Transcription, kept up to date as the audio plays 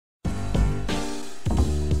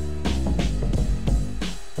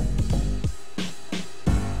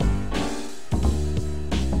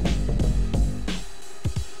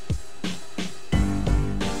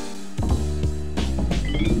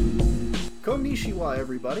Konnichiwa,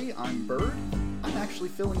 everybody. I'm Bird. I'm actually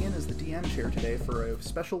filling in as the DM chair today for a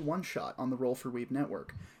special one-shot on the Roll for Weeb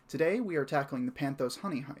network. Today, we are tackling the Panthos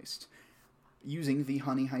Honey Heist, using the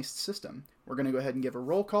Honey Heist system. We're going to go ahead and give a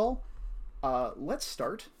roll call. Let's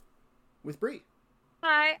start with Bree.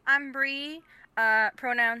 Hi, I'm Bree.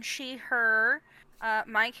 Pronoun she, her.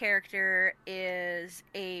 My character is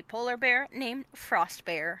a polar bear named Frost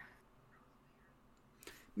Bear.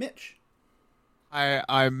 Mitch. Hi,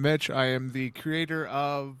 I'm Mitch. I am the creator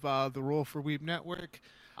of the Roll for Weeb network,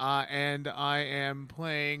 and I am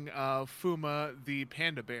playing Fuma, the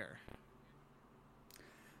panda bear.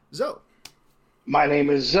 Zoe. My name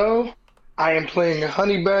is Zoe. I am playing a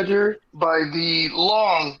honey badger by the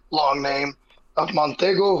long name of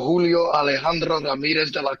Montego Julio Alejandro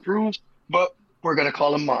Ramirez de la Cruz, but we're going to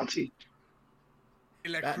call him Monty.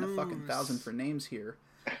 Batting a fucking 1,000 for names here.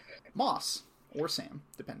 Moss, or Sam,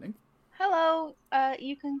 depending. Hello,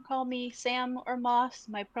 you can call me Sam or Moss.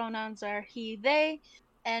 My pronouns are he, they,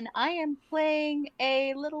 and I am playing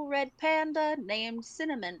a little red panda named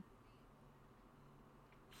Cinnamon.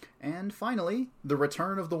 And finally, the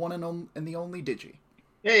return of the one and the only Digi.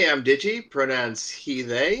 Hey, I'm Digi, pronouns he,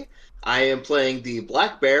 they. I am playing the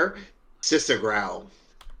black bear, Sisagrowl.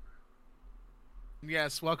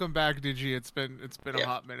 Yes, welcome back, Digi. It's been a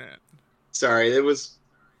hot minute. Sorry, it was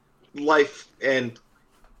life and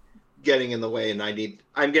getting in the way, and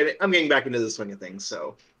I'm getting back into the swing of things,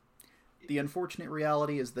 so. The unfortunate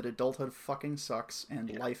reality is that adulthood fucking sucks, and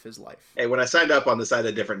life is life. Hey, when I signed up on this, I had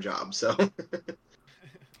a different job, so.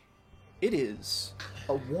 It is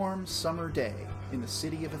a warm summer day in the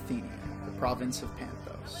city of Athenia, the province of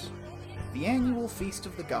Panthos. The annual Feast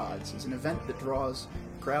of the Gods is an event that draws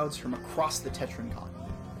crowds from across the Tetran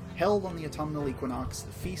continent. Held on the autumnal equinox,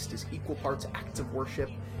 the feast is equal parts acts of worship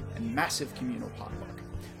and massive communal potluck.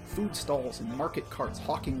 Food stalls and market carts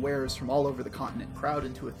hawking wares from all over the continent crowd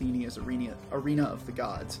into Athenia's arena of the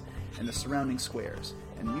gods and the surrounding squares,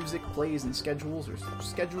 and music, plays, and speeches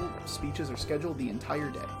are scheduled the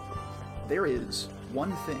entire day. There is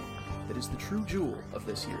one thing that is the true jewel of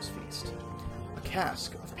this year's feast: a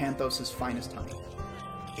cask of Panthos' finest honey.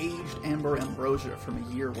 Aged amber ambrosia from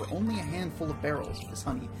a year where only a handful of barrels of this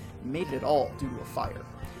honey made it at all due to a fire.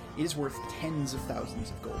 It is worth tens of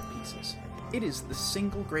thousands of gold pieces. It is the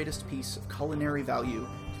single greatest piece of culinary value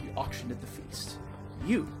to be auctioned at the feast.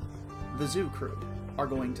 You, the zoo crew, are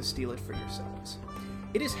going to steal it for yourselves.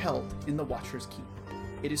 It is held in the Watcher's Keep.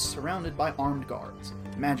 It is surrounded by armed guards,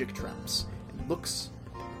 magic traps, and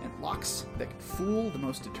locks that can fool the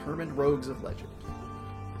most determined rogues of legend.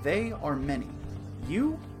 They are many.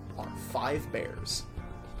 You are 5 bears.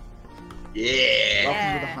 Yeah!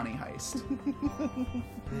 Welcome to the Honey Heist.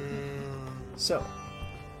 So,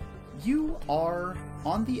 you are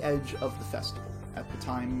on the edge of the festival at the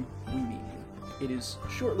time we meet you. It is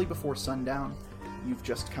shortly before sundown. You've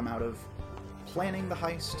just come out of planning the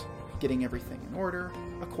heist, getting everything in order,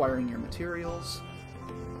 acquiring your materials.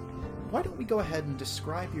 Why don't we go ahead and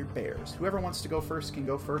describe your bears? Whoever wants to go first can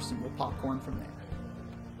go first, and we'll popcorn from there.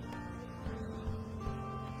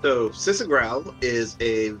 So, Sisagrowl is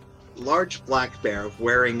a large black bear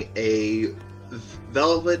wearing a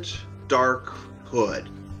velvet dark hood.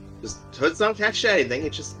 The hood's not attached to anything,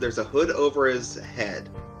 it's just there's a hood over his head.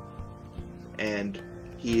 And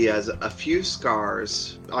he has a few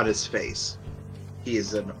scars on his face. He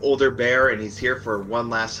is an older bear, and he's here for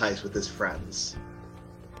one last heist with his friends.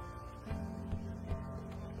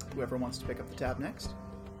 Whoever wants to pick up the tab next.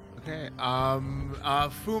 Okay,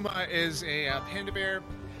 Fuma is a panda bear.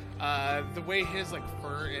 The way his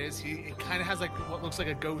fur is, it kind of has what looks like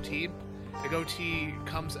a goatee. The goatee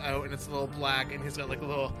comes out and it's a little black, and he's got a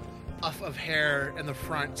little puff of hair in the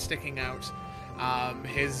front sticking out.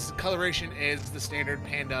 His coloration is the standard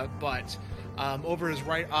panda, but over his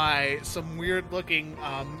right eye, some weird looking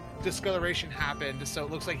discoloration happened, so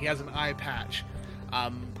it looks like he has an eye patch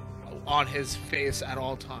on his face at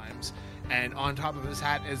all times. And on top of his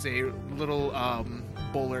hat is a little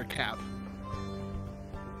bowler cap.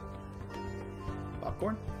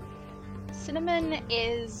 Popcorn? Cinnamon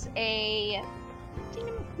is a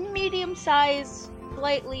medium-sized,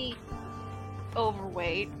 slightly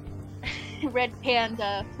overweight red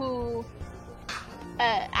panda who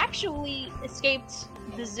actually escaped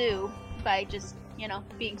the zoo by just,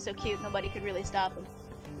 being so cute nobody could really stop him.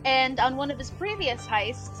 And on one of his previous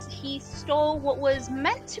heists, he stole what was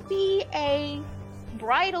meant to be a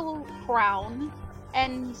bridal crown,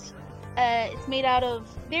 and it's made out of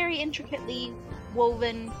very intricately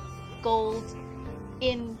woven gold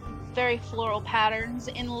in very floral patterns,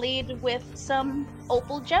 inlaid with some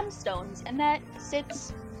opal gemstones, and that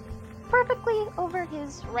sits perfectly over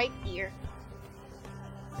his right ear.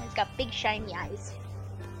 He's got big shiny eyes.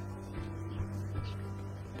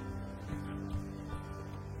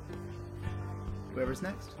 Whoever's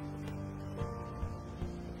next.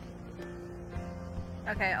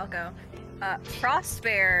 Okay, I'll go. Frost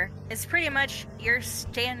Bear is pretty much your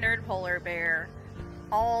standard polar bear.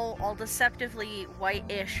 All deceptively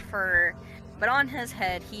whitish fur, but on his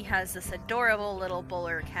head he has this adorable little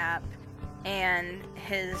bowler cap, and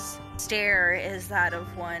his stare is that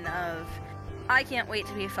of one of, I can't wait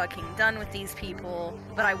to be fucking done with these people,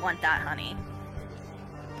 but I want that honey.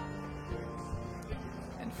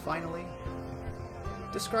 And finally,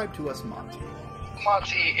 describe to us Monty.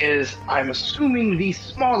 Monty is, I'm assuming, the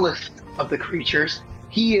smallest of the creatures.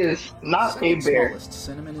 He is not Second a bear. Smallest.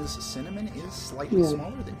 Cinnamon is slightly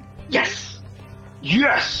smaller than you. Yes!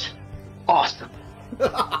 Yes! Awesome.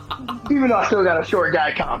 Even though I still got a short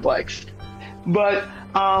guy complex. But,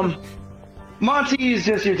 Monty is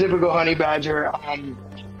just your typical honey badger.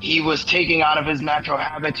 He was taken out of his natural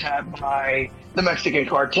habitat by the Mexican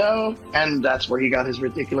cartel, and that's where he got his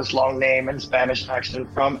ridiculous long name and Spanish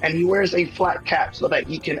accent from, and he wears a flat cap so that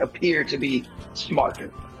he can appear to be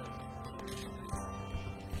smarter.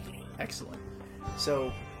 Excellent.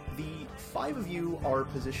 So, the 5 of you are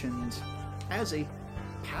positioned as a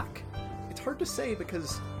pack. It's hard to say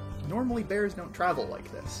because normally bears don't travel like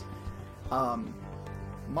this.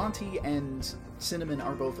 Monty and Cinnamon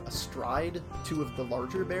are both astride 2 of the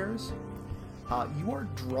larger bears. You are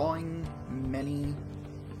drawing many...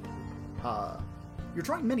 you're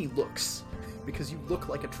drawing many looks, because you look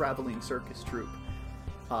like a traveling circus troupe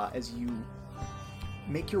as you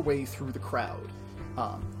make your way through the crowd.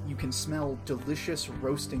 You can smell delicious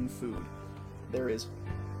roasting food. There is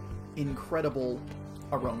incredible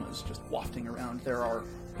aromas just wafting around. There are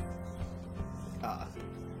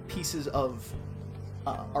pieces of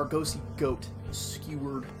Argosy goat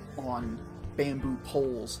skewered on bamboo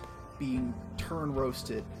poles being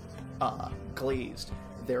turn-roasted, glazed.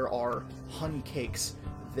 There are honey cakes.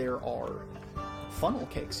 There are funnel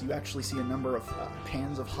cakes. You actually see a number of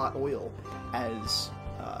pans of hot oil as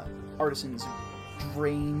artisans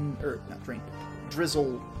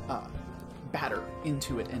drizzle batter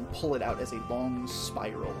into it and pull it out as a long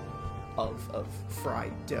spiral of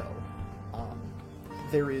fried dough.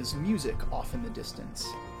 There is music off in the distance.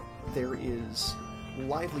 There is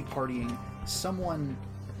lively partying. Someone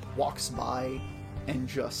walks by and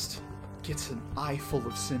just gets an eyeful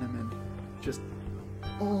of Cinnamon. Just,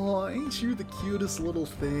 oh, ain't you the cutest little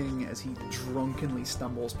thing, as he drunkenly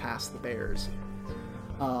stumbles past the bears.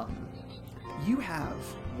 You have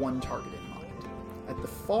one target in mind. At the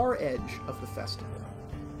far edge of the festival.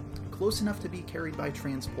 Close enough to be carried by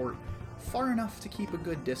transport, far enough to keep a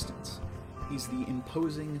good distance, is the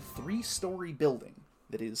imposing 3-story building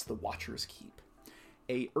that is the Watcher's Keep.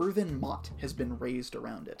 A earthen motte has been raised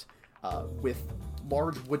around it, with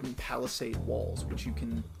large wooden palisade walls, which you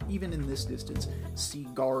can, even in this distance, see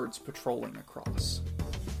guards patrolling across.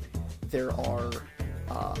 There are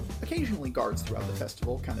occasionally guards throughout the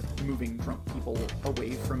festival, kind of moving drunk people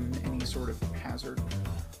away from any sort of hazard.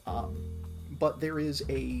 But there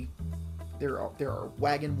are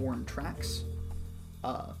wagon-worn tracks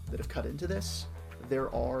that have cut into this.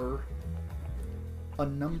 There are a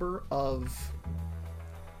number of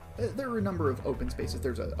open spaces.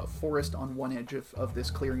 There's a forest on one edge of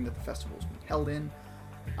this clearing that the festival is being held in,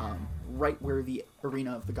 right where the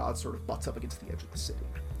Arena of the Gods sort of butts up against the edge of the city.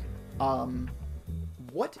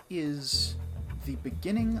 What is the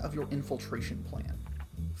beginning of your infiltration plan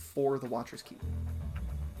for the Watcher's Keep?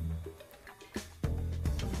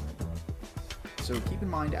 So keep in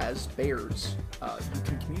mind, as bears, you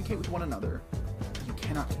can communicate with one another. You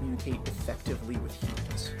cannot communicate effectively with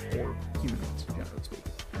humans, or humanoids, generally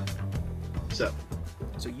speaking.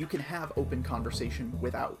 So you can have open conversation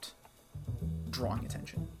without drawing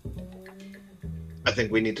attention. I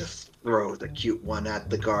think we need to throw the cute one at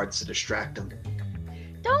the guards to distract them.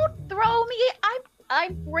 Don't throw me!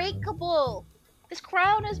 I'm breakable! This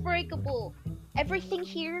crown is breakable! Everything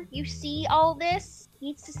here, you see all this,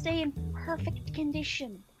 needs to stay in perfect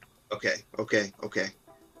condition. Okay.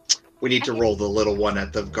 We need to roll the little one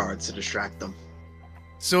at the guards to distract them.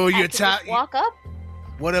 So you just walk up?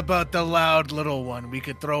 What about the loud little one? We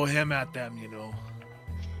could throw him at them, you know.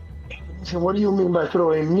 So what do you mean by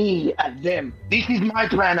throwing me at them? This is my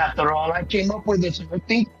plan after all. I came up with this. I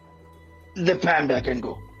think the panda can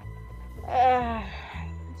go.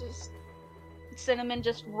 Cinnamon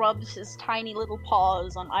just rubs his tiny little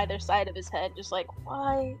paws on either side of his head, just like,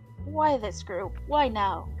 why this group? Why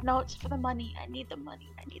now? No, it's for the money. I need the money.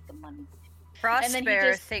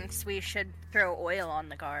 Frostbear thinks we should throw oil on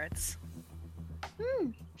the guards.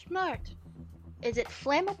 Smart. Is it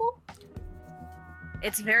flammable?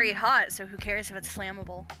 It's very hot, so who cares if it's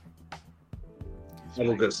flammable? I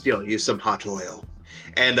will go steal you some hot oil.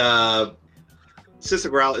 And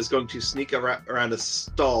Sisagral is going to sneak around a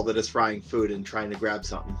stall that is frying food and trying to grab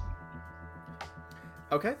something.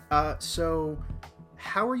 Okay, so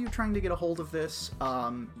how are you trying to get a hold of this?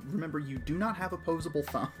 Remember, you do not have opposable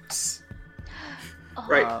thumbs. Oh,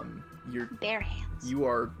 Right. You're bare hands. you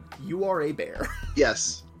are a bear.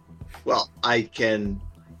 Yes. Well, I can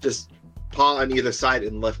just paw on either side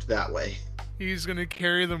and lift that way. He's gonna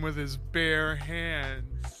carry them with his bare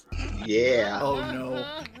hands. Yeah. Oh no,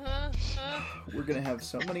 we're gonna have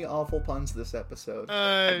so many awful puns this episode.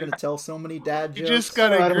 We're gonna tell so many dad You jokes. just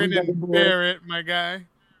gotta grin and bear it, my guy.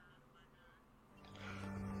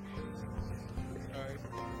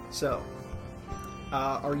 So,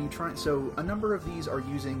 are you trying? So, a number of these are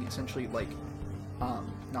using essentially like,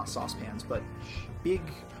 not saucepans, but big,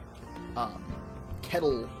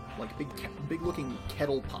 kettle, like big looking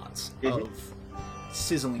kettle pots of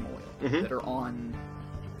sizzling oil that are on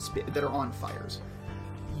fires.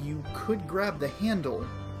 You could grab the handle,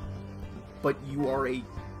 but you are a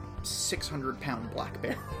 600-pound black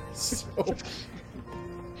bear. So,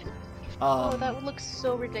 Oh, that would look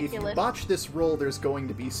so if ridiculous. you botch this roll, there's going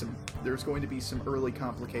to be some early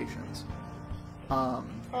complications. Oh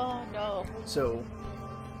no. So,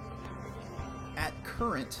 at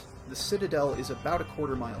current, the Citadel is about a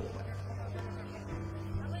quarter mile away.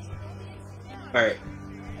 All right.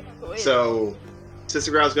 So,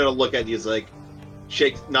 Sisagral's going to look at you, like,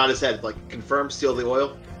 nod his head, like, confirm, steal the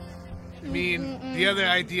oil. I mean, the other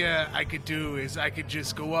idea I could do is I could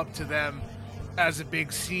just go up to them as a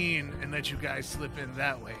big scene and let you guys slip in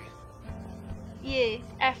that way. Yeah,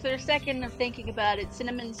 after a second of thinking about it,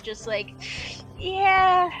 Cinnamon's just like,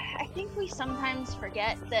 yeah, I think we sometimes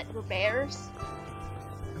forget that we're bears.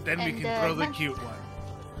 And then we And, can throw the not- cute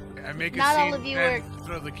one. I make a not all scene of you and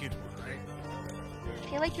throw the cute one, right? I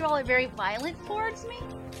feel like you all are very violent towards me,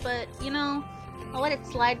 but, you know, I'll let it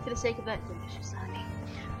slide for the sake of that delicious honey.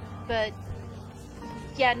 But,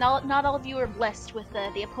 yeah, not all of you are blessed with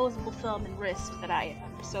the opposable thumb and wrist that I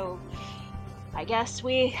am, so I guess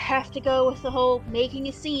we have to go with the whole making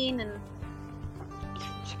a scene and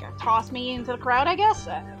just gonna toss me into the crowd, I guess?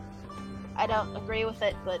 I don't agree with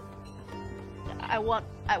it, but I want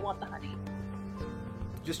the honey.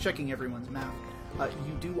 Just checking everyone's math.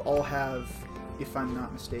 You do all have, if I'm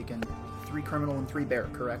not mistaken, 3 criminal and 3 bear,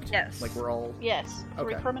 correct? Yes. Like we're all... Yes,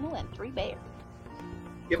 3 Okay. criminal and 3 bear.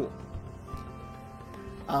 Cool.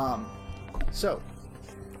 So,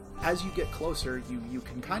 as you get closer, you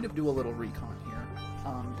can kind of do a little recon here.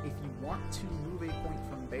 If you want to move a point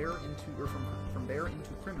from bear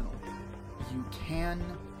into criminal, you can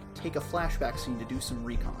take a flashback scene to do some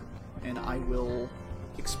recon, and I will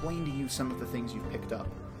explain to you some of the things you've picked up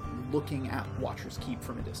looking at Watcher's Keep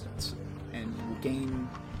from a distance. And you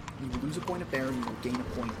will lose a point of bear, and you will gain a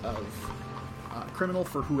point of criminal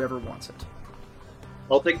for whoever wants it.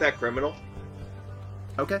 I'll take that criminal.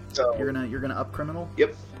 Okay. So- You're gonna up criminal.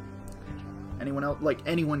 Yep. Anyone else? Like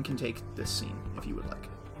anyone can take this scene if you would like.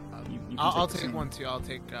 You can I'll the take same. one too. I'll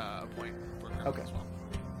take a point for criminal Okay. as well.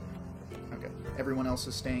 Okay. Everyone else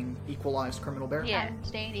is staying equalized criminal bear. Yeah. I'm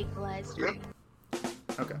staying equalized. Yep.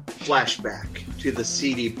 Okay. Flashback to the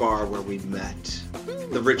seedy bar where we met.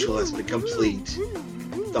 The ritual has been complete.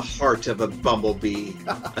 The heart of a bumblebee,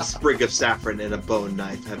 a sprig of saffron, and a bone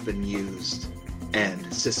knife have been used. And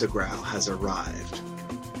Sisagral has arrived.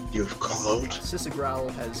 You've called?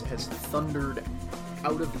 Sisagral has thundered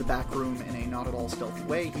out of the back room in a not at all stealthy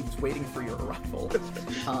way. He was waiting for your arrival.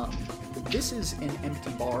 This is an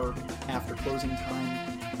empty bar after closing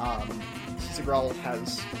time. Sisagral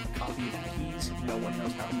has copied keys. No one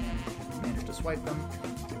knows how he managed to swipe them.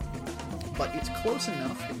 But it's close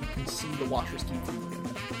enough that you can see the Watcher's Keep from the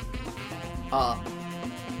window.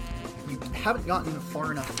 You haven't gotten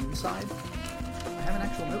far enough inside. I have an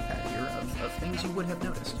actual notepad here of things you would have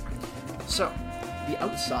noticed. So, the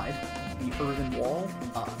outside, the earthen wall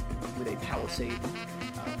with a palisade,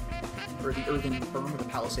 or the earthen berm with a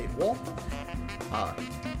palisade wall.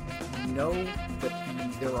 You know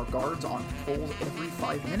that there are guards on patrol every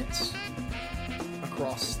 5 minutes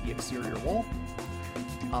across the exterior wall.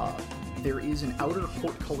 There is an outer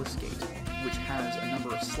portcullis gate, which has a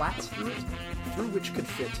number of slats through it, through which could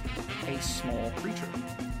fit a small creature.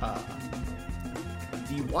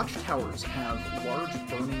 The watchtowers have large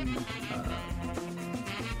burning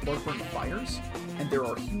fires, and there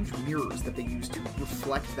are huge mirrors that they use to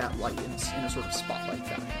reflect that light in a sort of spotlight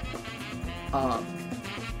fashion.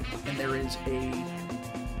 And there is a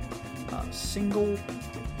single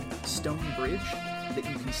stone bridge that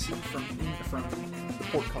you can see from the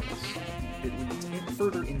portcullis. It leads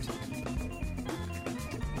further into the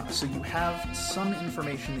keep. So you have some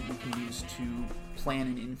information that you can use to plan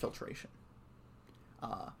an infiltration.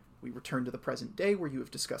 We return to the present day where you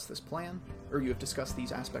have discussed this plan, or you have discussed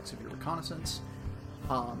these aspects of your reconnaissance,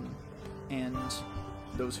 and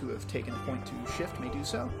those who have taken a point to shift may do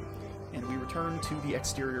so, and we return to the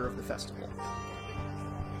exterior of the festival.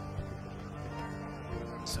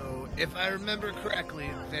 So, if I remember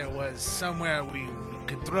correctly, there was somewhere we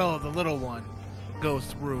could throw the little one, go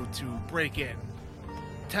through to break in,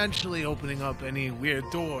 potentially opening up any weird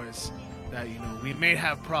doors that, we may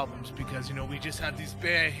have problems because, we just have these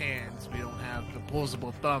bare hands. We don't have the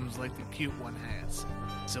opposable thumbs like the cute one has.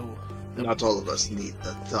 So... Not all of us need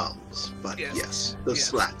the thumbs, but yes, the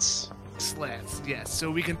slats. Slats, yes.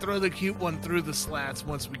 So we can throw the cute one through the slats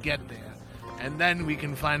once we get there, and then we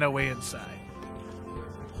can find our way inside.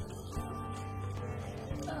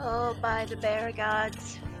 Oh, by the bear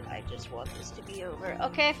gods. I just want this to be over.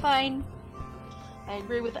 Okay, fine. I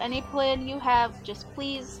agree with any plan you have. Just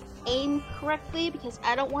please aim correctly, because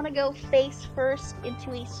I don't want to go face first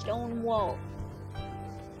into a stone wall.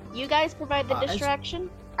 You guys provide the distraction.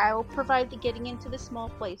 I will provide the getting into the small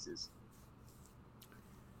places.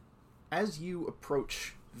 As you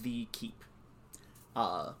approach the keep,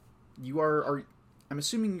 you are I'm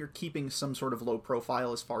assuming you're keeping some sort of low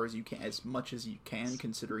profile as far as you can, as much as you can,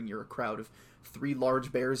 considering you're a crowd of 3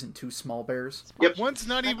 large bears and 2 small bears. Yep. One's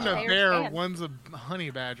not even a bear, one's a honey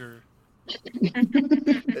badger.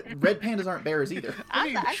 Red pandas aren't bears either.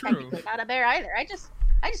 I'm technically not a bear either. I just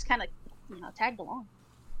kind of, tagged along.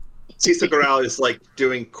 Sisagaral is like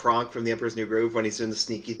doing Kronk from The Emperor's New Groove when he's doing the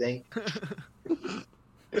sneaky thing.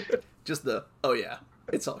 Just the, oh yeah,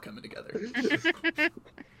 it's all coming together.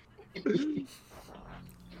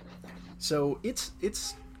 So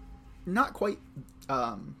it's not quite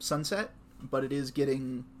sunset, but it is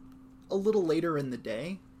getting a little later in the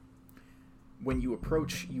day. When you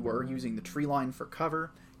approach, you are using the tree line for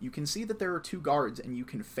cover. You can see that there are 2 guards, and you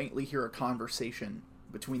can faintly hear a conversation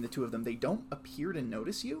between the 2 of them. They don't appear to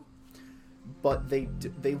notice you, but they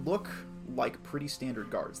look like pretty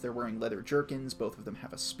standard guards. They're wearing leather jerkins. Both of them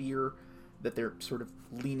have a spear that they're sort of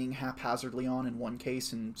leaning haphazardly on in one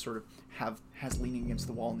case, and sort of has leaning against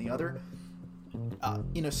the wall in the other.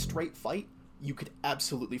 In a straight fight, you could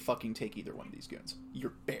absolutely fucking take either one of these goons.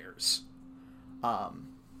 You're bears.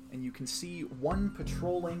 And you can see one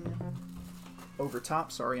patrolling over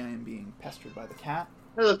top. Sorry, I am being pestered by the cat.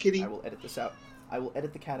 Hello, kitty. I will edit this out. I will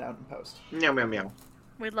edit the cat out in post. Meow, meow, meow.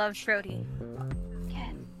 We love Schrody.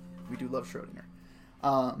 We do love Schrodinger.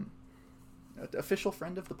 Official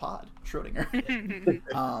friend of the pod, Schrodinger.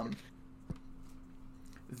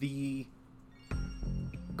 The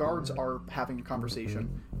guards are having a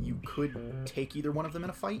conversation. You could take either one of them in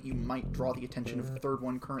a fight. You might draw the attention of the third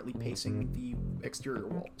one currently pacing the exterior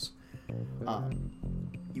walls.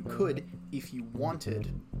 You could, if you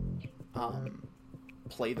wanted,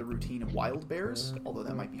 play the routine of wild bears, although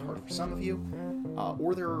that might be hard for some of you.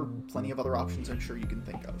 Or there are plenty of other options I'm sure you can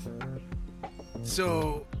think of.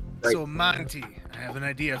 So Monty, I have an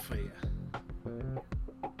idea for you.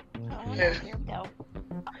 Oh, here we go.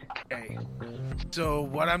 Okay. So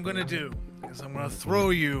what I'm gonna do is I'm gonna throw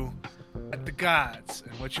you at the gods,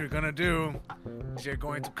 and what you're gonna do is you're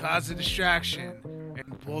going to cause a distraction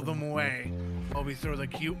and pull them away while we throw the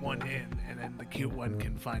cute one in, and then the cute one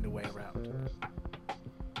can find a way around.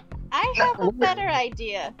 I have a better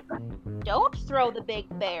idea. Don't throw the big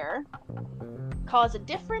bear. Cause a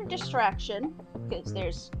different distraction, because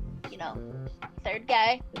there's, third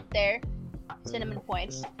guy there. Cinnamon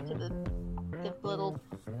points to the little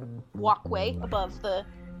walkway above the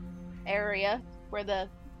area where the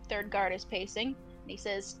third guard is pacing. And he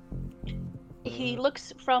says, he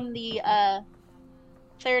looks from the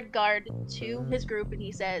third guard to his group and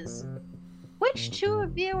he says, "Which 2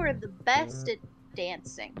 of you are the best at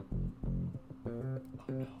dancing?"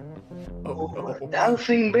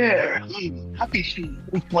 Dancing bear. Happy she.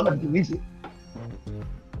 Which one of you is it?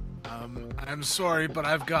 I'm sorry, but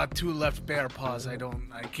I've got 2 left bear paws. I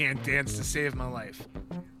can't dance to save my life.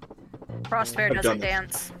 Crossbear doesn't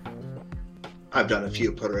dance. I've done a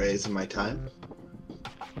few parades in my time.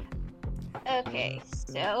 Okay,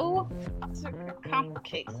 so to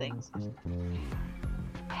complicate things.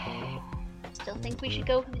 Still think we should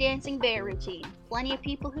go for the dancing bear routine. Plenty of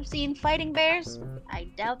people who've seen fighting bears. I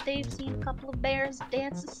doubt they've seen a couple of bears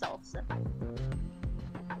dance the salsa.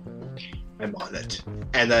 I'm on it.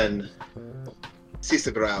 And then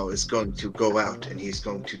Sisagaral is going to go out and he's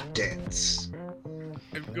going to dance.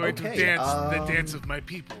 I'm going to dance the dance of my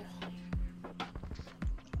people.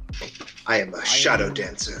 I am a shadow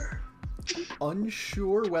dancer.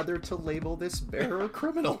 Unsure whether to label this bear or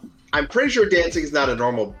criminal. I'm pretty sure dancing is not a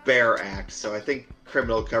normal bear act, so I think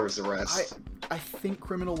criminal covers the rest. I think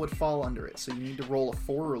criminal would fall under it, so you need to roll a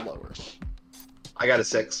 4 or lower. I got a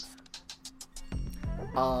 6.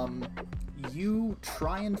 You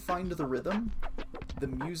try and find the rhythm. The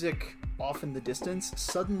music off in the distance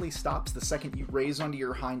suddenly stops the second you raise onto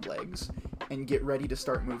your hind legs and get ready to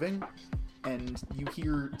start moving. And you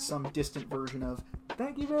hear some distant version of,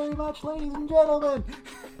 "Thank you very much, ladies and gentlemen,"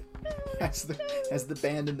 as the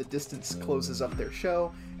band in the distance closes up their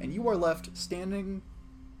show, and you are left standing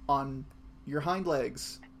on your hind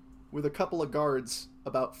legs with a couple of guards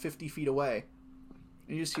about 50 feet away.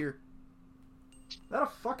 And you just hear, "Is that a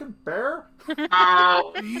fucking bear?"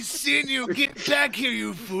 He's seen you. Get back here,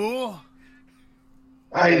 you fool.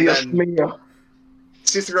 Ay, And Dios then- mío.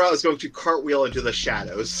 Cicero is going to cartwheel into the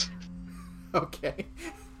shadows. Okay.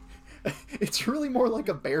 It's really more like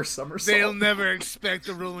a bear somersault. They'll never expect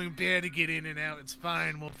a rolling bear to get in and out. It's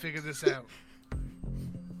fine. We'll figure this out.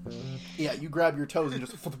 Yeah, you grab your toes and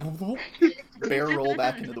just bear roll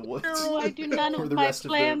back into the woods. No, I do none Where of the my rest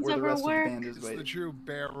plans where the ever rest work. of the band is It's the waiting. true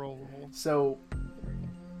bear roll. So,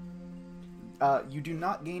 you do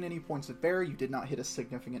not gain any points of bear. You did not hit a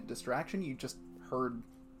significant distraction. You just heard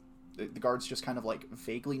the guards just kind of like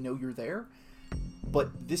vaguely know you're there.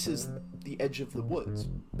 But this is the edge of the woods.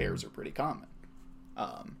 Bears are pretty common.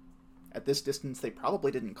 At this distance, they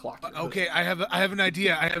probably didn't clock you. Okay, I have an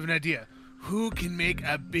idea. I have an idea. Who can make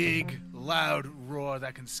a big, loud roar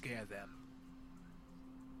that can scare them?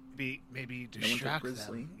 Maybe distract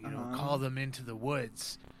grizzly. them. Call them into the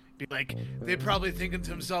woods. Be like, they're probably thinking to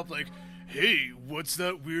themselves like, "Hey, what's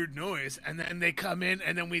that weird noise?" And then they come in,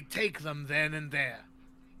 and then we take them then and there.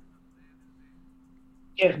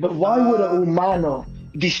 Yes, but why would a humano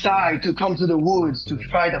decide to come to the woods to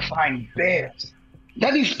try to find bears?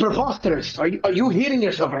 That is preposterous. Are you hearing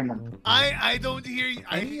yourself right now? I don't hear you.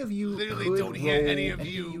 Any of you literally could don't hear any roll- of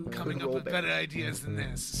you coming up with bear. better ideas than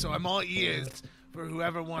this. So I'm all ears for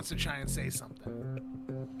whoever wants to try and say something.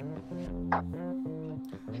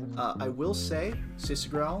 I will say,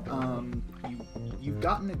 Sisgral, you've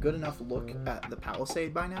gotten a good enough look at the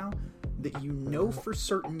palisade by now that you know for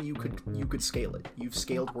certain you could scale it. You've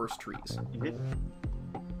scaled worse trees.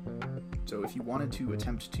 So if you wanted to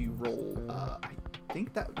attempt to roll, I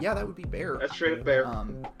think that would be bear. That's straight bear.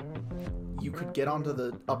 You could get onto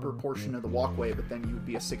the upper portion of the walkway, but then you would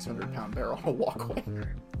be a 600-pound bear on a walkway.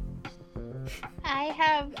 I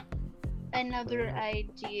have another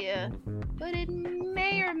idea, but it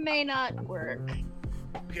may or may not work.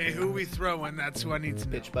 Okay, who we throwing? That's who I need to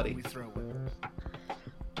know. Bitch, buddy. Who we throwing?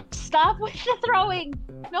 Stop with the throwing!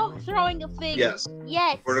 No throwing of things! Yes.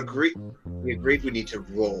 Yet! We agreed we need to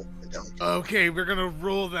roll. Okay, we're gonna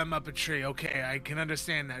roll them up a tree. Okay, I can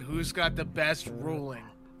understand that. Who's got the best rolling?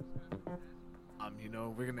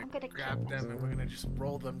 We're gonna grab them and we're gonna just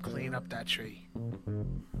roll them clean up that tree.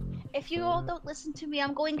 If you all don't listen to me,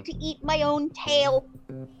 I'm going to eat my own tail.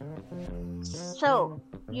 So,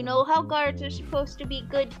 you know how guards are supposed to be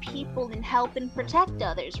good people and help and protect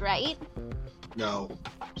others, right? No,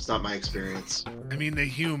 it's not my experience. I mean, the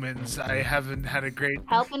humans. I haven't had a great.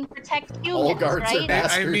 Help and protect humans, All guards are right?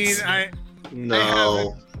 bastards.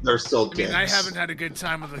 No, they're still dicks. I haven't had a good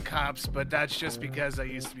time with the cops, but that's just because I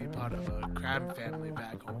used to be part of a crime family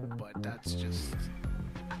back home. But that's just,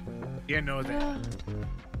 that.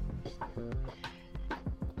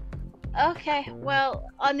 Okay, well,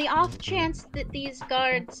 on the off chance that these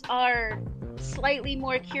guards are slightly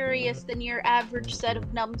more curious than your average set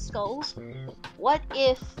of numbskulls, what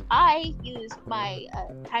if I use my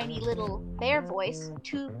tiny little bear voice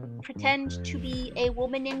to pretend to be a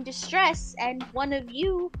woman in distress, and one of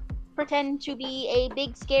you pretend to be a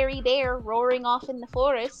big scary bear roaring off in the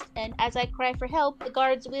forest, and as I cry for help, the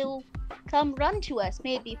guards will come run to us,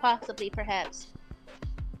 maybe, possibly, perhaps.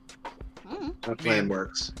 My plan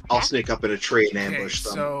works. I'll sneak up in a tree and ambush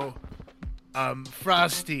them. So,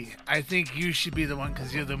 Frosty, I think you should be the one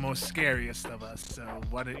because you're the most scariest of us. So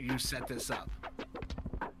why don't you set this up?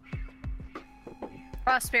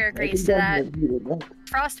 Frostbear agrees to that.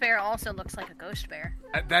 Frostbear also looks like a ghost bear.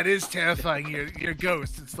 That is terrifying. You're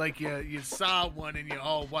ghost. It's like you saw one and you're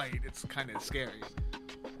all white. It's kind of scary.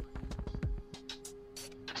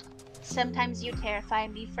 Sometimes you terrify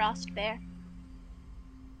me, Frostbear.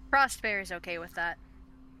 Frostbear is okay with that.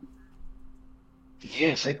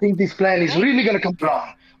 Yes, I think this plan is really gonna come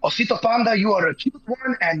wrong. Osito Panda, you are a cute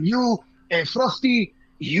one, and you, Frosty,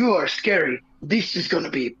 you are scary. This is gonna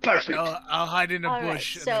be perfect. I'll hide in a All right,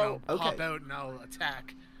 bush and so- then I'll pop Okay. out and I'll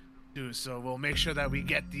attack. Too. So we'll make sure that we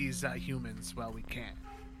get these humans while we can.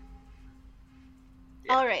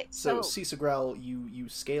 All right. So, So Cisagrel, you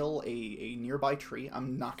scale a nearby tree.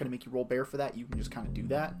 I'm not going to make you roll bear for that. You can just kind of do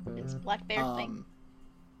that. it's a black bear thing.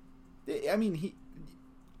 I mean,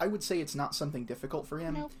 I would say it's not something difficult for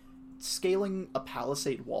him. Nope. Scaling a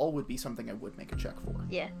palisade wall would be something I would make a check for.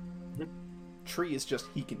 Yeah. Tree is just,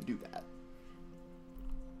 he can do that.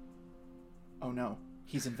 Oh no,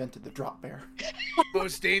 he's invented the drop bear.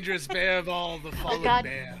 Most dangerous bear of all, the fallen God.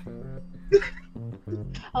 bear.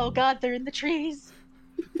 Oh God, they're in the trees.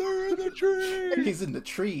 They're in the tree. He's in the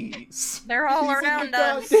trees. They're all He's around in the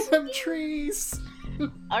us. goddamn trees.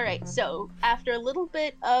 All right. So after a little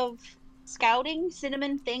bit of scouting,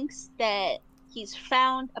 Cinnamon thinks that he's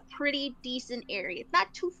found a pretty decent area. It's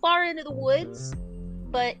not too far into the woods,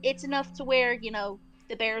 but it's enough to where,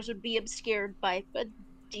 the bears would be obscured by a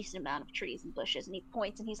decent amount of trees and bushes. And he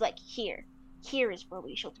points and he's like, here is where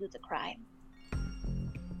we shall do the crime.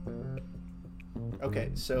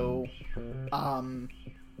 Okay, so,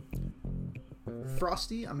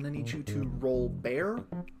 Frosty, I'm gonna need you to roll bear.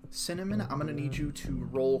 Cinnamon, I'm gonna need you to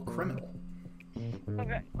roll criminal.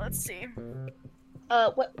 Okay, let's see.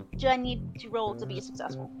 What do I need to roll to be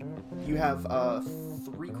successful? You have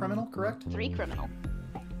 3 criminal, correct? 3 criminal.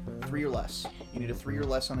 3 or less. You need a 3 or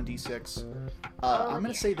less on a d6. I'm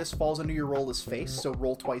gonna say this falls under your roll as face, so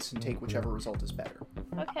roll twice and take whichever result is better.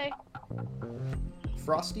 Okay.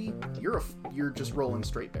 Frosty, you're just rolling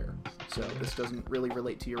straight bear, so this doesn't really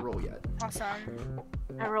relate to your roll yet. Awesome.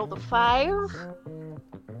 I rolled a 5.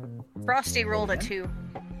 Frosty rolled a 2.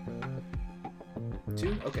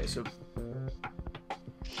 2? Okay, so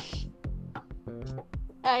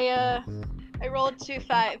I rolled 2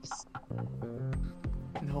 5s.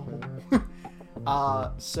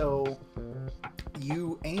 no. So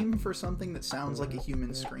you aim for something that sounds like a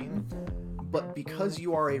human scream, but because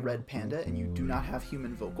you are a red panda and you do not have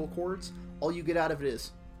human vocal cords, all you get out of it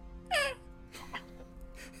is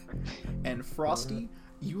and Frosty,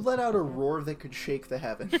 you let out a roar that could shake the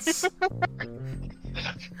heavens.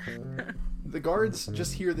 The guards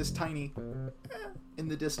just hear this tiny in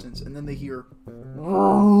the distance, and then they hear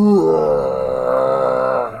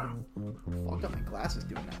fuck up my glasses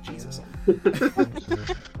doing that, Jesus.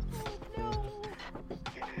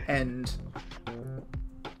 And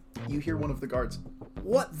you hear one of the guards,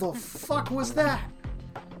 what the fuck was that?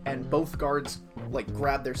 And both guards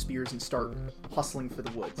grab their spears and start hustling for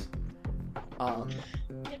the woods.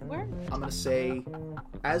 It worked. I'm gonna say,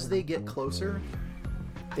 as they get closer,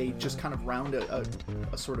 they just kind of round a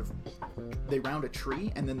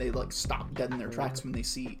tree, and then they stop dead in their tracks when they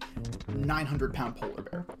see 900-pound polar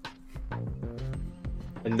bear.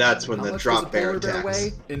 And that's when How the much drop does a bear polar bear attacks.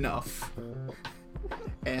 weigh? Enough.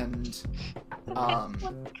 And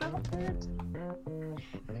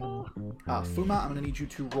Fuma, I'm gonna need you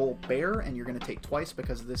to roll bear, and you're gonna take twice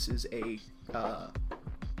because this is a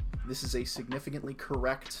significantly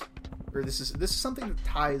correct, or this is something that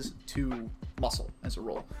ties to muscle as a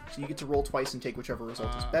roll. So you get to roll twice and take whichever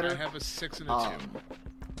result is better. I have a 6 and a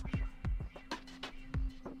 2.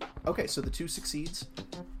 Okay, so the 2 succeeds.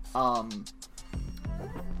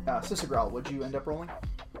 Cisagrel, what'd you end up rolling?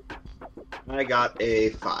 I got a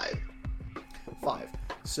 5. 5.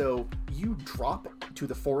 So you drop to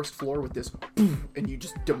the forest floor with this boom, and you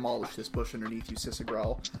just demolish this bush underneath you,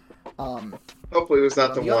 Cisagrel. Hopefully it was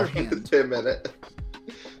not the on the other one hand- with Tim in it.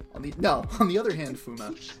 On the other hand,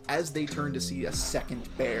 Fuma, as they turn to see a second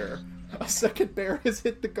bear has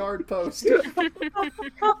hit the guard post.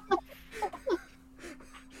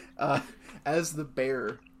 As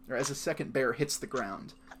a second bear hits the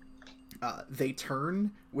ground, they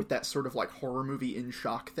turn with that sort of horror movie in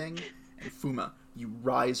shock thing, and Fuma, you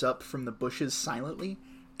rise up from the bushes silently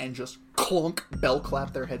and just clunk, bell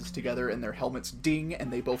clap their heads together, and their helmets ding,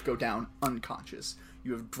 and they both go down unconscious.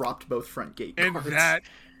 You have dropped both front gate And guards. that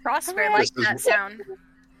Frostbear liked This is that sound.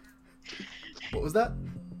 What was that?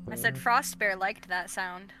 I said Frostbear liked that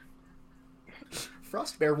sound.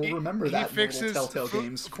 Frostbear will remember that in fixes Telltale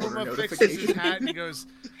Games corner Fuma fixes his notification. hat and he goes,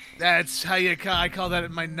 "That's how I call that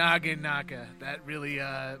my noggin knocker. That really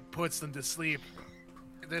puts them to sleep.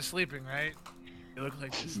 They're sleeping, right? They look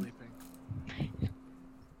like they're sleeping."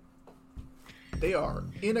 They are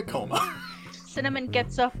in a coma. Cinnamon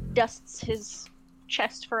gets up, dusts his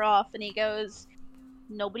chest fur off, and he goes,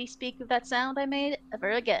 "Nobody speak of that sound I made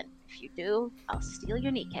ever again. If you do, I'll steal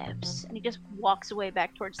your kneecaps." And he just walks away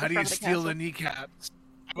back towards the How do you front of the steal castle. the kneecaps?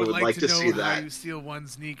 I would like to know see how that. you steal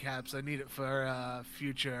one's kneecaps. I need it for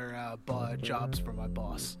future jobs for my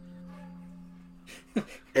boss. Hey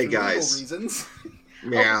For legal guys. reasons.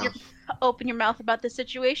 Yeah. Open your mouth about the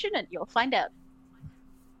situation, and you'll find out.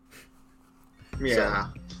 Yeah.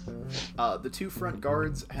 The 2 front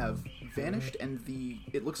guards have vanished, and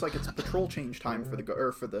it looks like it's patrol change time for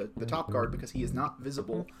the top guard because he is not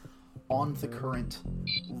visible on the current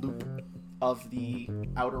loop of the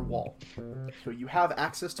outer wall. So you have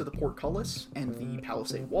access to the portcullis and the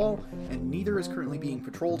palisade wall, and neither is currently being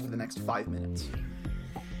patrolled for the next 5 minutes.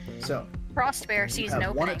 So Frostbear sees an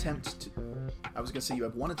opening. I was gonna say you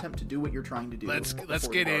have one attempt to do what you're trying to do. Let's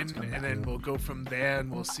get in, and then we'll go from there, and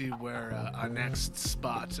we'll see where our next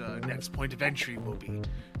spot, next point of entry will be.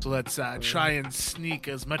 So let's try and sneak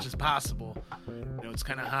as much as possible. You know, it's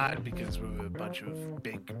kind of hard because we're a bunch of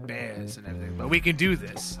big bears and everything, but we can do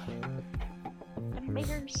this.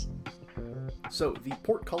 Bears. So the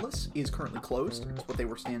portcullis is currently closed. It's what they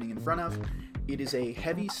were standing in front of. It is a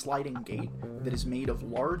heavy sliding gate that is made of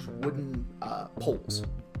large wooden poles,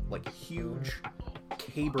 like huge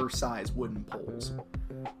caber-sized wooden poles,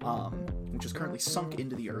 which is currently sunk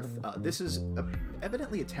into the earth. This is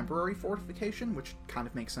evidently a temporary fortification, which kind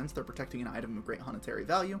of makes sense. They're protecting an item of great monetary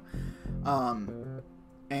value.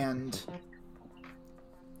 And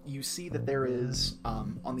you see that there is,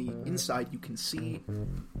 on the inside, you can see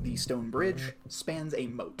the stone bridge spans a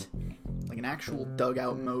moat, like an actual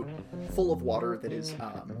dugout moat full of water that is,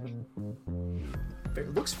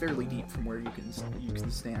 it looks fairly deep from where you can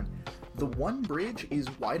stand. The one bridge is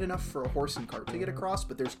wide enough for a horse and cart to get across,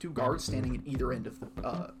 but there's 2 guards standing at either end of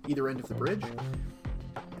the bridge,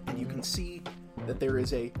 and you can see that there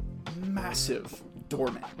is a massive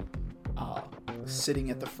doorman sitting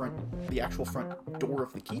at the actual front door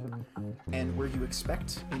of the keep, and where you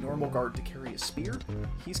expect a normal guard to carry a spear,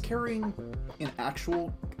 he's carrying an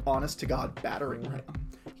actual, honest-to-God battering ram.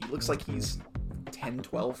 He looks like he's 10,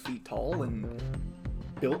 12 feet tall and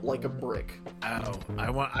built like a brick. Oh,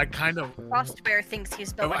 I kind of... Frostbear thinks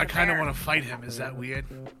he's built like a I kind of bear. want to fight him. Is that weird?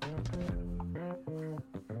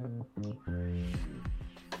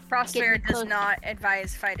 Frostbear does not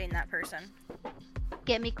advise fighting that person.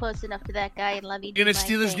 Get me close enough to that guy and let me do You gonna my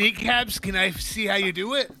steal his thing. kneecaps? Can I see how you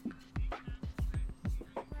do it?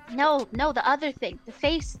 No, the other thing. The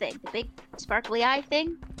face thing. The big sparkly eye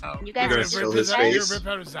thing. Oh, You guys You're are gonna steal doing his that? face? Rip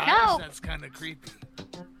out his eyes? No! That's kind of creepy.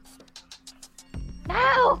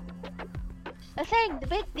 No! The thing.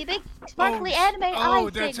 The big sparkly anime eye Oh,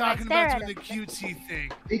 thing. they're talking stare about at doing the him. cutesy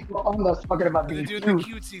thing. People on us talking about They're being doing the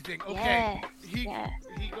cute. cutesy thing. Okay. Yeah.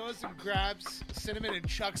 He goes and grabs Cinnamon and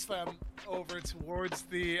chucks them over towards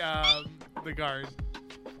the guard.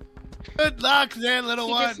 Good luck there, little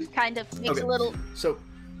He one. just kind of makes Okay. a little. So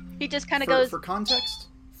He just kind of for, goes. for context,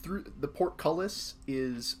 through the portcullis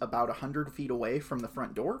is about 100 feet away from the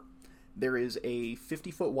front door. There is a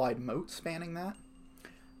 50-foot wide moat spanning that,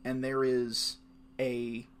 and there is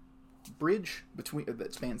a bridge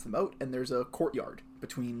that spans the moat, and there's a courtyard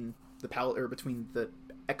between the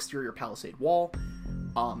exterior palisade wall,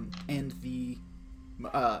 and the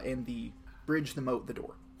bridge, the moat, the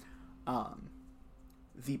door.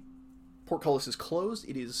 The portcullis is closed.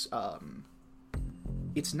 It is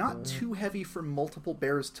it's not too heavy for multiple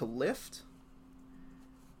bears to lift,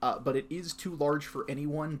 but it is too large for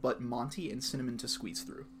anyone but Monty and Cinnamon to squeeze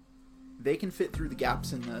through. They can fit through the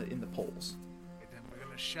gaps in the poles. Then we're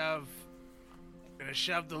gonna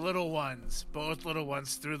shove the little ones, both little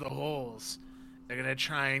ones, through the holes. They're gonna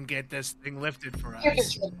try and get this thing lifted for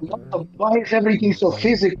us. Why is everything so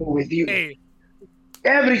physical with you? Hey,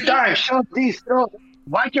 Every time, shove these, throw.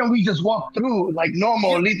 Why can't we just walk through like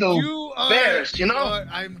normal little bears, you know?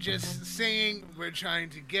 I'm just saying we're trying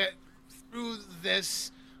to get through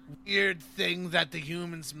this weird thing that the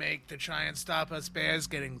humans make to try and stop us bears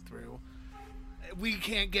getting through. We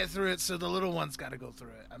can't get through it, so the little ones gotta go through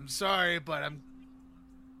it. I'm sorry, but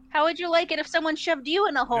How would you like it if someone shoved you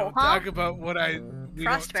in a hole, don't huh? talk about what we Frostbear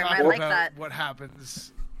don't talk might about like that. what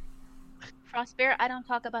happens. Frostbear, I don't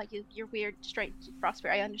talk about you. You're weird, straight.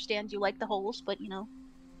 Frostbear, I understand you like the holes, but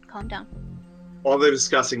calm down. While they're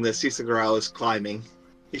discussing this, Isaguro is climbing.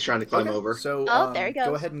 He's trying to climb Okay, over. So there he goes.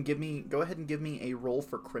 go ahead and give me a roll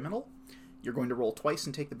for criminal. You're going to roll twice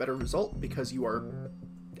and take the better result because you are.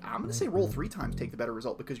 I'm going to say roll 3 times, take the better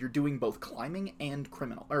result because you're doing both climbing and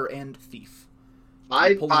criminal and thief.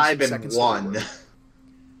 5, pulling 5, some and seconds 1. forward.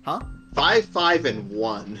 Huh? 5, 5, and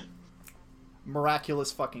 1.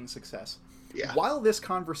 Miraculous fucking success. Yeah. While this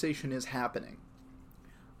conversation is happening,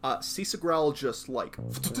 Cisagrel just like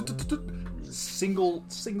single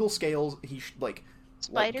scales. He like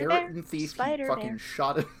Spider Garrett bear? and Thief. Spider he fucking bear.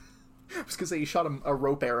 shot it. I was gonna say he shot a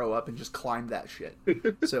rope arrow up and just climbed that shit.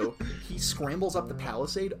 So he scrambles up the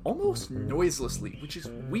palisade almost noiselessly, which is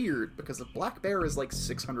weird because a black bear is like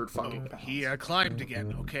 600 fucking pounds. He climbed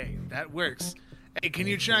again. Okay, that works. Hey, can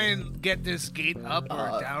you try and get this gate up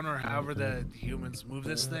or down or however the humans move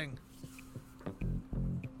this thing?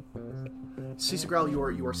 Cisagrel,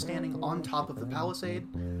 you are standing on top of the palisade.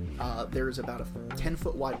 There is about a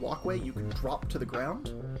 10-foot wide walkway. You can drop to the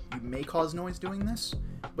ground. You may cause noise doing this,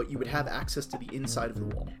 but you would have access to the inside of the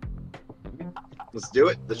wall. Let's do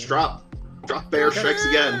it. Let's drop. Drop bear strikes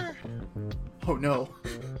again. Oh no.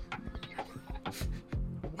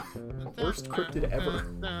 Worst cryptid ever.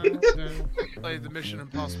 Play the Mission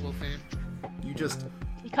Impossible theme. You just...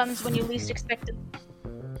 It comes when you least expect it.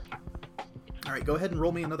 Alright, go ahead and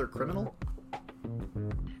roll me another criminal.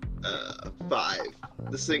 5.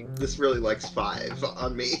 This really likes 5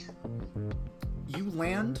 on me. You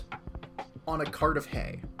land on a cart of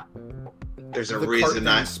hay. There's a The reason cart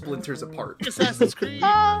I... then splinters apart. Assassin's Creed.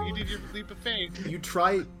 You did your leap of faith. You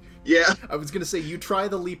try... Yeah, I was gonna say, you try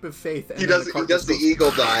the leap of faith, and he then does. the He cart does just the goes...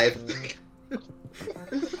 eagle dive.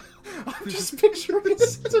 I'm just picturing a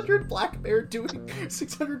 600 black bear doing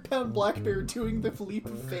 600-pound black bear doing the leap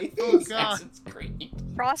of faith. Oh, God. Assassin's Creed.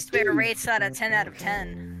 Frostbear rates that at 10 out of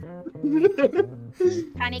 10.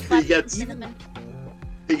 Tiny clap gets- cinnamon.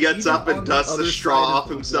 He gets Even up and on the dusts the other straw side of off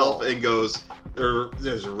the himself wall. and goes,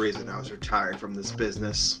 "There's a reason I was retired from this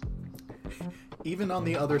business." Even on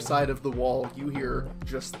the other side of the wall, you hear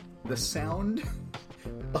just the sound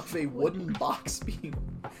of a wooden box being,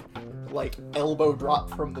 like, elbow drop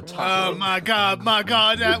from the top. Oh my god,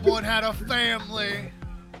 that one had a family.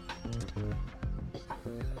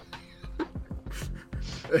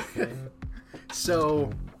 So,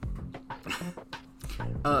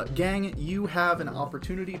 gang, you have an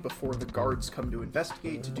opportunity before the guards come to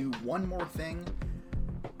investigate to do one more thing.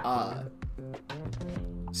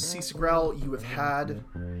 Cisagrel, you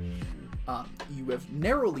have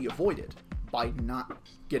narrowly avoided by not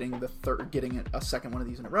getting a second one of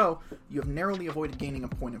these in a row. You have narrowly avoided gaining a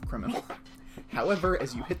point of criminal. However,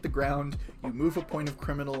 as you hit the ground, you move a point of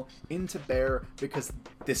criminal into bear because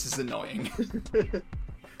this is annoying.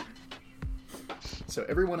 So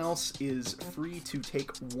everyone else is free to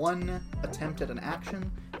take one attempt at an action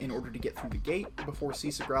in order to get through the gate before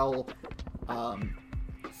Cisagrel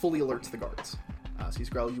fully alerts the guards.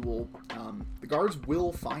 Cisagrel, you will, the guards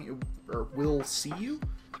will will see you,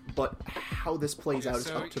 but how this plays out is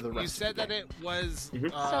So up to the rest. you said of the that game. it was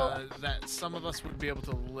So- that some of us would be able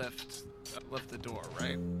to lift the door,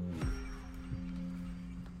 right?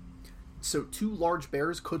 So 2 large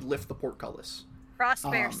bears could lift the portcullis.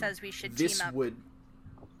 Frostbear says we should team up.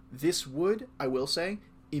 This would, I will say,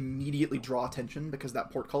 immediately draw attention because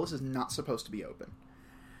that portcullis is not supposed to be open.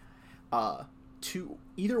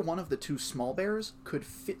 Either one of the 2 small bears could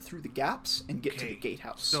fit through the gaps and get to the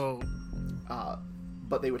gatehouse. So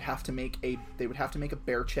But they would have to make a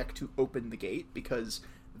bear check to open the gate because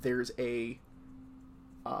there's a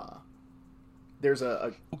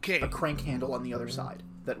crank handle on the other side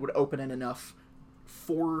that would open it enough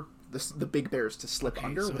for the big bears to slip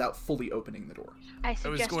under without fully opening the door. I I was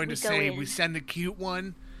suggest going we to go say in. we send the cute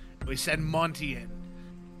one, we send Monty in.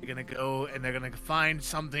 They're gonna go and they're gonna find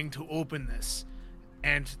something to open this.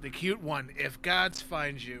 And the cute one, if guards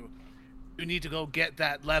find you, you need to go get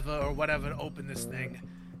that lever or whatever to open this thing.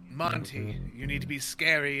 Monty, you need to be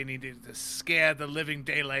scary. You need to scare the living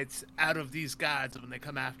daylights out of these guards when they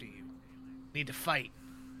come after you. You need to fight.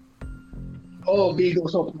 Oh, Beagle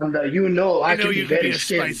so Panda, you know I I know can be you can be very a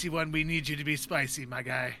scary. spicy one. We need you to be spicy, my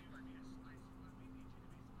guy.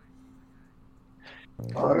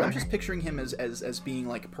 All I'm right. just picturing him as being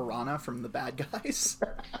like Piranha from the Bad Guys.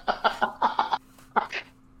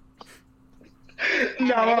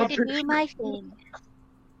 No, I'm I'm ready to do my thing.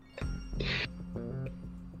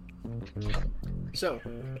 So,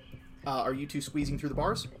 are you 2 squeezing through the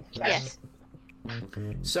bars? Yes.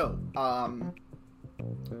 So,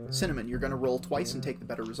 Cinnamon, you're going to roll twice and take the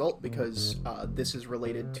better result because this is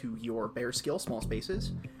related to your bear skill, small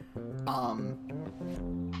spaces. Monty,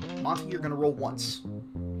 you're going to roll once.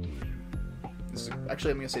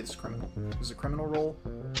 Actually, I'm going to say this is criminal. This is a criminal roll.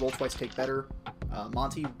 Roll twice, take better.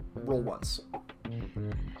 Monty, roll once.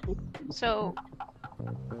 So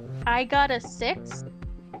I got a 6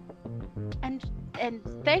 and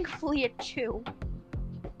thankfully a 2.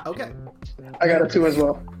 Okay. I got a 2 as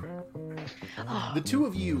well. The 2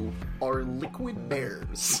 of you are liquid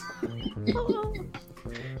bears.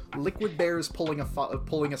 Liquid bears pulling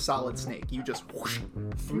a solid snake. You just whoosh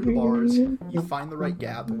through the bars. You find the right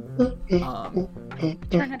gap. Turn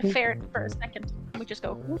into ferret for a second. We just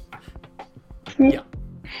go. whoop. Yeah.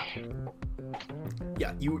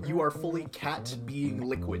 Yeah, you are fully cat being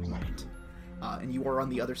liquid moment. And you are on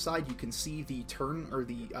the other side. You can see the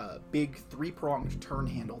big 3-pronged turn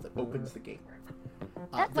handle that opens the gate.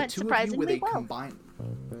 That went The 2 of you with a surprisingly well.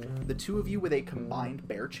 combined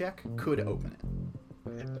bear check could open it.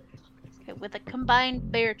 Okay, with a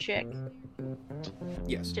combined bear check,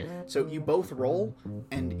 Yes. Just- So you both roll,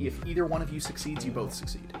 and if either one of you succeeds, you both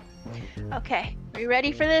succeed. Okay, are you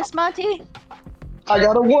ready for this, Monty? I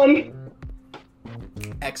got a 1.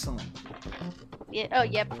 Excellent. Yeah. Oh,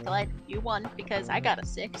 yep. Glad you won because I got a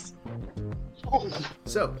 6.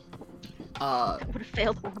 So, Would have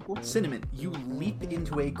failed horribly. Cinnamon, you leap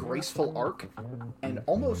into a graceful arc and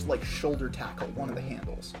almost like shoulder tackle one of the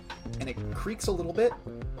handles. And it creaks a little bit,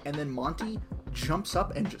 and then Monty jumps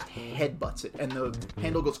up and just headbutts it, and the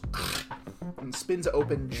handle goes and spins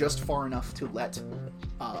open just far enough to let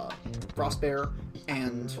Frostbear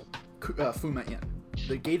and Fuma in.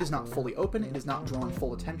 The gate is not fully open, it is not drawn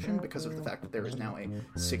full attention because of the fact that there is now a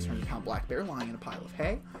 600-pound black bear lying in a pile of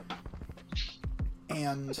hay.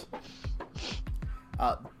 And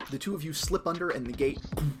the two of you slip under, and the gate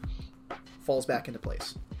falls back into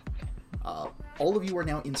place. All of you are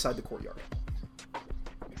now inside the courtyard.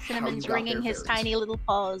 Cinnamon's wringing his tiny little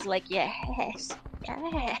paws like, yes,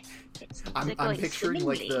 yeah. I'm picturing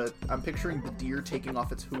I'm picturing the deer taking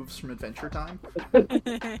off its hooves from Adventure Time.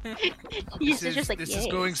 This is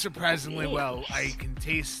going surprisingly well. I can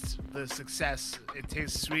taste the success. It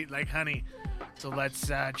tastes sweet like honey. So let's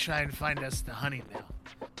try and find us the honey now.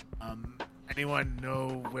 Anyone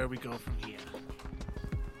know where we go from here?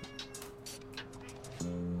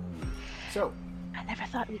 So, I never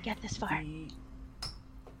thought we'd get this far. The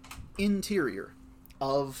interior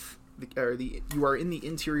of you are in the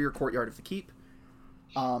interior courtyard of the keep.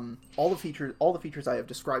 All the features I have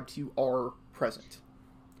described to you are present.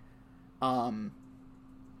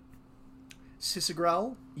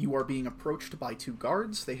 Sisagral, you are being approached by 2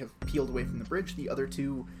 guards. They have peeled away from the bridge. The other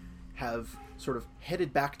 2 have sort of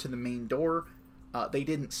headed back to the main door. They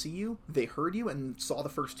didn't see you. They heard you and saw the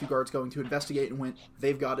first 2 guards going to investigate and went,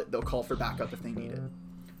 they've got it. They'll call for backup if they need it.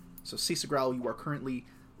 So Sisagral, you are currently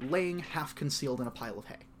laying half concealed in a pile of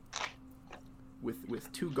hay.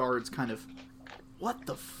 With 2 guards kind of, what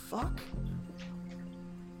the fuck?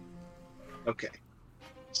 Okay.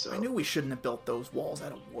 So I knew we shouldn't have built those walls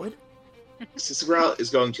out of wood. Sisagral is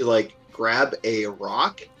going to grab a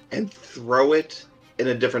rock and throw it in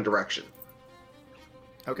a different direction.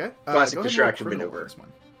 Okay. Classic go ahead and roll distraction criminal maneuver. on this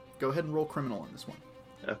one. Go ahead and roll criminal on this one.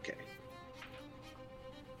 Okay.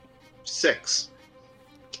 6.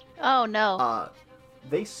 Oh no.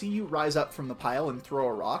 They see you rise up from the pile and throw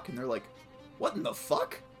a rock, and they're like, what in the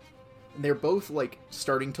fuck? And they're both,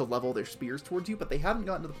 starting to level their spears towards you, but they haven't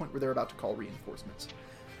gotten to the point where they're about to call reinforcements.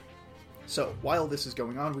 So, while this is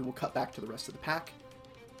going on, we will cut back to the rest of the pack,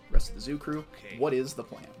 rest of the zoo crew. Okay. What is the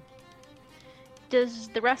plan? Does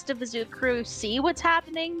the rest of the zoo crew see what's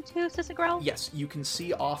happening to Sisagral? Yes, you can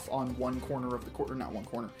see off on one corner of the court, or not one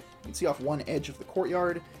corner, you can see off one edge of the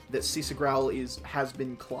courtyard that Sisagral has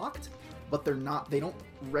been clocked, but they don't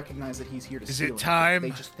recognize that he's here to Is steal it anything. time?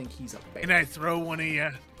 They just think he's a bear. Can I throw one of you?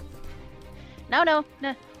 No.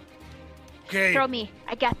 Okay. Throw me.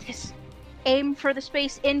 I got this. Aim for the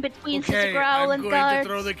space in between Okay, Sisagral I'm and going guards. to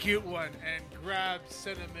throw the cute one and grab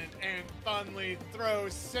Cinnamon and fondly throw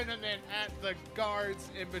Cinnamon at the guards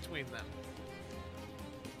in between them.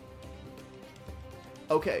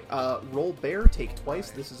 Okay, roll bear, take twice.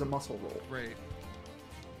 This is a muscle roll. Great.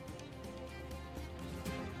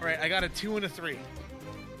 Alright, I got a 2 and a 3.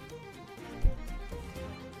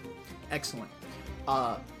 Excellent.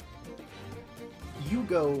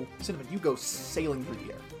 Cinnamon, you go sailing through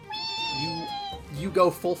the air. You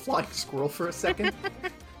go full flying squirrel for a second.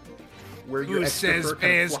 Where your Who extra says fur kind of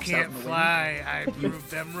bears fluffs out can't in the wind. fly? I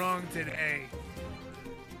proved them wrong today.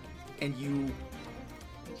 And you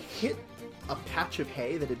hit a patch of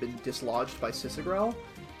hay that had been dislodged by Sisagral,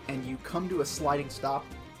 and you come to a sliding stop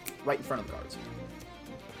right in front of the guards.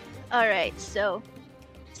 Alright, so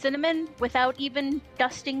Cinnamon, without even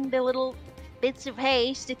dusting the little bits of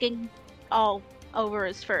hay sticking all over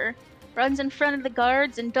his fur, runs in front of the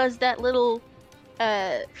guards and does that little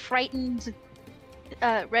frightened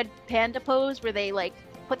red panda pose where they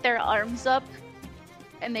put their arms up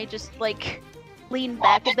and they just lean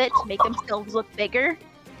back a bit to make themselves look bigger,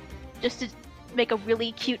 just to make a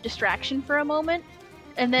really cute distraction for a moment.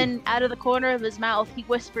 And then out of the corner of his mouth, he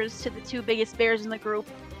whispers to the 2 biggest bears in the group,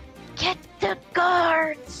 "Get the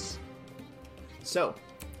guards!" So,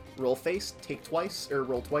 roll face, take twice, or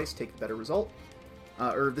roll twice, take the better result.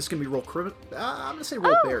 Or this is gonna be roll criminal. I'm gonna say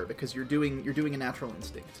roll bear because you're doing a natural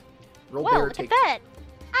instinct. Roll Well, bear, look at take. that!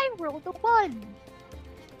 I rolled a 1!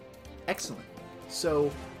 Excellent.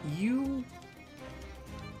 So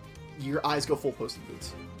your eyes go full Puss in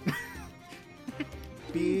Boots.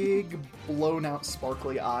 Big, blown out,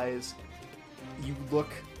 sparkly eyes. You look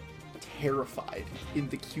terrified in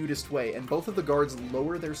the cutest way, and both of the guards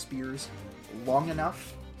lower their spears long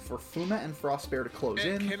enough for Fuma and Frostbear to close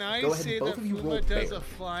in. Can I Go ahead, say both that of you roll Fuma does bear. a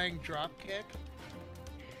flying drop kick?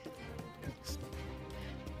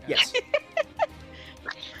 Yes.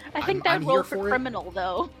 I think I'm that here roll for for it. criminal,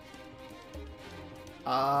 though.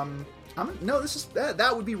 No, this is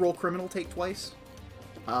that would be roll criminal, take twice.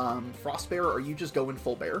 Frostbear, are you just going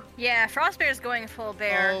full bear? Yeah, Frostbear's going full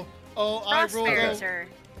bear. I rolled Frostbears a,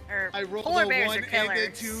 are rolled polar a bears 1 are and a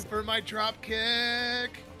killers. 2 for my drop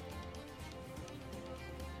kick.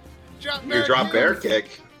 Drop Your drop bear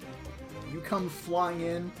kick. You come flying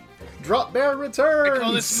in. Drop bear returns. I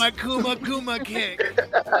call this my Kuma kick.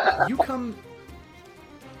 You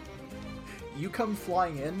come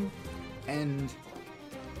flying in, and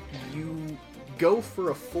you go for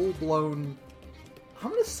a full-blown. I'm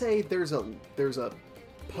gonna say there's a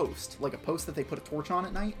post, like a post that they put a torch on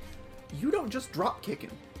at night. You don't just drop kick him.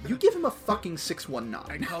 You give him a fucking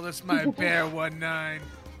 619. I call this my bear 19.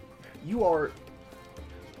 You are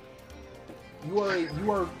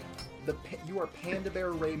Panda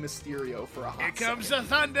Bear Rey Mysterio for a hot Here comes second. the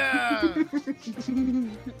thunder.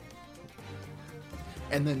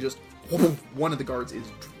 And then just one of the guards is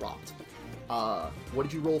dropped. What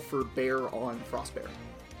did you roll for bear on Frostbear?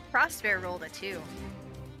 Frostbear rolled a 2.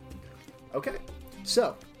 Okay,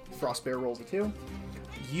 so Frostbear rolls a 2.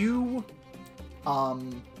 You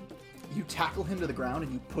tackle him to the ground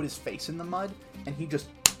and you put his face in the mud, and he just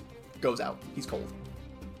goes out. He's cold.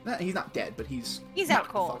 He's not dead, but he's out knocked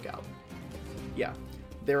the cold. fuck out. Yeah,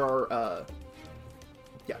 there are.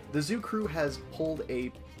 The zoo crew has pulled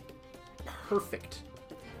a perfect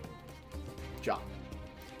job.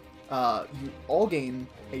 You all gain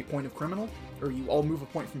a point of criminal, or you all move a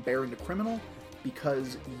point from bear into criminal,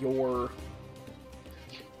 because your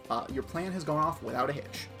plan has gone off without a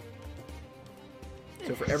hitch.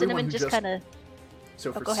 So for everyone Cinnamon who just kind of.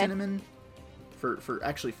 so for go ahead. Cinnamon,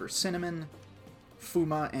 for Cinnamon,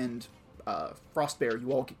 Fuma, and Frostbear,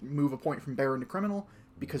 you all move a point from bear into criminal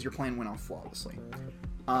because your plan went off flawlessly.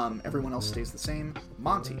 Everyone else stays the same.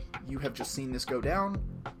 Monty, you have just seen this go down.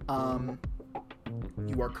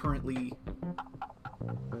 You are currently.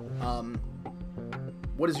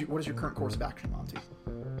 What is your current course of action, Monty?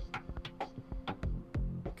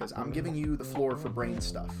 Because I'm giving you the floor for brain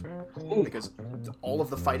stuff. Because all of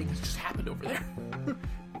the fighting has just happened over there.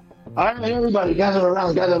 All right, everybody, gather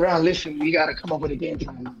around. Listen, we gotta come up with a game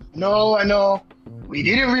plan. No, I know. We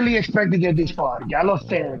didn't really expect to get this far. Ya lo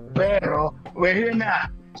sé, pero we're here now.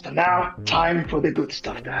 So now, time for the good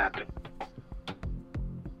stuff to happen.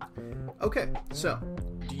 Okay, so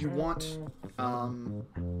do you want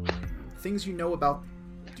things you know about?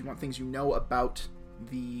 Do you want things you know about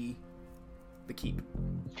the keep?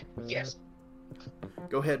 Yes.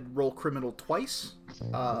 Go ahead, roll criminal twice.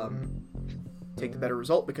 Take the better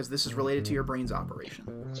result because this is related to your brain's operation.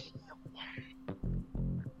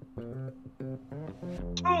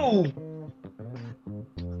 Oh.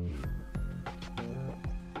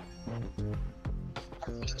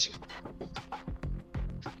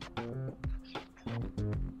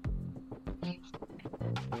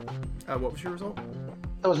 What was your result?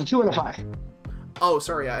 That was a 2 and a 5. Oh,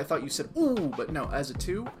 sorry, I thought you said ooh, but no, as a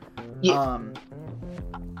 2. Yeah.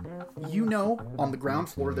 You know, on the ground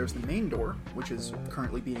floor, there's the main door, which is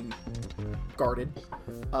currently being guarded.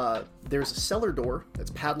 There's a cellar door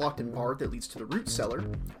that's padlocked and barred that leads to the root cellar.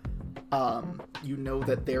 You know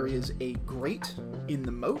that there is a grate in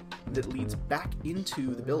the moat that leads back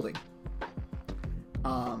into the building,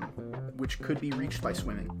 which could be reached by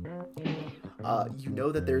swimming. You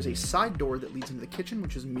know that there's a side door that leads into the kitchen,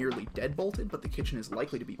 which is merely deadbolted, but the kitchen is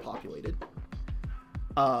likely to be populated.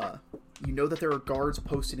 You know that there are guards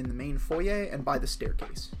posted in the main foyer and by the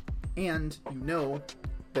staircase. And you know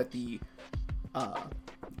that the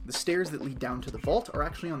stairs that lead down to the vault are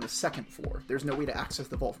actually on the second floor. There's no way to access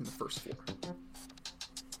the vault from the first floor.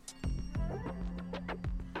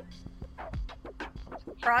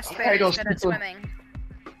 Frostbear is good at swimming.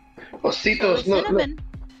 Ositos, look. Cinnamon.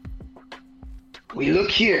 We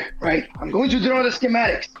look here, right? I'm going to draw the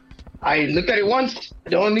schematics. I looked at it once. I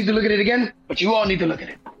don't need to look at it again, but you all need to look at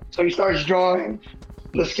it. So he starts drawing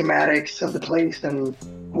the schematics of the place and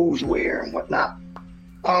who's where and whatnot.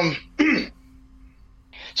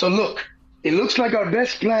 So look, it looks like our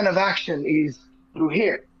best plan of action is through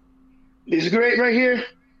here. This grate right here,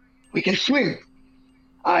 we can swim.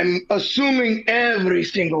 I'm assuming every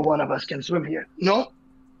single one of us can swim here. No?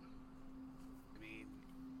 I mean,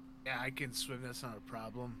 yeah, I can swim. That's not a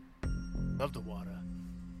problem. Love the water.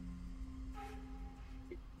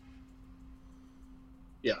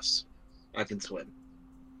 Yes, I can swim.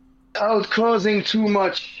 Without causing too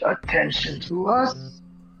much attention to us,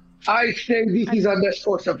 I say this is our best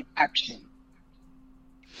course of action.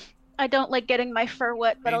 I don't like getting my fur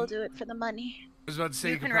wet, but I I'll mean- do it for the money. I was about to say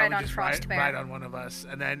You you could can ride probably on just Frost Bear. ride on one of us,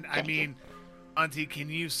 and then I Thank you. mean, Auntie, can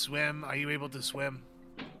you swim? Are you able to swim?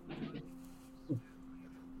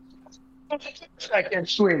 I can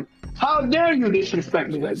swim. How dare you disrespect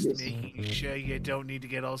me like Just this? making sure you don't need to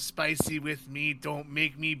get all spicy with me. Don't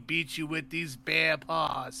make me beat you with these bear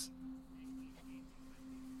paws.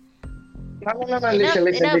 Listen.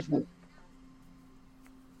 Enough.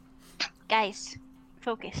 Guys,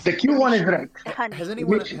 focus. The Q1 is right. The honey. Has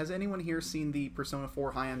anyone here seen the Persona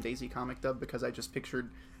 4 High on Daisy comic dub? Because I just pictured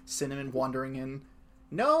Cinnamon wandering in.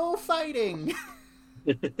 No fighting!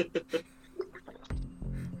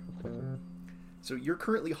 So you're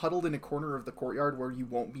currently huddled in a corner of the courtyard where you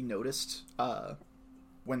won't be noticed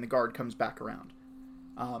when the guard comes back around.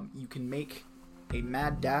 You can make a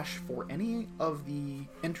mad dash for any of the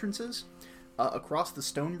entrances. Across the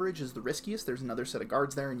stone bridge is the riskiest. There's another set of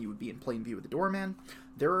guards there, and you would be in plain view of the doorman.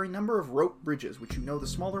 There are a number of rope bridges, which you know the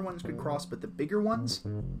smaller ones could cross, but the bigger ones,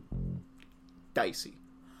 dicey.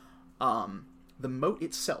 The moat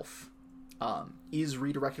itself is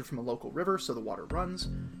redirected from a local river, so the water runs.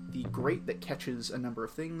 The grate that catches a number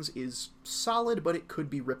of things is solid, but it could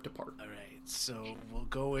be ripped apart. All right, so we'll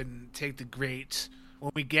go and take the grate.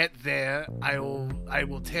 When we get there, I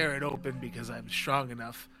will tear it open because I'm strong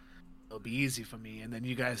enough. It'll be easy for me, and then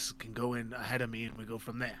you guys can go in ahead of me, and we go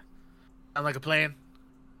from there. Sound like a plan?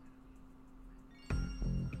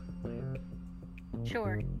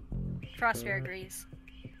 Sure. Frostbear agrees.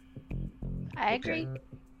 I agree.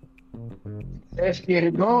 Let's get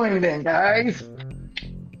it going then, guys.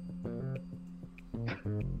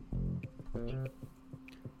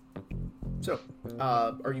 So,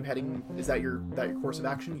 are you heading? Is that your course of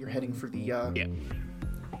action? You're heading for the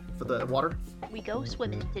for the water. We go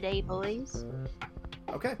swimming today, boys.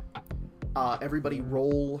 Okay. Everybody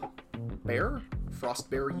roll bear. Frost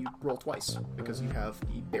bear, you roll twice because you have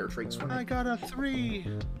the bear trait swimming. I got a 3.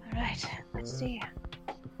 All right, let's see.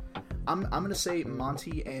 I'm gonna say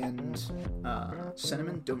Monty and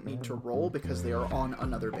Cinnamon don't need to roll because they are on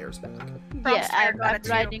another bear's back. Yeah, Frostbear got a I'm 2.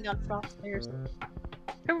 riding on Frostbear's.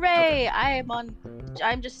 Hooray!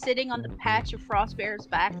 I'm just sitting on the patch of Frostbear's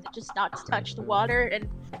back that just not touch the water, and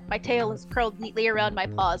my tail is curled neatly around my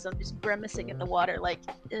paws. I'm just grimacing at the water like,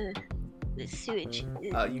 ugh, the sewage.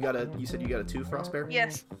 Ugh. You said you got a 2, Frost bear?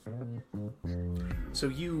 Yes.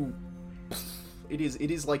 So it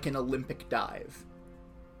is like an Olympic dive.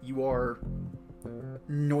 You are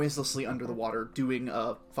noiselessly under the water doing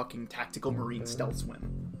a fucking tactical marine stealth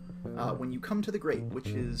swim. When you come to the grate, which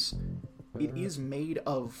is... It is made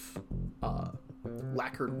of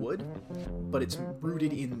lacquered wood, but it's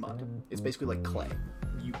rooted in mud. It's basically like clay.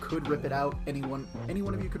 You could rip it out. Any one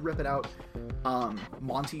of you could rip it out.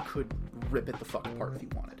 Monty could rip it the fuck apart if he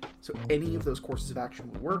wanted. So any of those courses of action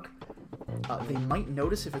would work. They might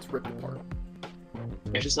notice if it's ripped apart.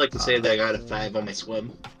 I'd just like to say that I got a 5 on my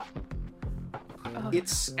swim.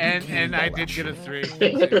 It's And I did get a 3. Just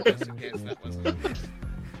in case that wasn't...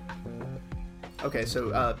 Okay,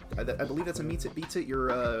 so I believe that's a meets it beats it. You're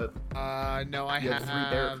no, I you have 3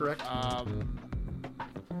 bear, correct?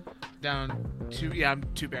 Down 2. Yeah, I'm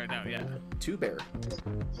 2 bear now. Yeah. 2 bear.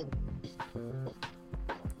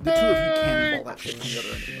 The 2 of you cannonball that shit from the other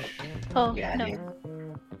end of the boat. Oh, Yeah, no.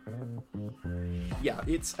 Yeah,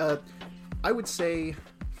 it's I would say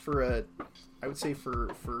for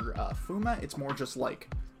Fuma, it's more just like,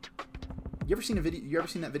 you ever seen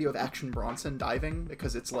that video of Action Bronson diving?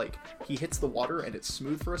 Because it's like he hits the water and it's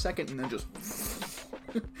smooth for a second and then just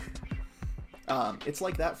it's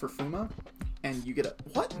like that for Fuma, and you get a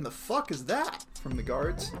what in the fuck is that from the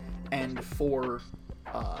guards. And for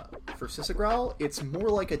Sisagral, it's more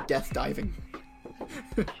like a death diving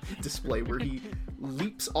display where he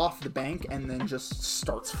leaps off the bank and then just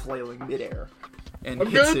starts flailing midair. And I'm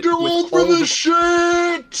hits gonna it go with over all this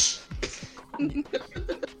shit!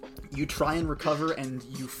 You try and recover, and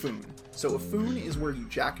you foon. So a foon is where you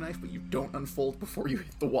jackknife, but you don't unfold before you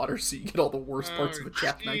hit the water, so you get all the worst parts of a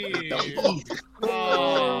jackknife in the belly.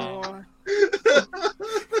 Oh.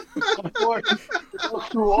 Of course, those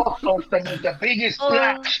two also think the biggest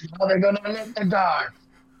splash. Now they're gonna let the guard.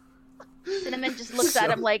 Cinnamon just looks at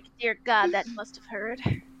him like, dear God, that must have hurt.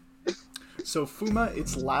 So Fuma,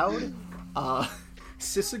 it's loud.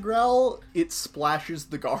 Sisagral, it splashes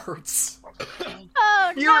the guards.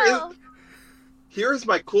 Oh no! Here's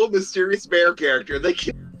my cool mysterious bear character. They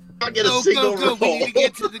cannot get a single go. We roll. need to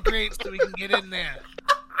get to the grate so we can get in there.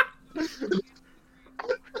 We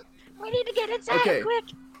need to get inside Okay. quick.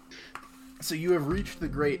 So you have reached the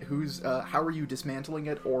grate. How are you dismantling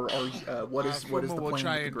it, or are what is Fuma the will plan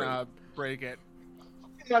try with the grate? and break it.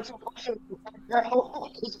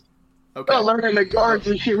 Okay. Well, learning the guards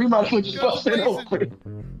and shit, we might as well just bust it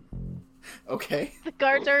open. Okay. The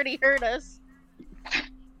guards already heard us.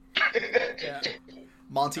 Yeah.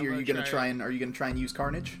 Monty, I'm are you gonna gonna try try and use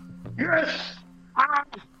Carnage? Yes! Ah!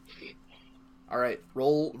 All right.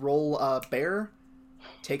 Roll. Bear.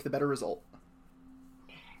 Take the better result.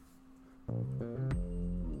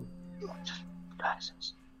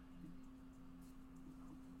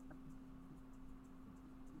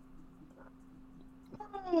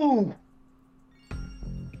 Ooh.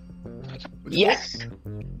 Yes!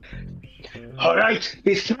 Alright,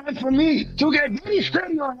 it's time for me to get very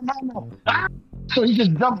steady on the mama. Ah! So he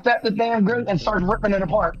just dumped at the damn girl and starts ripping it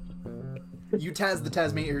apart. You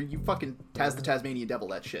fucking Taz the Tasmanian Devil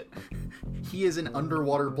that shit. He is an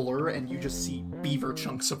underwater blur, and you just see beaver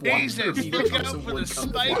chunks of water. Jesus, beaver look chunks out of for wood the come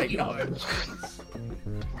spiky flying up. ones.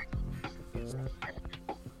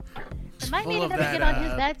 Might need Full to of get on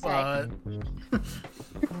his bad side.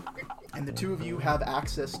 And the two of you have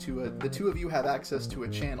access to a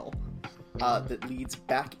channel that leads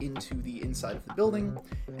back into the inside of the building,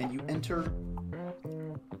 and you enter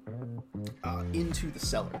into the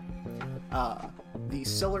cellar. The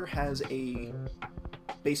cellar has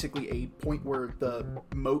basically a point where the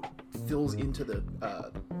moat fills into the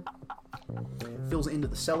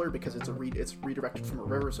cellar because it's redirected from a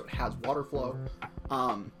river, so it has water flow.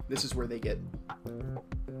 This is where they get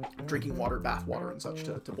drinking water, bath water, and such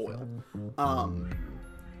to boil.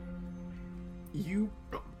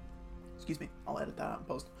 Excuse me, I'll edit that out in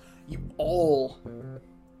post. You all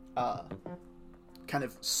kind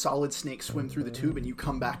of solid snake swim through the tube, and you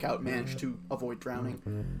come back out, manage to avoid drowning.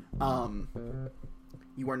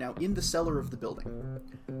 You are now in the cellar of the building.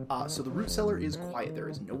 So the root cellar is quiet. There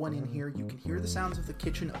is no one in here. You can hear the sounds of the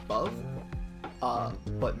kitchen above.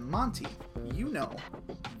 But Monty, you know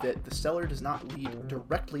that the cellar does not lead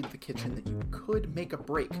directly to the kitchen, that you could make a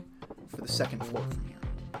break for the second floor from here.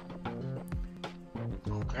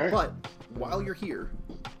 Okay. But while you're here,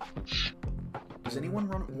 does anyone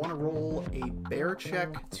want to roll a bear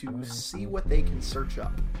check to see what they can search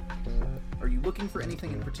up? Are you looking for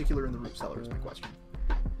anything in particular in the root cellar is my question.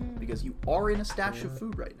 Because you are in a stash of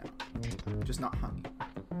food right now, just not honey.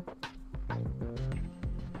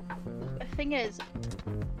 The thing is,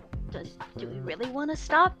 do we really want to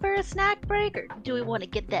stop for a snack break, or do we want to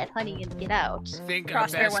get that honey and get out? I think Crosshair our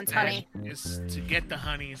best wants bet honey. is to get the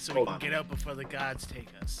honey so we can get out before the gods take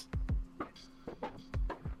us.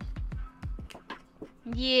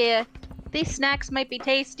 Yeah, these snacks might be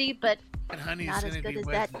tasty, but And honey not is as gonna good be as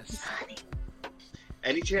that worthless. honey.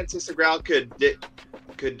 Any chance Sister Growl could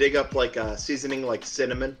dig up like a seasoning like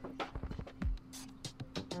cinnamon?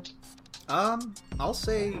 I'll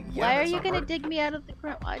say yeah. Why are that's you not gonna hard. dig me out of the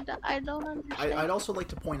ground? I don't understand. I'd also like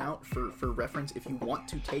to point out, for reference, if you want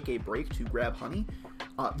to take a break to grab honey,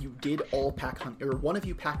 you did all pack honey, or one of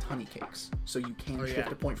you packed honey cakes, so you can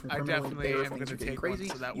shift a point from I criminal and definitely bear if am things going are to getting take crazy.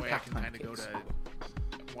 one so that You way I packed can honey kind of go cakes.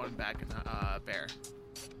 to one back in bear.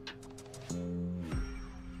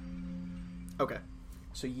 Okay,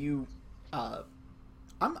 so you, I'm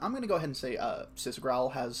gonna go ahead and say,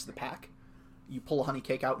 Sisgrowl has the pack. You pull a honey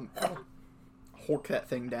cake out and hork that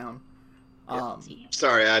thing down.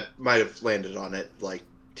 Sorry, I might have landed on it like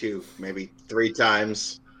 2, maybe 3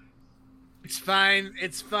 times. It's fine.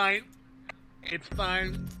 It's fine. It's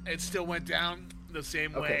fine. It still went down the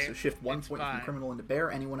same way. Okay, so shift 1 It's point fine. from criminal into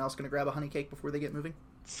bear. Anyone else gonna grab a honey cake before they get moving?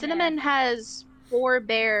 Cinnamon has 4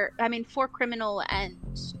 criminal and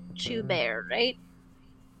 2 bear, right?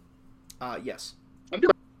 Yes. I'm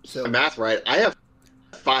doing So my math right. I have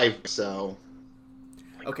 5, so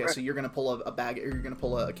okay, so you're gonna pull a bag, or you're gonna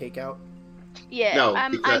pull a cake out. Yeah. no,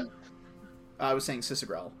 I'm because I was saying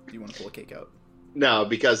Sisgrowl. Do you want to pull a cake out?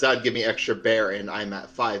 that'd give me extra bear, and I'm at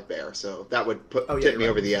 5 bear, so that would tip me you're right.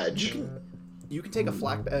 over the edge. You can take a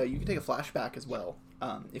flashback as well,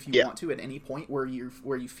 if you want to at any point where you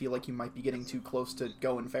feel like you might be getting too close to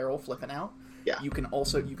going feral, flipping out. Yeah. You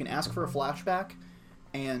can ask for a flashback,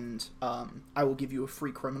 and I will give you a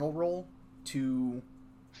free criminal roll to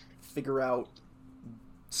figure out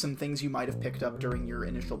some things you might have picked up during your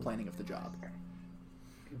initial planning of the job.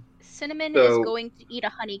 Cinnamon So- is going to eat a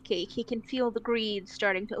honey cake. He can feel the greed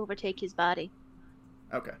starting to overtake his body.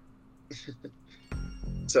 Okay.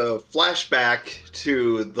 So flashback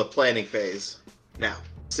to the planning phase. Now,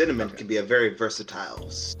 cinnamon can be a very versatile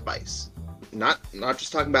spice. Not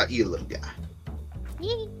just talking about you, little guy.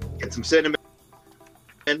 Get some cinnamon.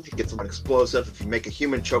 Get some explosive. If you make a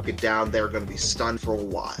human choke it down, they're going to be stunned for a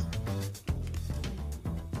while.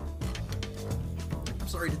 I'm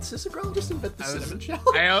sorry, did Sisgrowl just invent the cinnamon shell?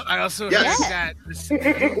 I also Yes. heard that the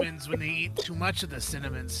humans, when they eat too much of the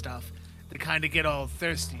cinnamon stuff, they kind of get all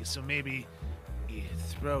thirsty. So maybe you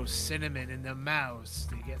throw cinnamon in their mouths,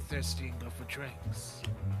 they get thirsty and go for drinks.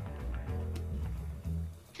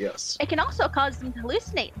 Yes. It can also cause them to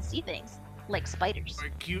hallucinate and see things, like spiders. Or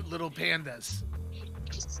cute little pandas.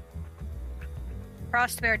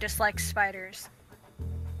 Frostbear dislikes spiders.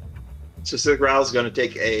 So Cigaral's going to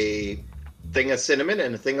take a thing of cinnamon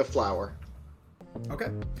and a thing of flour. Okay,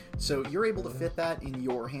 so you're able to fit that in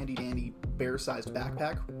your handy-dandy bear-sized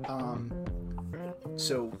backpack.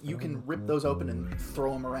 So you can rip those open and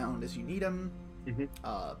throw them around as you need them. Mm-hmm.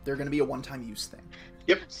 They're going to be a one-time use thing.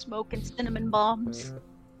 Yep. Smoking cinnamon bombs.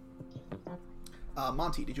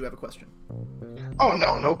 Monty, did you have a question? Oh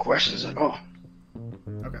no, no questions at all.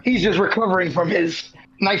 Okay. He's just recovering from his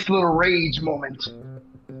nice little rage moment.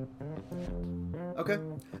 Okay.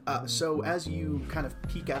 So as you kind of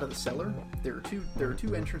peek out of the cellar, there are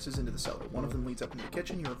two entrances into the cellar. One of them leads up into the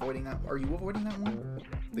kitchen. You're avoiding that. Are you avoiding that one?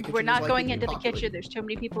 The kitchen We're is not likely going to be into the populated. kitchen. There's too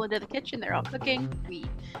many people into the kitchen. They're all cooking.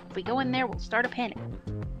 If we go in there, we'll start a panic.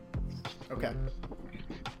 Okay.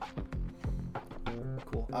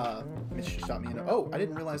 Cool. Mitch shot me in. Oh, I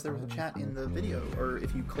didn't realize there was a chat in the video. Or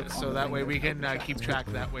if you click on So the that thing, way we there's can a chat. keep track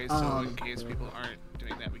that way. So in case people aren't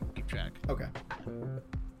doing that, we can keep track. Okay.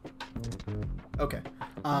 Okay.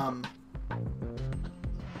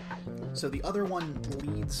 So the other one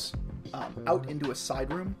leads out into a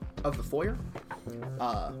side room of the foyer.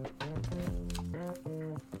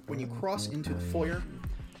 When you cross into the foyer,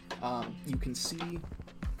 you can see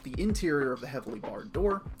the interior of the heavily barred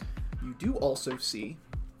door. You do also see,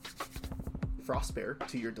 Frostbear,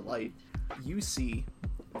 to your delight, you see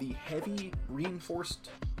the heavy reinforced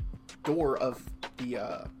door of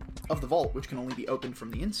the vault, which can only be opened from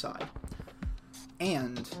the inside,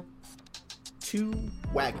 and 2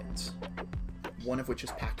 wagons, one of which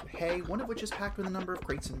is packed with hay, one of which is packed with a number of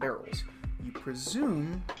crates and barrels. You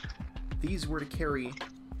presume these were to carry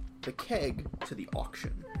the keg to the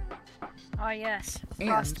auction. Oh yes, And-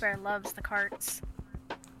 Frostbear loves the carts.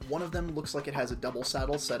 One of them looks like it has a double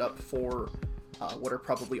saddle set up for what are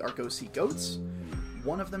probably Argosy goats.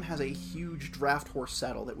 One of them has a huge draft horse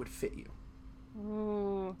saddle that would fit you.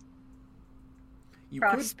 Ooh. You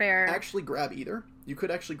Frostbear. could actually grab either.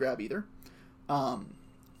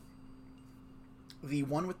 The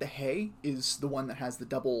one with the hay is the one that has the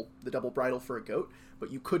double bridle for a goat,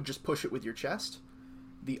 but you could just push it with your chest.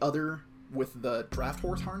 The other with the draft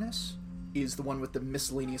horse harness is the one with the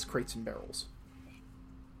miscellaneous crates and barrels.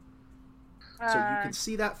 So you can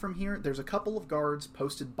see that from here. There's a couple of guards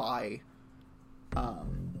posted by the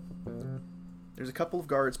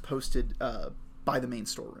main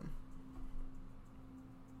storeroom.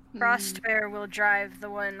 Frostbear will drive the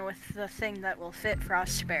one with the thing that will fit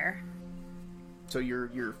Frostbear. So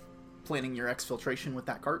you're planning your exfiltration with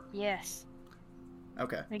that cart? Yes.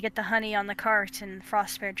 Okay. We get the honey on the cart and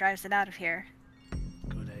Frostbear drives it out of here.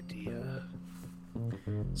 Good idea.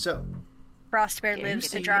 So Frostbear Okay, lives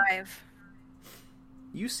to see- drive.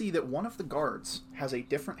 you see that one of the guards has a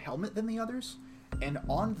different helmet than the others, and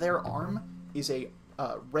on their arm is a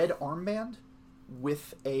red armband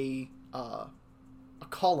with a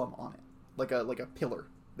column on it, like a pillar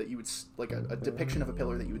that you would like a depiction of a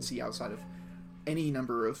pillar that you would see outside of any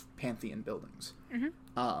number of Pantheon buildings.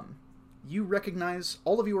 Mm-hmm. You recognize,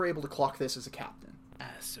 all of you are able to clock this as a captain.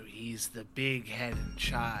 So he's the big head in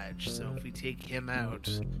charge. So if we take him out,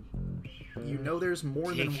 You know there's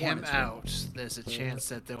more than take one. him as well. out, there's a chance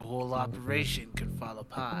that the whole operation could fall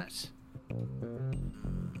apart.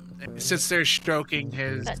 Since they're stroking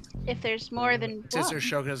his, But if there's more than since they're one,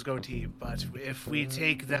 stroking his goatee, but if we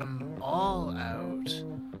take them all out,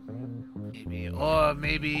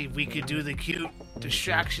 maybe we could do the cute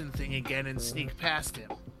distraction thing again and sneak past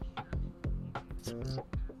him.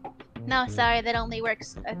 no, sorry, that only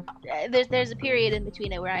works. There's a period in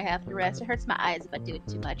between it where I have to rest. It hurts my eyes if I do it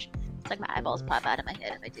too much. It's like my eyeballs pop out of my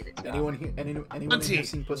head if I do it too Anyone here? Anyone in Auntie. here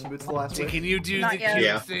seen Puss in Boots: The Last So Wish? can you do Not the yet. cute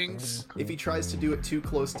Yeah. things? If he tries to do it too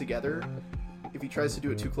close together,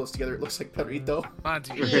 it looks like Perrito.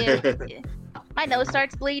 Monty, often. Yeah. My nose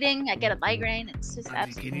starts bleeding. I get a migraine. It's just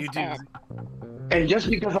Monty, can you absolutely do? bad. And just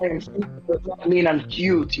because I am cute does not mean I'm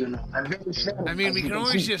cute, you know. I'm very sad. I mean, as we you can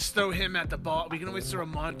always see. just throw him at the ball. We can always throw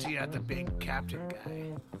Monty at the big captain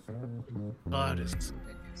guy. But it's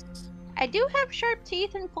I do have sharp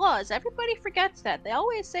teeth and claws. Everybody forgets that. They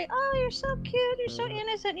always say, "Oh, you're so cute. You're so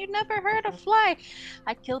innocent. You've never hurt a fly."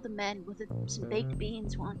 I killed a man with some baked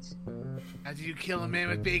beans once. how do you kill a man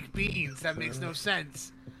with baked beans? That makes no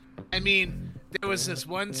sense. I mean, there was this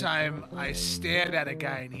one time I stared at a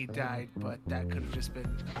guy and he died, but that could have just been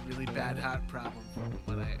a really bad heart problem from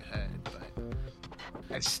what I heard.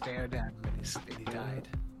 But I stared at him and he died.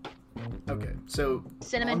 Okay, so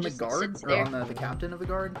Cinnamon on the just guard, sits or there. on the captain of the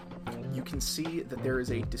guard, you can see that there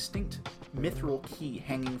is a distinct mithril key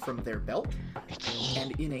hanging from their belt,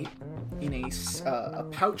 and in a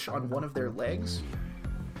pouch on one of their legs,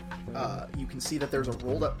 you can see that there's a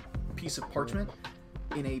rolled up piece of parchment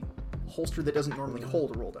in a holster that doesn't normally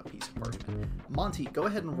hold a rolled up piece of parchment. Monty, go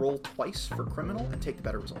ahead and roll twice for criminal and take the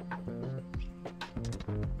better result.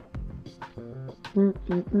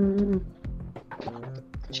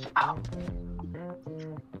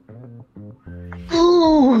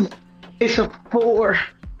 Ooh, it's a 4.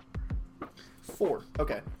 4.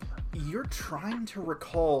 Okay. You're trying to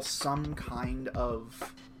recall some kind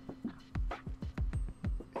of...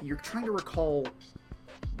 You're trying to recall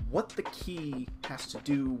what the key has to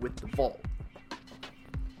do with the vault.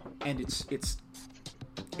 And it's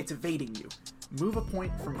evading you. Move a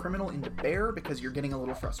point from criminal into bear because you're getting a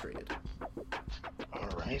little frustrated.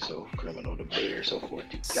 Alright, so criminal to bear, so forth.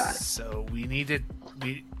 Got it. So we need to...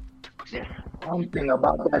 Something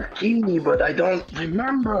about that key, but I don't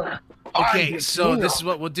remember. Okay, so this is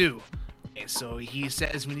what we'll do. Okay, so he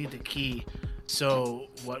says we need the key. So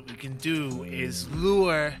what we can do is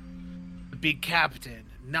lure the big captain,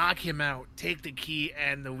 knock him out, take the key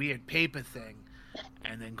and the weird paper thing,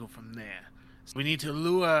 and then go from there. So we need to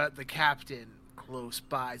lure the captain close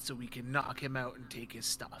by so we can knock him out and take his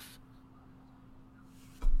stuff.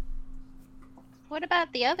 What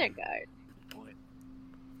about the other guard?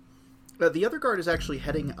 The other guard is actually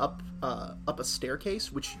heading up a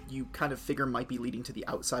staircase, which you kind of figure might be leading to the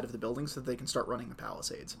outside of the building so that they can start running the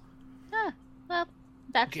palisades. Well,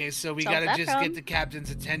 that's... Okay, so we solves gotta that just problem. get the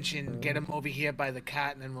captain's attention, get him over here by the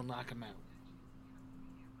cat, and then we'll knock him out.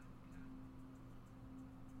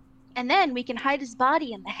 And then we can hide his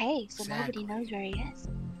body in the hay so Exactly. nobody knows where he is.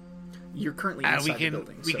 You're currently inside We the can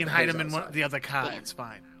building. we so can the hide hay's him in one outside. the other car. Damn. It's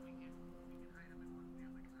fine.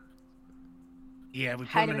 Yeah, we put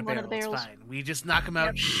Hide him in a him in one barrel. of the It's barrels. fine. We just knock him out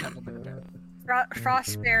and shove him in a barrel.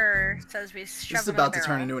 Frostbearer says we shove This is him in a about to turn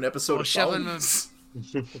barrel. into an episode Well, of shove him in- Bones.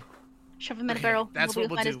 Shove him in a Okay, barrel. that's We'll what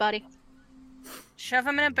we'll find his do. body. Shove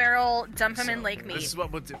him in a barrel, dump him in So, Lake Mead. This is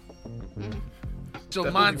what we'll do. So That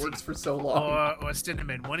only Monty works for so long. or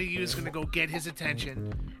Cinnamon, one of you is gonna go get his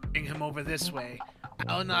attention, bring him over this way.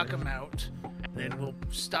 I'll knock him out, and then we'll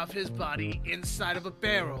stuff his body inside of a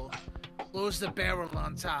barrel, close the barrel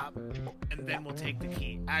on top, and then we'll take the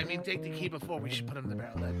key. I mean, take the key before we should put him in the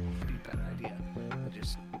barrel. That'd be a better idea. But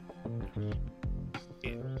just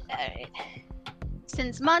Alright.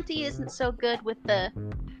 Since Monty isn't so good with the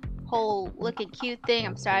whole looking cute thing,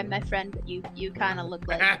 I'm sorry, my friend, but you kind of look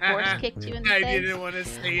like a horse kicked you in the I face. didn't want to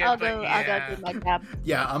say it, I'll but go yeah. do my job.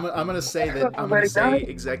 Yeah, I'm gonna say that I'm gonna say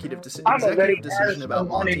executive I'm a very decision about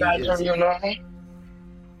honey Monty badger, is you know.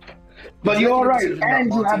 But you're executive alright, decision about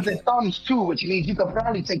and you have Monty. the thumbs too, which means you could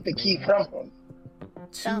probably take the key from him.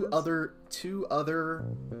 two other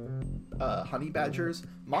honey badgers.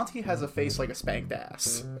 Monty has a face like a spanked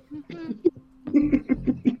ass.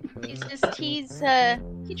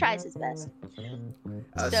 He tries his best.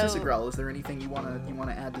 So- Sissegrel, is there anything you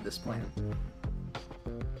wanna add to this plan?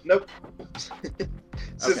 Nope. Cicero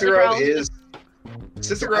Cicero I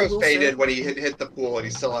Cicero's will faded say- when he hit the pool and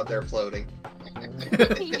he's still out there floating.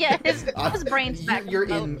 Yeah, his brain's back. You're in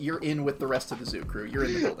the boat. you're in with the rest of the zoo crew. You're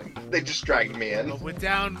in the building. They just dragged me in. Well, we're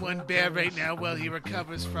down one bear right now while he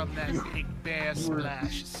recovers from that big bear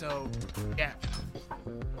splash. So, yeah.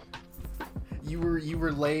 You were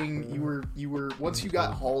once you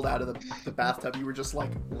got hauled out of the bathtub, you were just like,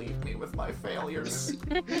 leave me with my failures.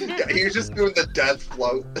 Yeah, he was just doing the death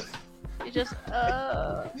float. You just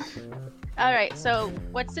Alright, so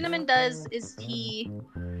what Cinnamon does is he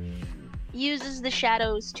uses the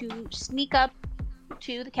shadows to sneak up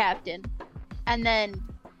to the captain and then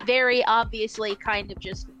very obviously kind of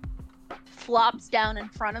just flops down in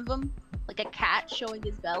front of him like a cat showing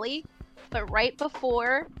his belly. But right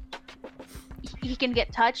before he can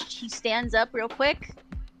get touched, he stands up real quick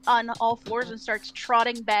on all fours and starts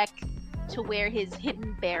trotting back to where his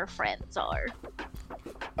hidden bear friends are.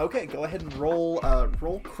 Okay, go ahead and roll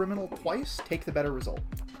criminal twice. Take the better result.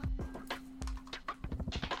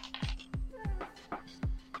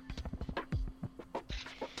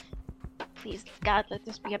 Please, God, let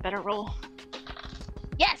this be a better roll.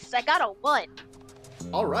 Yes, I got a 1.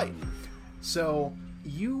 All right. So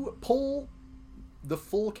you pull the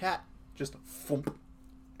full cat. Just thump.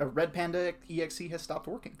 A red panda exe has stopped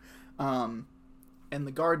working, and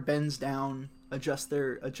the guard bends down, adjusts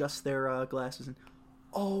their glasses, and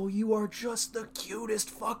oh, you are just the cutest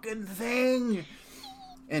fucking thing,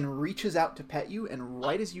 and reaches out to pet you. And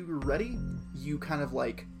right as you're ready, you kind of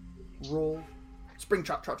like roll, spring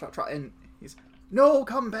trot, trot, trot, trot, and he's no,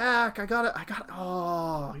 come back. I got it.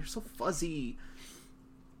 Oh, you're so fuzzy.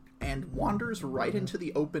 And wanders right into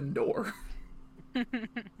the open door.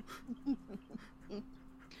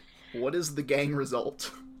 What is the gang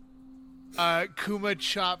result? Kuma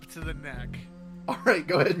chop to the neck. All right,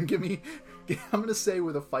 go ahead and give me. I'm gonna say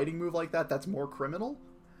with a fighting move like that, that's more criminal.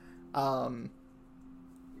 But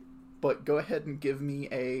go ahead and give me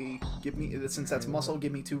since that's muscle.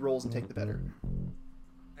 Give me 2 rolls and take the better.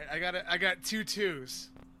 I got 2 2s.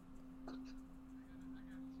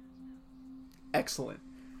 Excellent.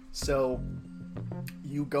 So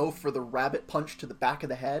you go for the rabbit punch to the back of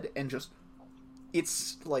the head and just.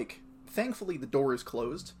 It's like, thankfully the door is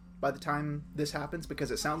closed by the time this happens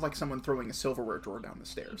because it sounds like someone throwing a silverware drawer down the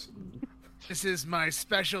stairs. This is my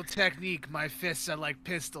special technique. My fists are like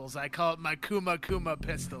pistols. I call it my Kuma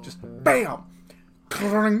pistol. Just BAM!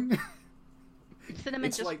 Cinnamon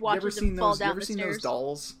It's just like, watches him fall down the seen stairs. those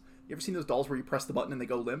dolls? You ever seen those dolls where you press the button and they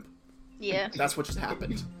go limp? Yeah. That's what just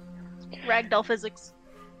happened. Ragdoll physics.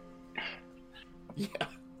 Yeah.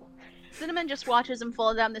 Cinnamon just watches him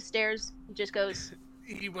fall down the stairs and just goes,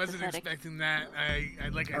 He wasn't pathetic. expecting that. I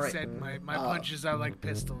like I All right. said, my punches are like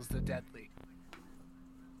pistols. They're deadly.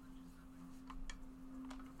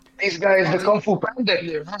 These guys, the Kung Fu Panda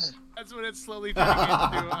here, huh? That's what it's slowly turning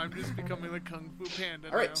into. I'm just becoming a Kung Fu Panda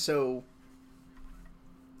All right, now. so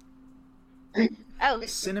oh,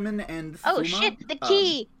 Cinnamon and oh Fuma, shit, the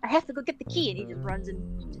key! I have to go get the key. And he just runs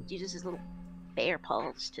and uses his little bear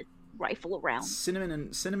paws to rifle around. Cinnamon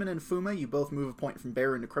and Fuma, you both move a point from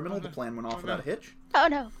bear into criminal. The plan went off without a hitch. Oh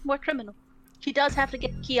no, more criminal. He does have to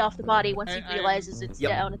get the key off the body once he I- realizes it's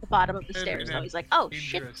Yep. down at the bottom of the And- stairs. and So he's like, oh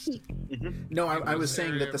dangerous. shit. No, I was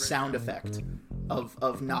saying that the sound effect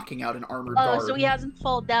of knocking out an armored Oh, guard. so he hasn't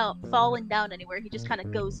fallen down anywhere. He just kind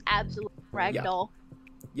of goes absolute ragdoll.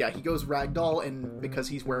 Yeah, he goes ragdoll, and because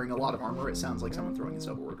he's wearing a lot of armor, it sounds like someone throwing a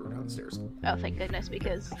silverware drawer down the stairs. Oh, thank goodness,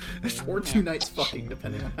 because Or 2 nights fucking,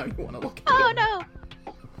 depending on how you want to look at oh it. no!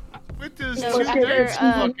 What does No, 2 after, nights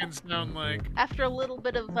fucking sound like? After a little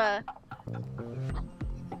bit of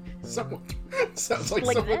Someone sounds like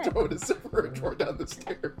Like someone that. throwing a silverware drawer down the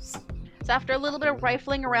stairs. so after a little bit of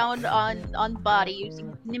rifling around on body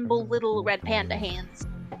using nimble little red panda hands,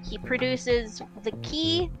 he produces the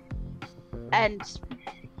key, and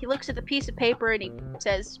he looks at the piece of paper and he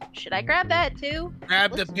says, "Should I grab that too?"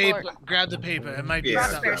 Grab the Looks paper. for- Grab the paper. It might be Yeah.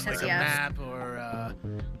 something Prosper like says a yes. map or.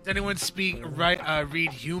 Does anyone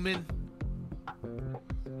read human?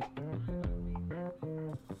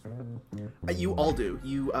 You all do.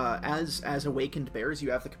 You, as awakened bears,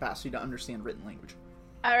 you have the capacity to understand written language.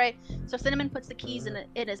 All right. So Cinnamon puts the keys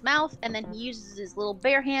in his mouth, and then he uses his little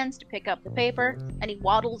bare hands to pick up the paper, and he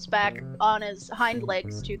waddles back on his hind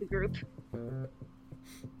legs to the group.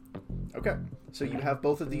 Okay, so you have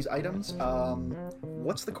both of these items.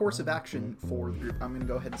 What's the course of action for the group? I'm going to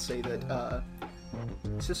go ahead and say that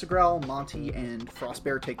Cisagrowl, Monty, and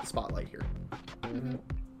Frostbear take the spotlight here.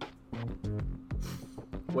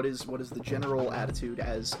 What is the general attitude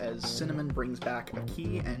as Cinnamon brings back a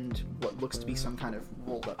key and what looks to be some kind of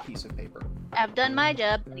rolled up piece of paper? I've done my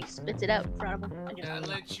job, and he spits it out in front of him. I just- I'll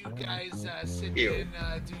let you guys sit Ew. here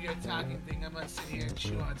and do your talking thing. I'm gonna sit here and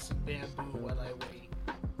chew on some bamboo while I wait.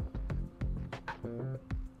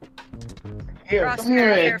 Here, Ross come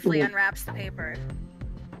here. carefully unwraps the paper.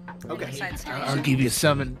 Okay. Decides to I'll give you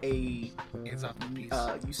 7 A hands off the piece.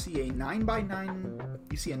 you see a 9x9.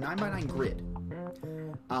 You see a 9x9 grid.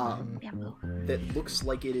 Bamboo. That looks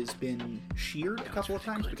like it has been sheared a couple of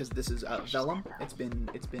times because this is vellum. It's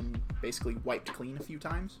been basically wiped clean a few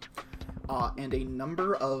times, and a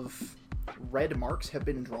number of red marks have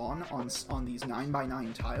been drawn on these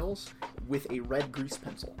 9x9 tiles with a red grease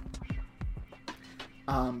pencil.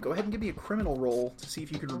 Go ahead and give me a criminal roll to see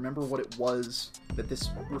if you can remember what it was that this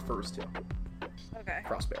refers to. Okay.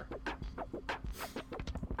 Crossbear.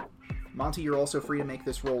 Monty, you're also free to make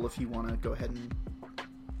this roll if you want to go ahead and...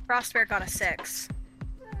 Frostbear got a 6.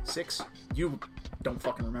 6? You don't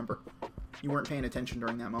fucking remember. You weren't paying attention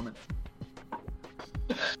during that moment.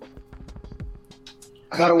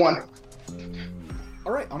 I got a 1.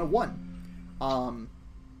 Alright, on a 1.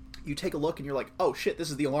 You take a look and you're like, oh shit, this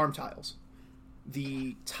is the alarm tiles.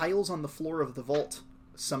 The tiles on the floor of the vault,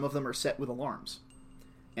 some of them are set with alarms.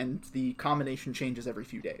 And the combination changes every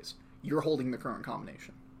few days. You're holding the current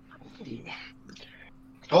combination.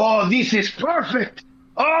 Oh, this is perfect.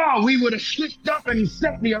 Oh, we would have slipped up and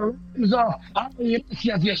set the alarms off. Ah,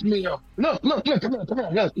 yes, mío.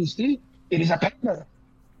 Look. You see? It is a panda.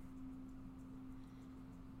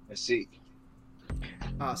 I see.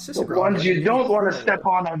 The Cisagrowl, ones you don't want to step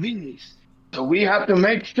on are these. So we have to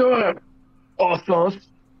make sure, Othos,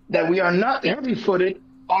 that we are not heavy-footed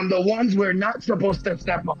on the ones we're not supposed to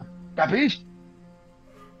step on. Capiche?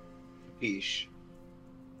 Peace.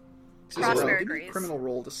 Crossbear Give me a agrees. criminal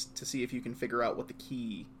roll to see if you can figure out what the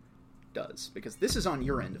key does, because this is on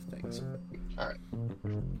your end of things. Alright.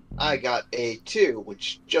 I got a 2,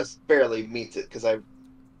 which just barely meets it, because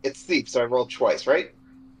it's thief, so I rolled twice, right?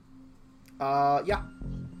 Yeah.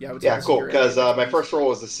 I would say Yeah, this is cool, your end because of my things. first roll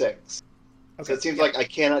was a 6. Okay. So it seems like I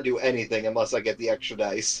cannot do anything unless I get the extra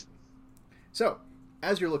dice. So,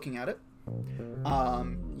 as you're looking at it,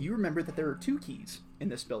 you remember that there are 2 keys in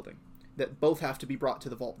this building that both have to be brought to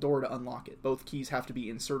the vault door to unlock it. Both keys have to be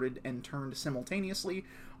inserted and turned simultaneously,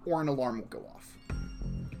 or an alarm will go off.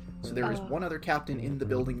 So there is one other captain in the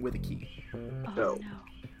building with a key. Oh, No.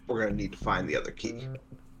 We're going to need to find the other key.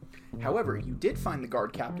 However, you did find the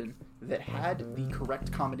guard captain that had the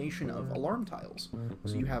correct combination of alarm tiles.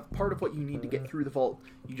 So you have part of what you need to get through the vault.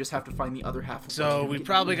 You just have to find the other half of So what you we need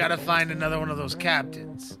probably to got to find another one of those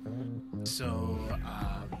captains. So,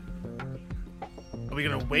 are we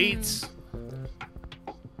gonna wait?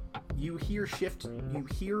 You hear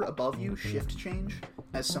above you shift change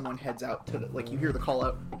as someone heads out to you hear the call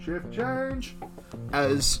out, shift change,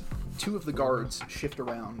 as 2 of the guards shift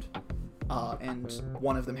around, and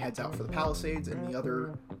one of them heads out for the palisades and the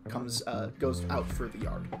other goes out for the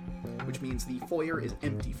yard, which means the foyer is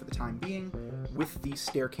empty for the time being, with the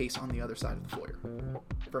staircase on the other side of the foyer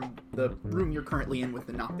from the room you're currently in with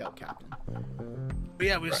the knocked out captain. But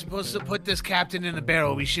yeah, we're supposed to put this captain in the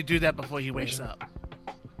barrel. We should do that before he wakes up.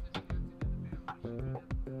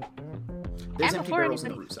 There's And empty before barrels in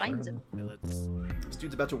the anybody roof finds cellar. him. This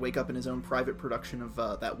dude's about to wake up in his own private production of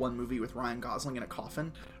that one movie with Ryan Gosling in a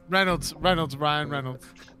coffin. Ryan Reynolds. Ryan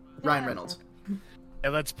Reynolds. Yeah,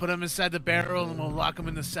 let's put him inside the barrel and we'll lock him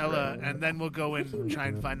in the cellar, and then we'll go in and try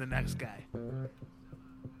and find the next guy.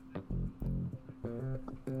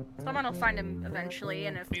 Someone will find him eventually,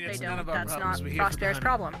 and if I mean, they it's none don't, of our that's problems. not We're here for the Crossbear's honey.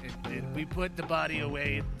 problem. If we put the body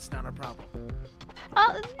away, it's not our problem.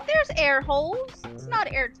 There's air holes. It's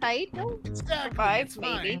not airtight. He'll survive, it's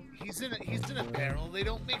maybe. fine. He's in a barrel. They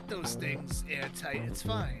don't make those things airtight. It's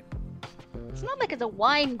fine. It's not like it's a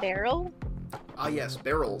wine barrel. Ah yes,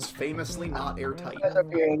 barrels, famously not airtight.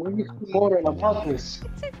 More about this.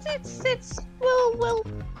 We'll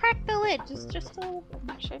crack the lid. Just so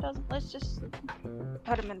make sure it doesn't. Let's just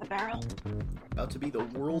put him in the barrel. About to be the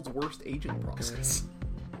world's worst aging process.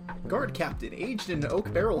 Guard captain, aged in an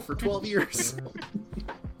oak barrel for 12 years.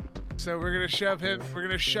 So we're gonna shove him. We're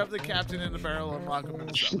gonna shove the captain in the barrel and lock him in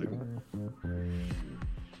the cellar.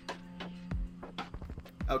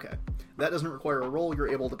 Okay. That doesn't require a roll. You're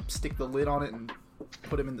able to stick the lid on it and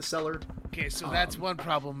put him in the cellar. Okay, so that's one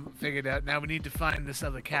problem figured out. Now we need to find this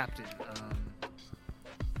other captain.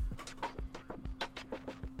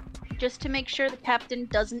 Just to make sure the captain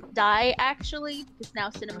doesn't die, actually, because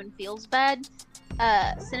now Cinnamon feels bad.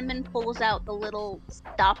 Cinnamon pulls out the little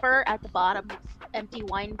stopper at the bottom of empty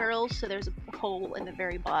wine barrels, so there's a hole in the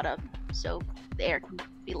very bottom, so the air can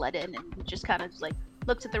be let in, and he just kind of just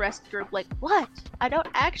looks at the rest of the group like, what? I don't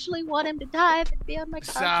actually want him to die, but be on my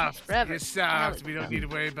conscience Soft. forever. You're soft. We don't need to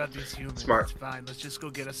worry about these humans. Smart. It's fine. Let's just go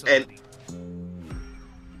get us And- somebody.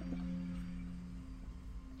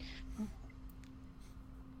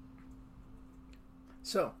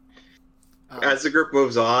 So, As the group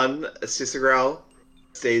moves on, Cisagrel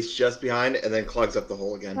stays just behind and then clogs up the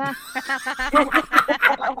hole again.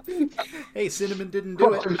 hey, Cinnamon didn't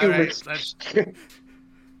do it. All right, let's.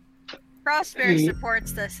 Crossbear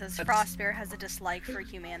supports this, as Crossbear has a dislike for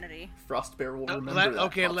humanity. Frostbear will remember that.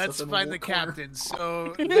 Okay, Pops let's up in find little the corner. captain.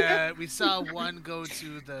 So we saw one go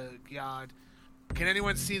to the yard. Can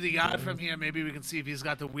anyone see the yard from here? Maybe we can see if he's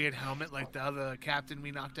got the weird helmet like the other captain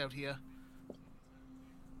we knocked out here.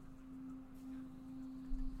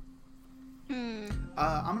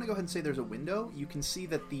 I'm gonna go ahead and say there's a window. You can see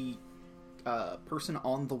that the person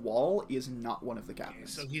on the wall is not one of the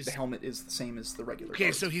captains. so he's- The helmet is the same as the regular. Okay,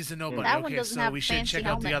 guards. so he's a nobody. That one Okay, doesn't so have we should fancy check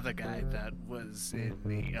out the helmet. other guy that was in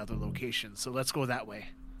the other location. So let's go that way.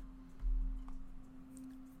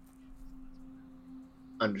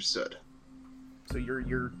 Understood. So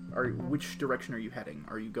which direction are you heading?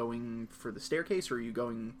 Are you going for the staircase, or are you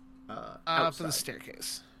going outside? For the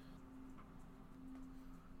staircase.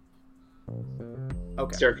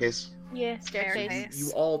 Okay. Staircase. Yeah, staircase. Staircase.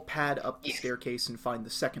 You all pad up the staircase and find the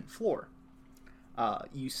second floor.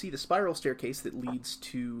 You see the spiral staircase that leads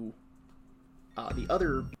to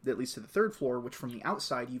the third floor, which from the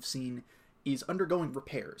outside you've seen is undergoing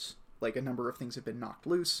repairs. Like a number of things have been knocked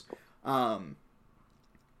loose.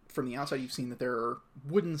 From the outside you've seen that there are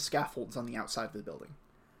wooden scaffolds on the outside of the building.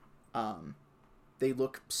 They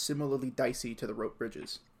look similarly dicey to the rope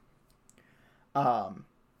bridges. The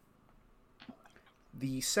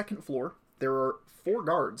second floor, there are 4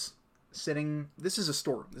 guards sitting. This is a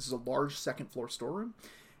storeroom. This is a large second floor storeroom,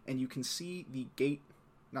 and you can see the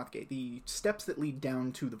the steps that lead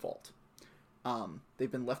down to the vault.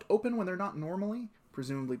 They've been left open when they're not normally,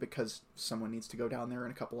 presumably because someone needs to go down there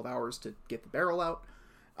in a couple of hours to get the barrel out.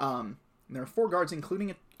 And there are 4 guards,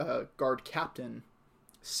 including a guard captain,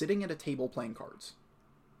 sitting at a table playing cards.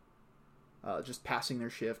 Just passing their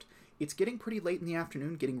shift. It's getting pretty late in the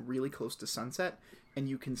afternoon, getting really close to sunset, and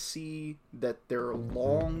you can see that there are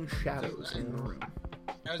long shadows in the room.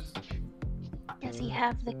 Does he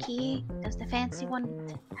have the key? Does the fancy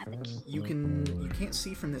one have the key? You can't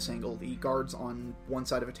see from this angle. The guard's on one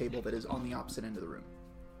side of a table that is on the opposite end of the room.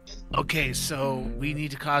 Okay, so we need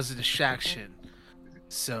to cause a distraction.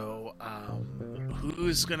 So,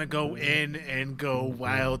 who's gonna go in and go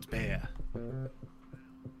wild bear?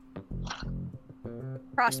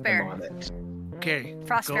 Frostbear. Okay.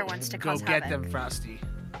 Frostbear wants to cause Go get havoc. them, Frosty.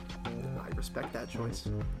 I respect that choice.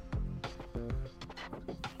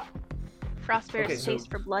 Frostbear's Okay, so- taste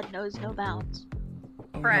for blood knows no bounds.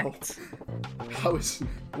 Oh, Correct. no.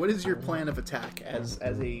 What is your plan of attack as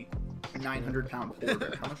a 900-pound polar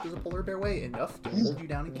bear? How much does a polar bear weigh? Enough to hold you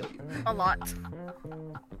down and kill you. A lot.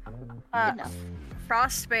 Enough.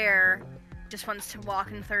 Frostbear just wants to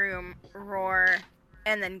walk into the room, roar,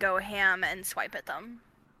 and then go ham and swipe at them.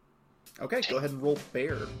 Okay, go ahead and roll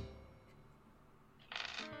bear.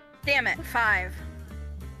 Damn it, 5.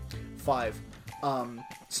 5.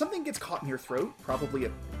 Something gets caught in your throat, probably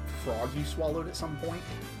a frog you swallowed at some point.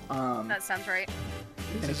 That sounds right.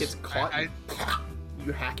 And it gets caught.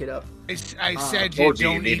 You hack it up. I said told you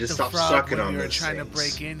you don't need eat to the stop frog sucking when on you're those trying to things.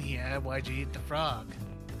 break in here. Why'd you eat the frog?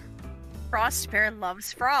 Frostbear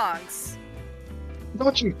loves frogs.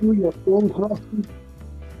 Don't you do your own Frosty?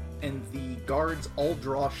 And the guards all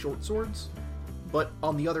draw short swords. But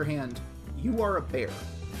on the other hand, you are a bear.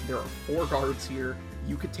 There are 4 guards here.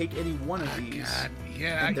 You could take any one of these. God,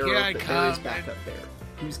 yeah, and there here are, I there come. is backup there.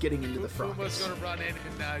 Who's getting into the front? Fuma's gonna run in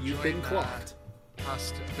and You've join been clocked.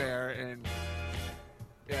 Lost Bear and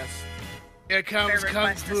yes, here comes Bear Kung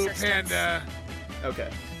request Fu assistance. Panda. Okay.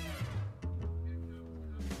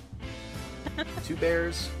 2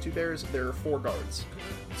 bears. There are 4 guards.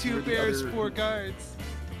 Who 2 are the bears, other- 4 guards.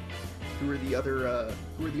 Who are the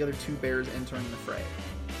other 2 bears entering the fray?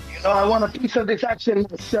 You know, I want a piece of this action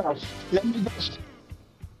myself. Let me just...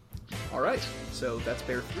 All right. So that's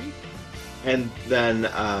bear 3. And then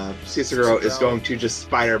Cicero is going to just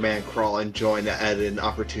Spider-Man crawl and join at an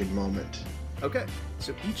opportune moment. Okay.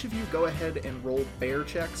 So each of you go ahead and roll bear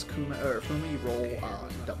checks. Fumi, roll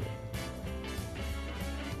double.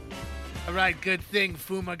 All right, good thing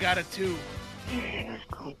Fuma got a 2.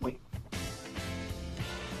 Oh, wait.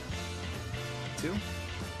 2,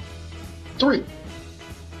 3.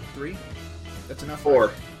 3. That's enough.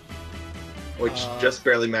 4, which just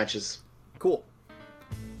barely matches. Cool.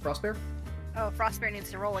 Frostbear? Oh, Frostbear needs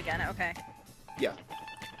to roll again. Okay. Yeah.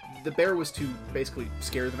 The bear was to basically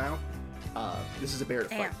scare them out. This is a bear to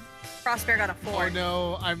Damn. fight. Frostbear got a 4. Oh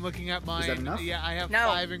no, I'm looking at mine. that enough? Yeah, I have No.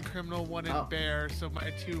 5 in criminal, 1 in Oh. bear, so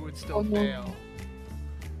my 2 would still Oh, no. fail.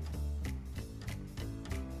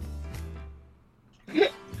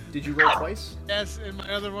 Did you roll twice? Yes, and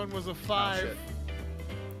my other one was a 5.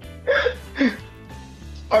 shit.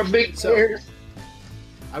 Our big So- bears.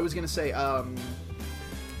 I was gonna say, I'm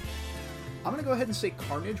gonna go ahead and say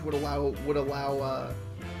Carnage would allow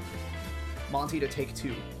Monty to take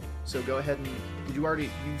 2. So go ahead and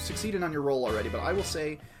you succeeded on your roll already, but I will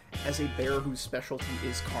say, as a bear whose specialty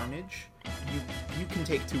is Carnage, you can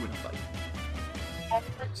take 2 in a fight.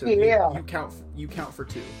 So Yeah. you count for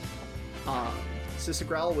 2.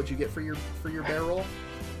 Sisagral, what'd you get for your bear roll?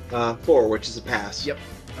 4, which is a pass. Yep.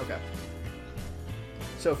 Okay.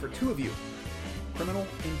 So for 2 of you, criminal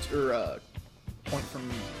point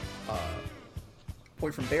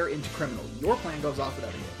from bear into criminal. Your plan goes off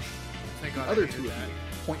without a hitch. Thank The God I other hated 2 of that. you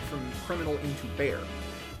point from criminal into bear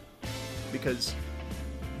because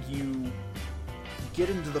you get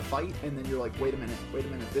into the fight and then you're like, wait a minute,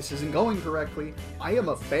 this isn't going correctly. I am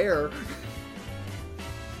a bear.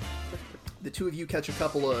 The 2 of you catch a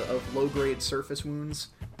couple of low-grade surface wounds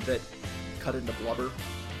that cut into blubber.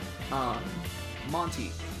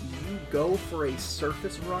 Monty, you go for a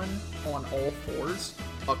surface run on all 4s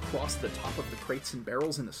across the top of the crates and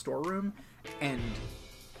barrels in the storeroom and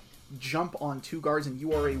jump on 2 guards, and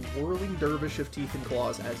you are a whirling dervish of teeth and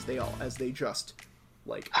claws as they just,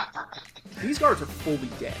 like, these guards are fully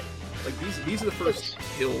dead. Like, these are the first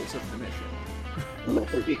kills of the mission. Let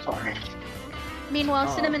her be Carnage.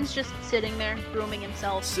 Meanwhile, Cinnamon's just sitting there, grooming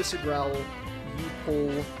himself. Sisagral, you pull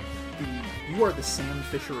you are the Sam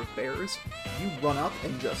Fisher of bears. You run up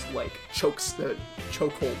and just like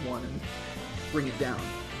chokehold one and bring it down.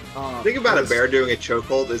 Think about a bear doing a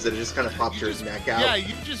chokehold is that it just kind of pops your neck out. Yeah,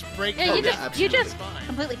 you just break. Yeah, you absolutely just fine.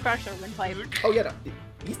 completely crush their windpipe. Oh yeah, no,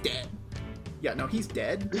 he's dead. Yeah, no, he's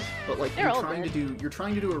dead. But like They're all dead. you're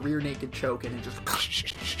trying to do a rear naked choke, and it just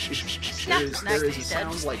Snap, there is a he's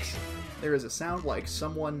sound dead. like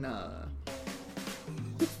someone.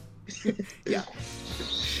 Yeah.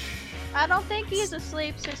 I don't think he's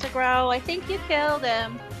asleep, Sister Grow. I think you killed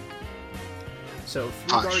him. So 3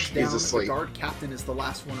 Hush, guards he's down. The asleep. guard captain is the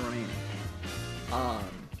last one remaining.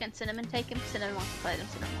 Can Cinnamon take him? Cinnamon wants to fight him.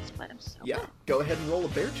 Cinnamon wants to fight him. So. Yeah. Go ahead and roll a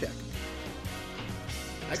bear check.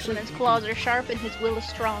 Actually, Cinnamon's claws are sharp and his will is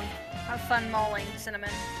strong. Have fun mauling, Cinnamon.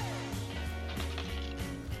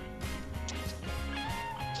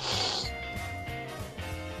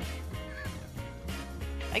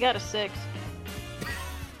 I got a 6.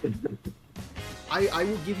 I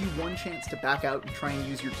will give you one chance to back out and try and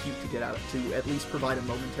use your cute to get out to at least provide a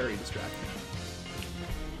momentary distraction.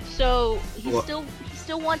 So he What?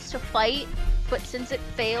 still wants to fight, but since it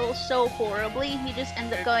fails so horribly, he just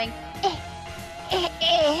ends up going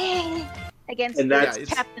against And the that's-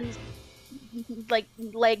 captain's like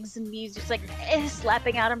legs, and he's just like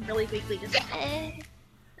slapping at him really weakly, just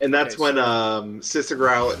And that's Okay, when Sister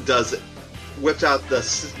Growl whips out the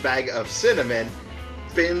bag of cinnamon,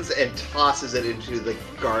 spins and tosses it into the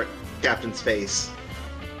guard captain's face.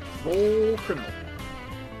 Roll criminal.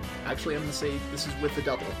 Actually, I'm gonna say this is with a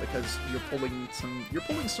double because you're pulling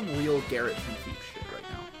some real Garrett from Thief shit right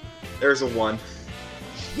now. There's a 1.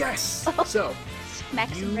 Yes. So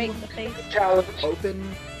smacks him right in the face.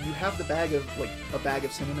 you have the bag of a bag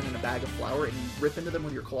of cinnamon and a bag of flour, and you rip into them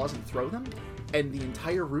with your claws and throw them, and the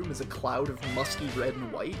entire room is a cloud of musky red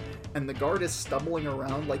and white, and the guard is stumbling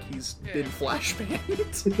around like he's been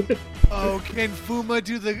flashbanged. Oh, can Fuma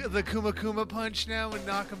do the Kuma Kuma punch now and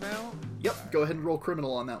knock him out? Yep, go ahead and roll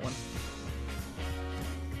criminal on that one.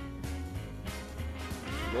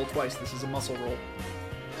 Roll twice, this is a muscle roll.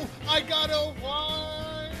 Oh, I got a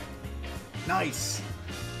 1! Nice!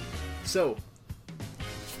 So,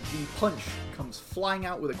 the punch comes flying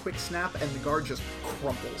out with a quick snap, and the guard just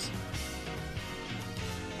crumples.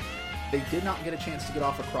 They did not get a chance to get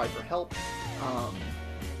off a cry for help.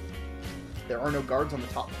 There are no guards on the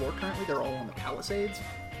top floor currently, they're all on the palisades.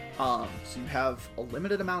 So you have a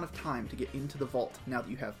limited amount of time to get into the vault now that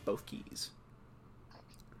you have both keys.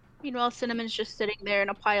 Meanwhile, Cinnamon's just sitting there in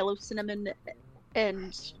a pile of cinnamon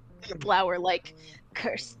and flour, like,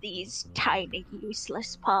 curse these tiny,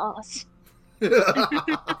 useless paws.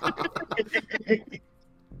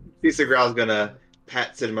 Sister Growl's gonna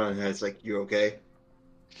pat Cinnamon on the head. It's like, you okay?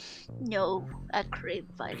 No, I crave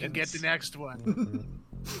violence. And get the next one.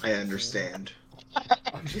 I understand.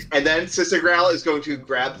 And then Sister Growl is going to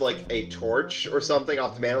grab like a torch or something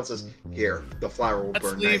off the mantle and says, "Here, the flower will Let's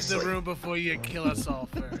burn leave nicely." the room before you kill us all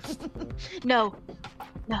first. No.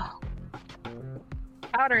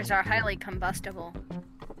 Powders are highly combustible.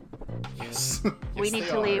 Yes. We need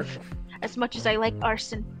to leave. As much as I like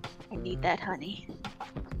arson, I need that honey.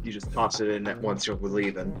 You just toss it in at once you're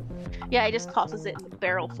leaving. Yeah, I just tosses it in a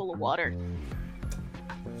barrel full of water.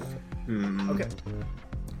 Okay.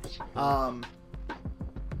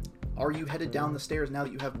 Are you headed down the stairs now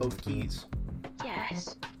that you have both keys?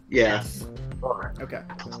 Yes. Yeah. Okay.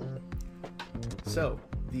 So,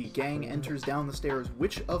 the gang enters down the stairs.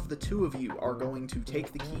 Which of the two of you are going to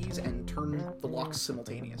take the keys and turn the locks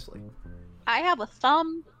simultaneously? I have a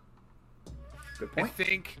thumb. Good I point.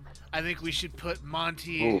 think we should put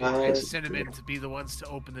Monty Ooh. and Cinnamon to be the ones to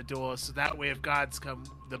open the door, so that way if gods come,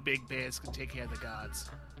 the big bears can take care of the gods.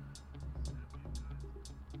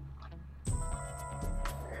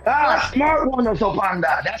 Smart one, Oso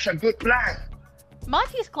Panda. That's a good plan.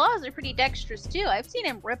 Monty's claws are pretty dexterous too. I've seen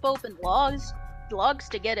him rip open logs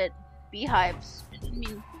to get at beehives.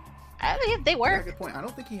 I mean, they Yeah, work. good point. I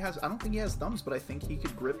don't think he has thumbs, but I think he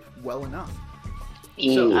could grip well enough.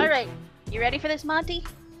 So, All right, you ready for this, Monty?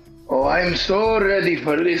 oh, I'm so ready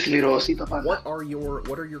for this, little Osito Panda. What are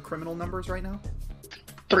your criminal numbers right now?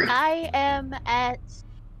 3. I am at.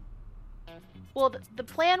 Well, the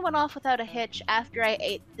plan went off without a hitch after I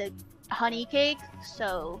ate the honey cake,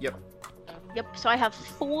 so. Yep. Yep. So I have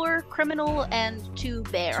 4 criminal and 2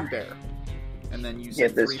 bear. 2 bear. And then you Yeah,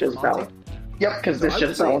 said this 3 just for Monty? balanced. Yep, because So this I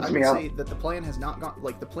just would balanced me out. say that the plan has not gone,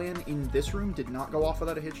 the plan in this room did not go off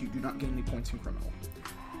without a hitch. You do not gain any points in criminal.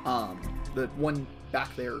 The one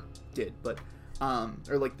back there did, but,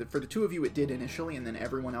 for the 2 of you it did initially, and then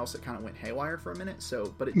everyone else it kind of went haywire for a minute,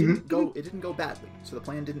 so, but it didn't go badly, so the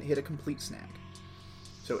plan didn't hit a complete snag.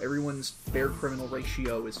 So everyone's bear criminal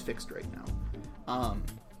ratio is fixed right now.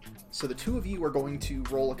 So the two of you are going to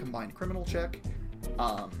roll a combined criminal check.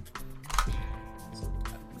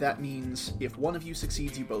 That means if one of you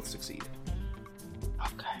succeeds, you both succeed.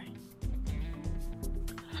 Okay.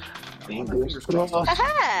 Fingers crossed.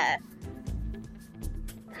 Aha!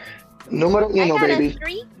 Número I uno, got baby. a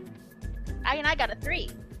 3. I got a 3.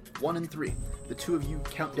 1 and 3. The two of you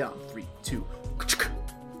count down. 3, 2,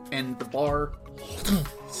 and the bar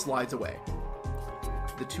slides away.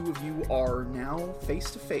 The two of you are now face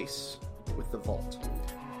to face with the vault.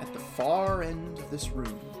 At the far end of this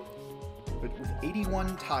room, but with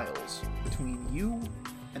 81 tiles between you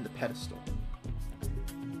and the pedestal,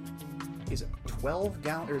 is a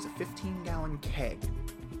 15-gallon keg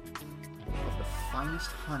of the finest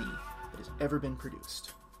honey that has ever been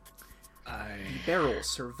produced. The barrel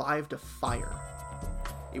survived a fire.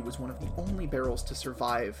 It was one of the only barrels to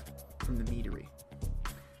survive from the meadery.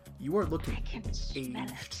 You are looking I can smell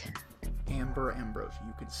aged it. amber ambrose.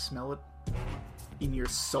 You can smell it in your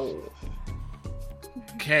soul.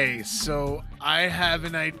 Okay, so I have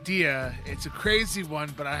an idea. It's a crazy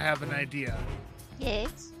one, but I have an idea.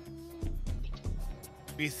 Yes.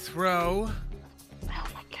 We throw Oh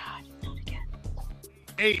my god, not again.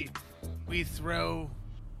 8. We throw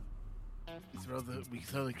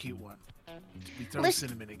the cute one. We throw Listen.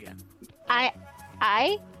 cinnamon again.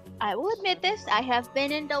 I will admit this. I have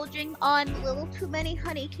been indulging on a little too many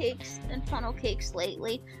honey cakes and funnel cakes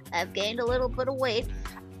lately. I've gained a little bit of weight.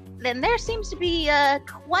 Then there seems to be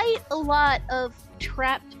quite a lot of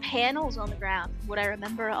trapped panels on the ground. What I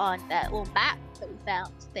remember on that little map that we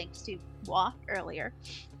found, thanks to Walk earlier.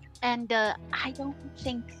 And I don't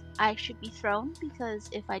think I should be thrown, because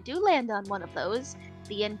if I do land on one of those,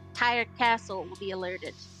 the entire castle will be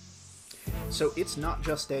alerted. So it's not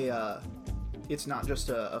just a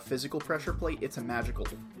physical pressure plate, it's a magical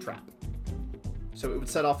trap. So it would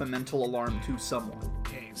set off a mental alarm to someone.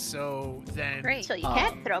 Okay, so then Great. So you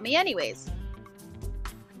can't throw me anyways.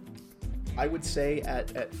 I would say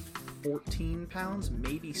at 14 pounds,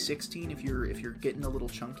 maybe 16 if you're getting a little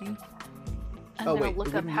chunky. I'm Oh gonna wait, look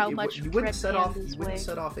it up wouldn't- how it much you wouldn't Red set off. Pandas You wouldn't weigh.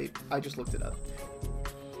 set off a. I just looked it up.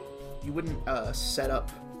 You wouldn't set up,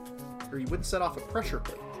 or you wouldn't set off a pressure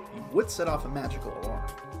plate. You would set off a magical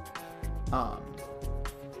alarm.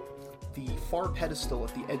 The far pedestal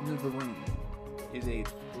at the end of the room is a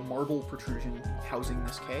marble protrusion housing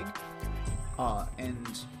this keg.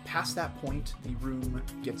 And past that point, the room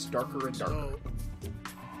gets darker and darker. So,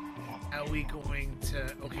 are we going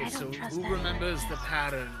to... Okay, I so don't trust who that. remembers the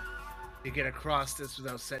pattern to get across this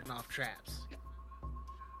without setting off traps?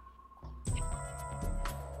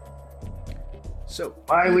 So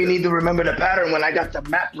Why do we need to remember the pattern when I got the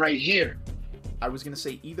map right here? I was going to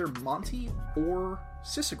say either Monty or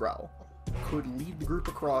Sisagral could lead the group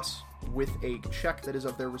across with a check that is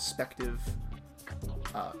of their respective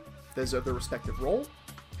role.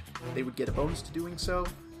 They would get a bonus to doing so.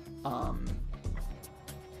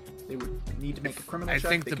 They would need to make a criminal I check.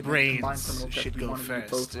 think They the could make a combined brains criminal check should if you go wanted to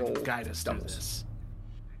first both roll and guide us through doubles. this.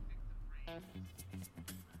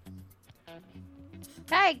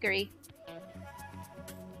 I agree.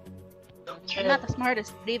 I'm not the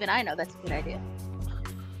smartest, but even I know that's a good idea.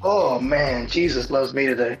 Oh man, Jesus loves me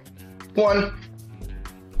today. 1.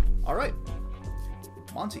 All right,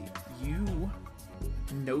 Monty, you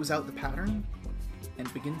nose out the pattern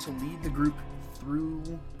and begin to lead the group through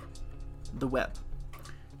the web.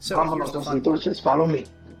 So here's Vámonos, the los fun part. entonces, follow me.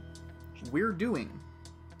 We're doing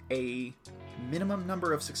a minimum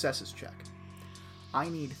number of successes check. I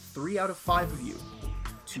need 3 out of 5 of you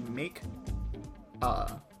to make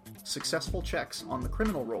successful checks on the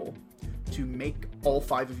criminal roll to make all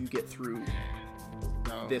 5 of you get through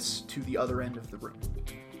this to the other end of the room.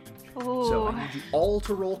 Ooh. So I need you all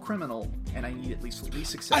to roll criminal, and I need at least 3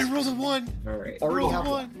 successes. I rolled a 1! All right. Already rolled have a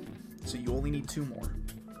one. So you only need 2 more.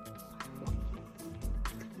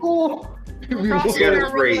 Oh. Frostbear got a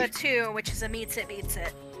rolled three. a 2, which is a meets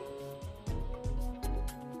it.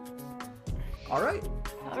 All right.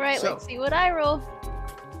 Alright, So- let's see what I roll.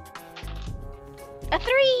 A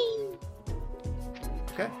 3!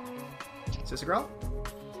 Okay. Sisagral?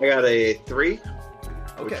 I got a 3,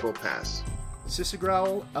 Okay. which will pass.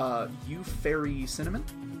 Sisagral, you ferry Cinnamon.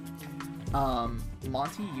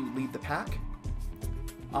 Monty, you lead the pack.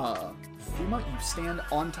 Fuma, you stand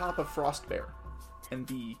on top of Frostbear. And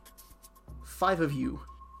the 5 of you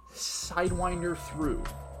sidewinder through,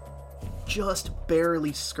 just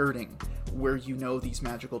barely skirting where you know these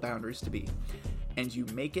magical boundaries to be. And you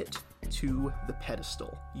make it to the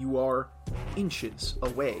pedestal. You are inches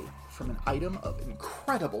away from an item of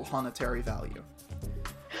incredible monetary value.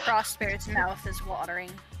 Crossbear's mouth is watering.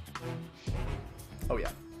 Oh yeah.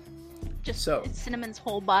 Just So- Cinnamon's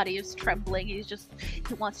whole body is trembling. He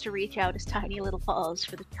wants to reach out his tiny little paws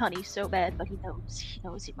for the honey so bad, but he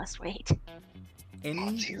knows he must wait.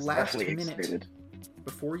 Any He's last definitely minute excited.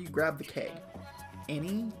 before you grab the keg?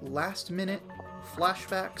 Any last minute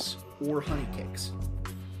flashbacks or honey cakes?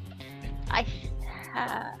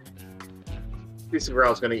 Piece of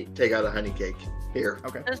Growl's gonna take out a honey cake. Here.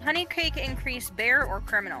 Okay. Does honey cake increase bear or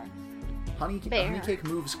criminal? Honey Bear. cake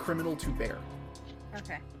moves criminal to bear.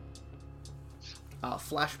 Okay.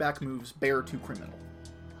 Flashback moves bear to criminal.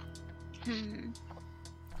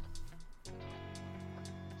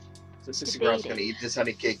 So Sissy Growl's gonna eat this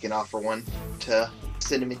honey cake and offer one to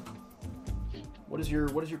Cinnamon. What does your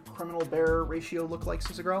criminal bear ratio look like,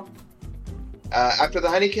 Sisagral? After the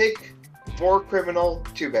honey cake, 4 criminal,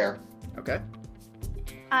 2 bear. Okay.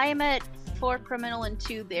 I'm at 4 criminal and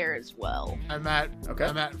 2 bear as well. I'm at Okay.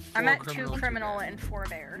 I'm at 4 I'm at criminal, 2 criminal bear. and 4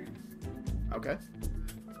 bear. Okay.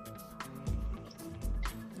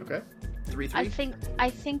 Okay. 3. I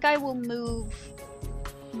think I will move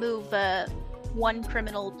 1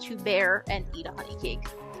 criminal, 2 bear, and eat a honey cake.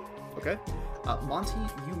 Okay. Monty,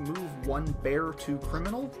 you move 1 bear to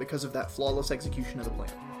criminal because of that flawless execution of the plan.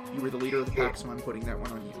 You were the leader of the pack, so I'm putting that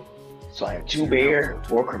one on you. So I have 2 bear,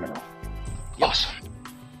 4 criminal. Yep. Awesome.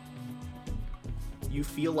 You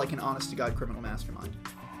feel like an honest-to-God criminal mastermind.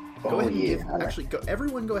 Go Oh ahead and yeah. give...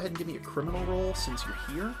 Everyone go ahead and give me a criminal roll since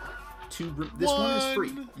you're here. This one is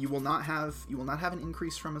free. You will not have an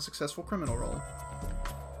increase from a successful criminal roll.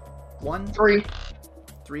 1, 3.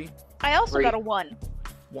 3, I also 3. got a 1.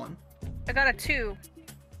 1. I got a 2.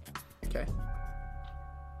 Okay.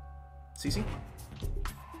 Cece?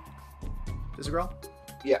 Disagral?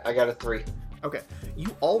 Yeah, I got a 3. Okay.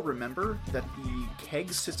 You all remember that the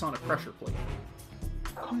keg sits on a pressure plate.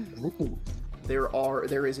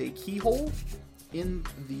 There is a keyhole in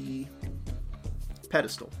the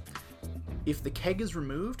pedestal. If the keg is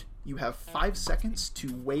removed, you have 5 seconds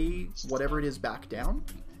to weigh whatever it is back down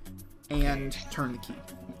and turn the key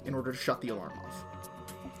in order to shut the alarm off.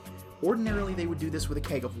 Ordinarily, they would do this with a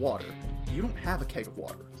keg of water. You don't have a keg of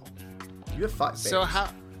water. You have 5 So bears.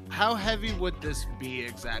 how heavy would this be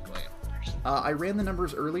exactly? I ran the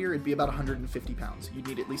numbers earlier. It'd be about 150 pounds. You'd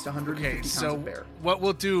need at least 150 Okay, pounds so of bear. what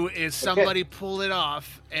we'll do is somebody pull it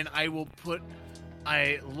off, and I will put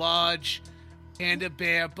a large panda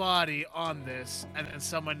bear body on this, and then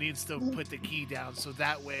someone needs to put the key down, so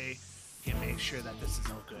that way you can make sure that this is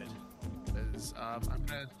all good. 'Cause, I'm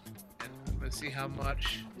gonna see how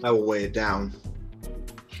much. I will weigh it down.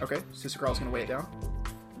 Okay, Sister Carl's gonna weigh it down.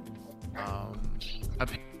 A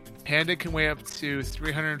panda can weigh up to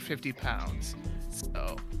 350 pounds,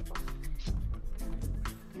 so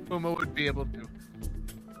Fuma would be able to.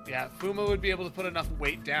 Yeah, Fuma would be able to put enough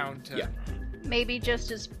weight down to. Yeah. Maybe just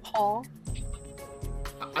his paw.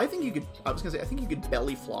 I think you could. I was gonna say. I think you could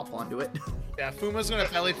belly flop onto it. Yeah, Fuma's gonna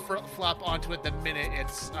belly flop onto it the minute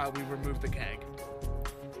it's we remove the keg.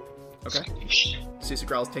 Okay. Sister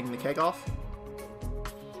Carl's taking the keg off.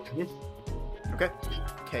 Okay.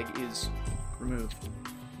 Keg is removed.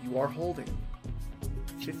 You are holding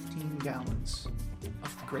 15 gallons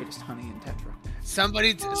of the greatest honey in Tetra.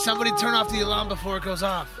 Somebody turn off the alarm before it goes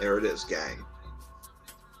off. There it is, gang.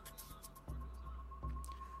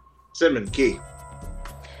 Cinnamon, key.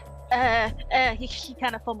 He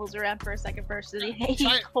kind of fumbles around for a second first, and he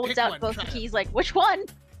Try- holds pick out one, both try the it. keys like, which one?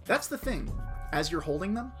 That's the thing. As you're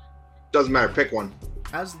holding them, Doesn't matter, pick one.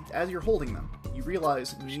 as you're holding them, you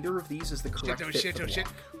realize neither of these is the correct fit for the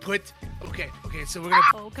lock. Put okay, so we're gonna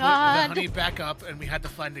Oh, put the God. honey back up, and we had to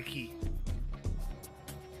find the key.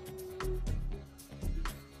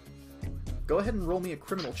 Go ahead and roll me a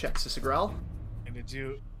criminal check, Sisagral. I'm gonna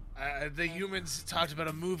do. The humans talked about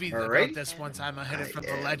a movie All about right. this one time. I heard it from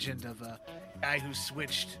the legend of a guy who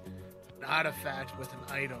switched an artifact with an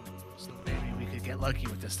item, so maybe we could get lucky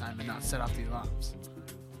with this time and not set off the alarms.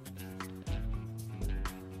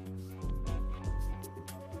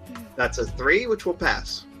 That's a 3, which will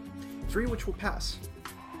pass. 3, which will pass.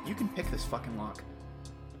 You can pick this fucking lock.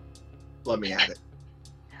 Let me have it.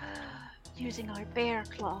 Using our bear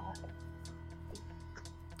claw.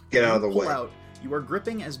 Get out of the You pull way. out. You are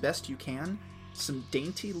gripping as best you can some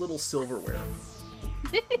dainty little silverware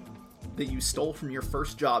that you stole from your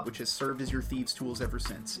first job, which has served as your thieves' tools ever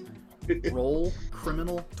since. Roll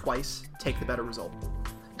criminal twice, take the better result.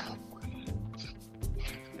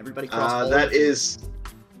 Everybody cross all That of- is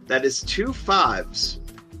 2 5s.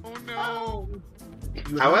 Oh no! you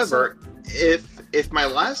have However, if my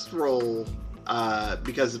last roll,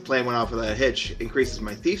 because the plan went off without a hitch, increases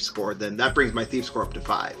my thief score, then that brings my thief score up to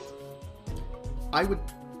 5. I would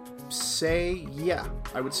say, yeah,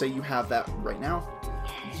 I would say you have that right now.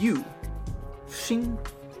 You, shing,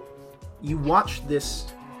 you watch this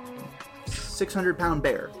 600-pound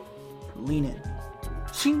bear lean in.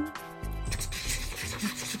 Shing,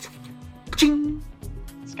 ching,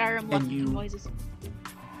 Skyrim and lucky noises.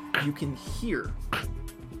 you can hear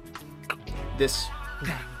this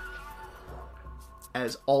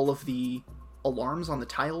as all of the alarms on the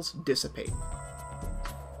tiles dissipate.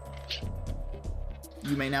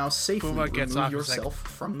 You may now safely Puma gets remove off, he's like, yourself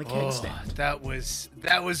from the keg stand. That was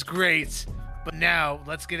great. But now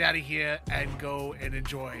let's get out of here and go and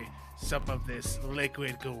enjoy some of this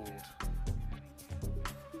liquid gold.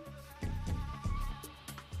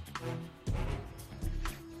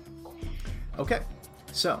 Okay,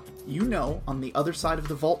 so you know on the other side of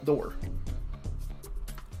the vault door.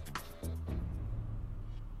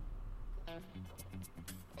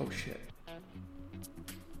 Oh shit.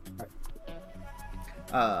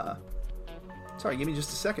 Sorry, give me just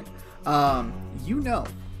a second. You know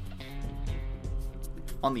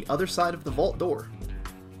on the other side of the vault door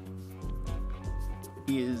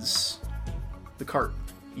is the cart.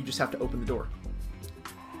 You just have to open the door.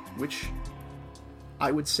 Which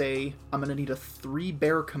I would say I'm gonna need a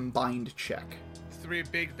 3-bear combined check. 3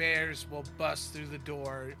 big bears will bust through the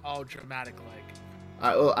door, all dramatic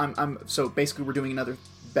like. So basically we're doing another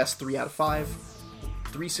best 3 out of 5.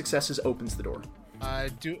 3 successes opens the door.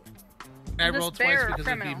 Can I This roll bear twice or because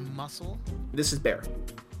it'd be criminal? muscle? This is bear.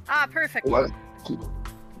 Ah, perfect. What?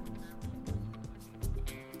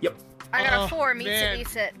 Yep. I got Oh, a 4, meets man. it,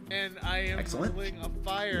 meets it. And I am Excellent. rolling a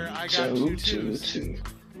fire. I got Two, 2 two, twos. two.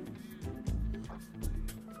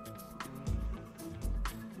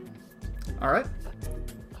 All right.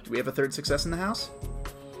 Do we have a 3rd success in the house?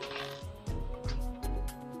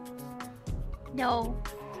 No.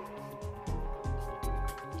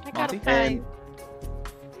 I got Monty? a 5. And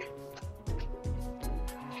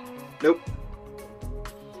nope.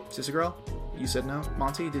 Sisagirl, you said no.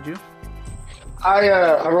 Monty, did you?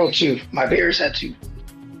 I rolled 2. My bears had 2.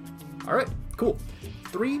 All right, cool.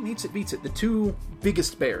 3 meets it, beats it. The 2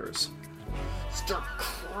 biggest bears start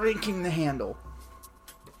cranking the handle.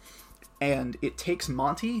 And it takes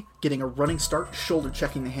Monty getting a running start, shoulder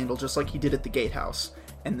checking the handle just like he did at the gatehouse.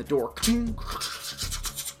 And the door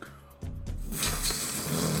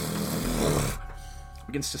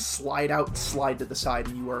begins to slide out, slide to the side,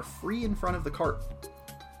 and you are free in front of the cart.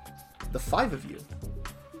 The 5 of you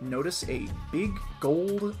notice a big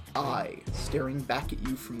gold eye staring back at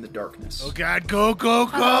you from the darkness. Oh god, go, go,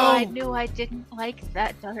 go! Oh, I knew I didn't like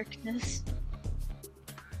that darkness.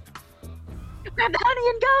 Grab the honey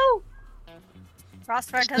and go!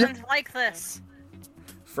 Frostbear doesn't like this.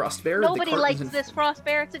 Frostbear, Nobody the cart likes is in this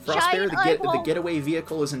Frostbear. It's a Frostbear, giant eyeball. the getaway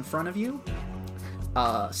vehicle is in front of you.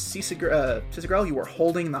 Sisagirl, you are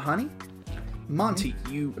holding the honey. Monty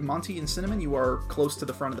and Cinnamon, you are close to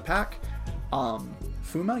the front of the pack.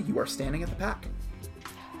 Fuma, you are standing at the pack.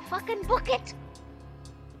 Fucking book it!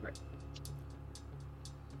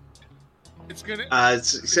 It's gonna.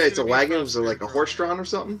 Say it's a wagon. Was it like a horse drawn or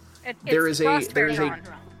something? There is a Frostbear drawn.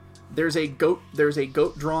 there's a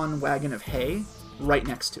goat drawn wagon of hay right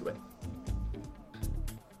next to it.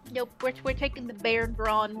 Nope, we're taking the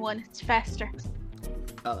bear-drawn one. It's faster.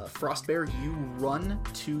 Frostbear, you run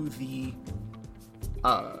to the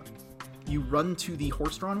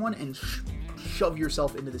horse-drawn one and shove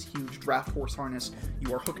yourself into this huge draft horse harness.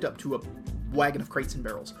 You are hooked up to a wagon of crates and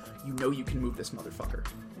barrels. You know you can move this motherfucker.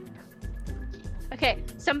 Okay,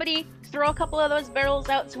 somebody throw a couple of those barrels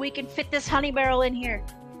out so we can fit this honey barrel in here.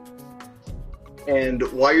 And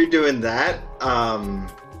while you're doing that,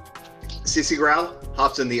 Sissy Growl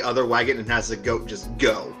hops in the other wagon and has the goat just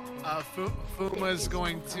go. Fuma's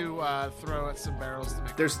going to throw at some barrels to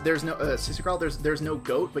make. There's no Sissy Growl, there's no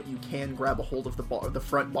goat, but you can grab a hold of the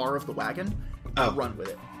front bar of the wagon and run with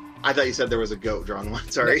it. I thought you said there was a goat drawn one.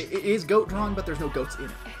 Sorry. No, it is goat drawn, but there's no goats in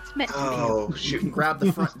it. It's meant to be Oh You shoot. can grab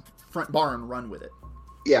the front bar and run with it.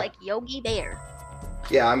 Yeah, like Yogi Bear.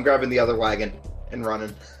 yeah. I'm grabbing the other wagon and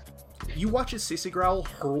running. You watch as Sissy Growl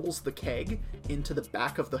hurls the keg into the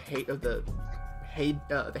back of the hay-filled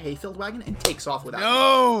wagon and takes off without.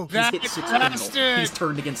 No, He's that hit 6 criminal. bastard! He's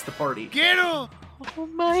turned against the party. Get him! Oh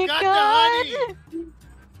my Got god! the honey!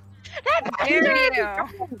 That Dare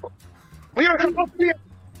bastard! you. We are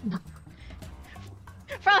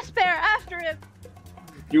Frostbear, after him!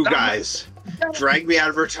 You guys drag me out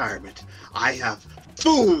of retirement. I have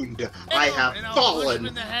food. I have and I'll push him fallen.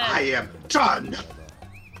 in the head. I am done.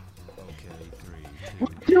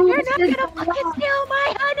 You're not gonna fucking steal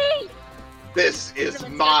my honey! This is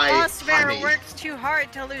my Frostbear honey. works too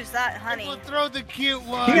hard to lose that honey. We'll throw the cute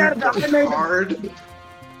one. Yeah, Hard.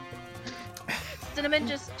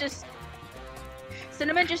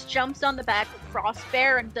 Cinnamon just jumps on the back of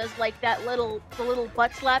Frostbear and does like the little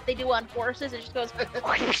butt slap they do on horses. It just goes,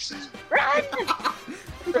 run!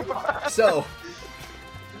 So,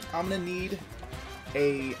 I'm gonna need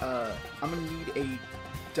a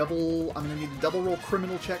double roll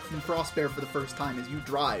criminal check from Frostbear for the first time as you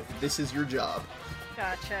drive. This is your job.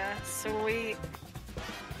 Gotcha. Sweet.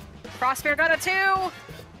 Frostbear got a 2!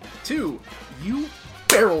 2. You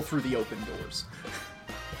barrel through the open doors.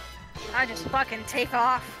 I just fucking take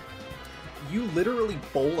off. You literally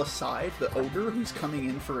bowl aside the ogre who's coming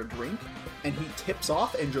in for a drink, and he tips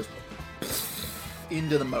off and just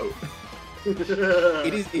into the moat. It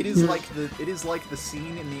is like the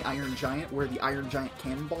scene in the Iron Giant where the Iron Giant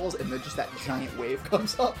cannonballs and then just that giant wave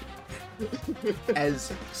comes up.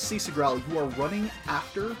 As Cicegral, you are running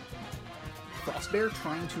after Frostbear,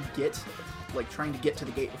 trying to get to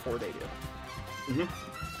the gate before they do. Mm-hmm.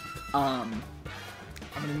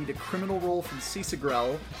 I'm gonna need a criminal roll from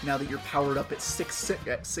Cicegral now that you're powered up at six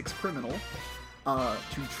criminal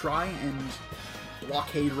to try and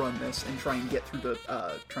blockade run this and try and get through the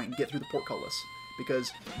portcullis,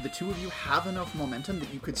 because the two of you have enough momentum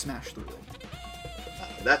that you could smash through it.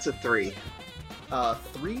 That's a 3.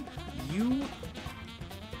 3. You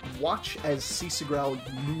watch as Cicegral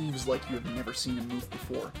moves like you have never seen him move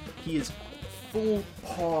before. He is full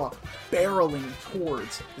paw barreling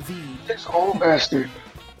towards This old bastard.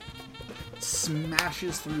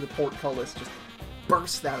 smashes through the portcullis, just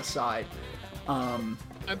bursts that aside. I'm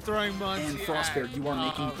throwing Monty And Frostbear, you are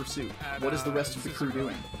making pursuit. What is the rest of the crew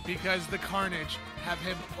doing? Because the Carnage, have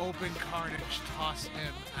him open Carnage, toss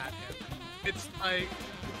him at him. It's like...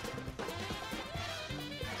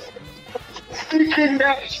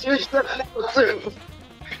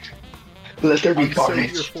 Let there be I'm so here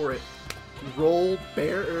carnage. for it. Roll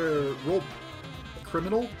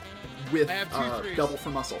criminal with I have 2 3s. double for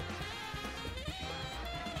muscle.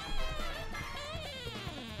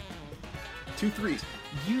 2 3s.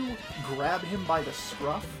 You grab him by the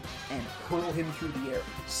scruff and hurl him through the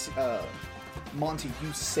air. Monty,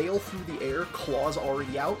 you sail through the air, claws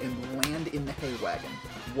already out, and land in the hay wagon.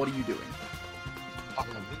 What are you doing?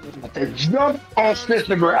 They jump on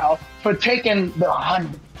Cicegral for taking the honey.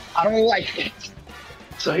 I don't like it.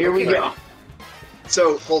 So here we go.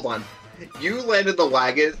 So, hold on. You landed the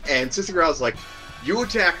wagon, and Cicegral's like, you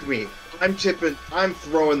attacked me. I'm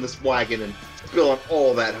throwing this wagon and spilling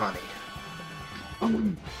all that honey.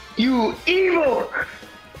 You evil!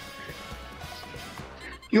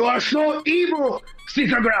 You are so evil,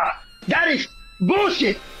 Cicegral. That is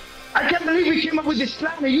bullshit. I can't believe we came up with this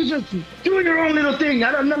plan and you just doing your own little thing.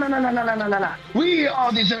 No. We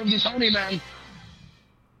all deserve this honey, man.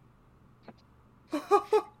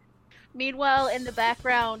 Meanwhile, in the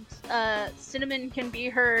background, Cinnamon can be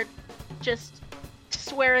heard just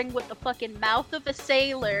swearing with the fucking mouth of a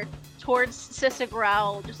sailor towards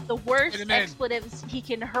Cicegral, just the worst Cinnamon. expletives he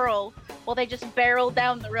can hurl while they just barrel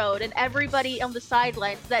down the road, and everybody on the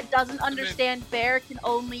sidelines that doesn't understand Bear can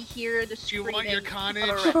only hear the Do you screaming want your of Carnage?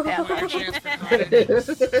 a Do you want your reptile. chance for Carnage?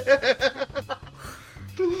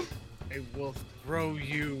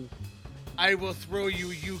 I will throw you.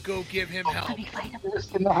 You go give him help. Let me fight him.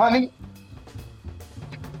 Listen, the honey.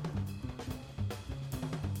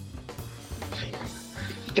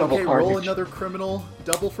 Double Okay, carnage. roll another criminal,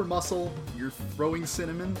 double for muscle. You're throwing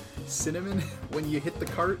Cinnamon. Cinnamon, when you hit the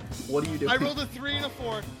cart, what are you doing? I rolled a 3 and a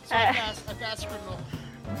 4, so I fast criminal.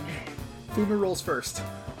 Fuma rolls first.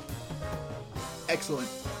 Excellent.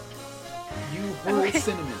 You hurl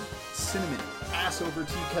Cinnamon. Cinnamon, ass over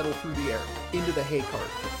tea kettle through the air, into the hay cart.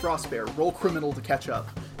 Frostbear, roll criminal to catch up.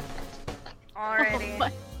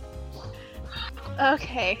 Alrighty. Oh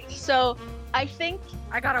okay, so I think.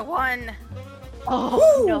 I got a 1.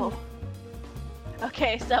 Oh no.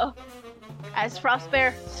 Okay, so as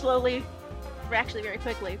Frostbear slowly, or actually very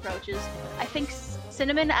quickly approaches, I think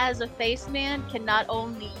Cinnamon as a face man can not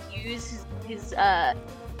only use his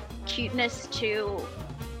cuteness to,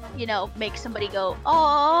 you know, make somebody go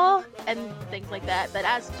 "aww" and things like that, but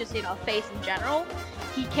as just, you know, face in general,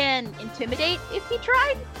 he can intimidate if he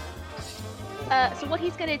tried. So what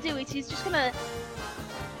he's gonna do is he's just gonna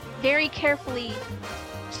very carefully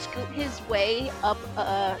scoot his way up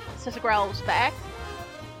Cicegral's back,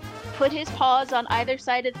 put his paws on either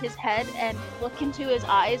side of his head, and look into his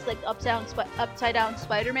eyes like upside down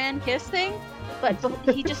Spider-Man kiss thing. But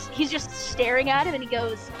he's just staring at him, and he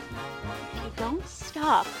goes, "If you don't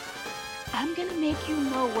stop, I'm gonna make you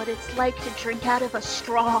know what it's like to drink out of a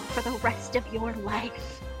straw for the rest of your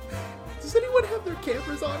life." Does anyone have their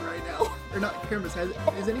cameras on right now? Or not cameras,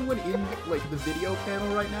 is anyone in, like, the video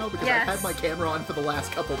panel right now? Because I've had Yes. my camera on for the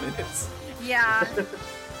last couple minutes. Yeah.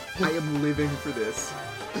 I am living for this.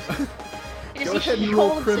 It Go just ahead and roll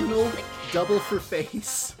holds criminal, and- double for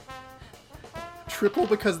face. Triple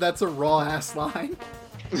because that's a raw ass line.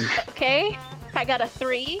 Okay, I got a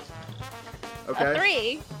 3. Okay. A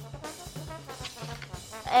 3.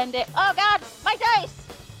 And oh god, my dice!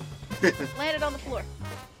 Landed on the floor.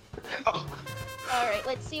 Oh, Alright,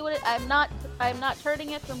 let's see what I'm not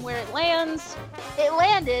turning it from where it lands. It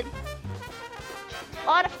landed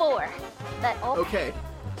on a 4. That all Okay,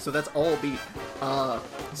 so that's all beat.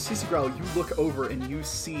 Cece Growl, you look over and you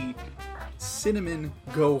see Cinnamon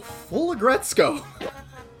go full Agretzko.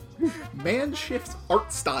 Man shifts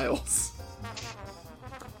art styles.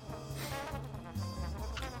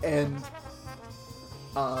 And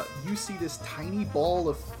you see this tiny ball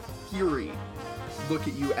of fury look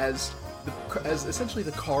at you as essentially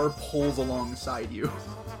the car pulls alongside you.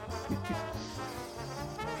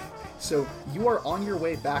 So you are on your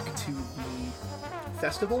way back to the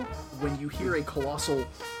festival when you hear a colossal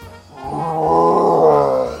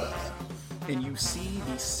and you see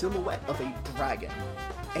the silhouette of a dragon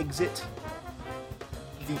exit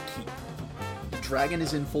the keep. The dragon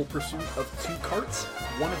is in full pursuit of 2 carts,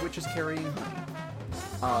 one of which is carrying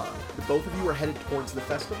honey. Both of you are headed towards the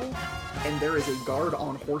festival, and there is a guard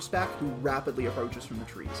on horseback who rapidly approaches from the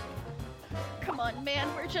trees. Come on, man,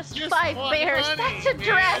 we're just Just 5 want bears. honey, That's a man.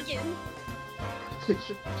 dragon.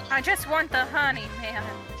 I just want the honey, man.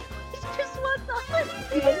 Just want the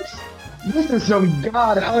honey, man. this is some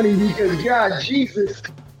god honey because God Jesus.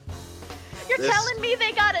 You're This- telling me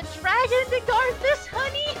they got a dragon to guard this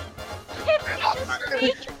honey? Can't we just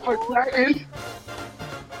make A dragon?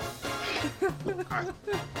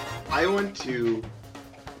 I want to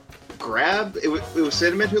grab. It was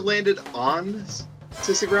Cinnamon who landed on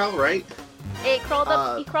Sissy Growl, right? It crawled up.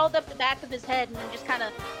 Uh, He crawled up the back of his head and then just kind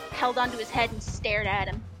of held onto his head and stared at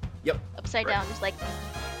him. Yep. Upside Right. down, just like.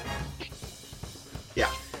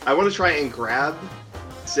 I want to try and grab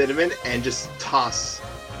Cinnamon and just toss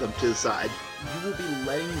them to the side. You will be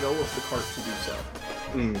letting go of the cart to do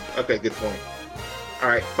so. Okay, good point.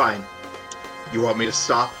 Alright, fine. You want me to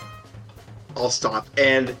stop? I'll stop.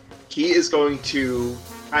 And he is going to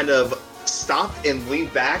kind of stop and lean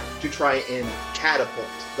back to try and catapult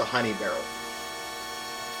the honey barrel.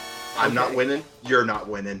 I'm not Okay. winning. You're not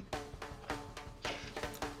winning.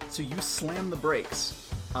 So you slam the brakes.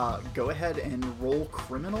 Go ahead and roll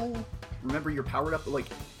criminal. Remember, you're powered up. Like,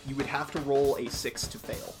 you would have to roll a 6 to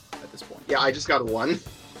fail at this point. Yeah, I just got a 1.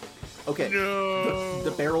 Okay. No.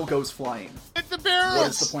 The barrel goes flying. Hit the barrels. What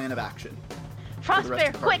is the plan of action? the rest Frostbear,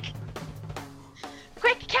 of the party. quick!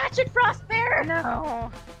 Quick, catch it, Frostbear! No.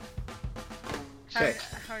 Okay.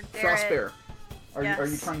 How dare Frost it. Bear. Are you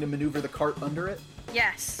Yes. trying to maneuver the cart under it?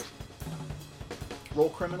 Yes. Roll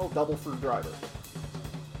criminal, double for driver.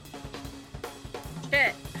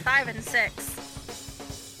 Shit. 5 and 6.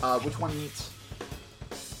 Which one needs?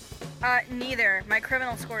 Neither. My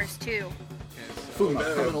criminal score is 2. Fuma,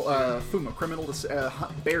 no. criminal. Fuma, criminal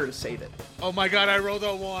to bear to save it. Oh my god, I rolled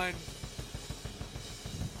a 1.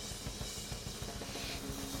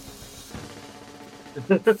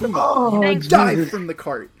 Fuma, Oh, Thanks. dive Jesus. from the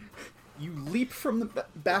cart. You leap from the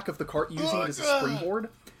back of the cart using it as a springboard,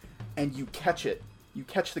 and you catch it. You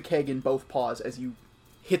catch the keg in both paws as you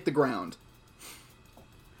hit the ground.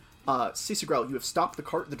 Cisagrel, you have stopped the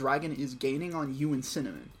cart. The dragon is gaining on you and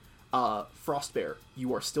Cinnamon. Frostbear,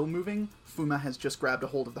 you are still moving. Fuma has just grabbed a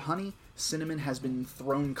hold of the honey. Cinnamon has been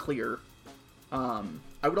thrown clear. I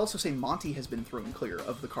would also say Monty has been thrown clear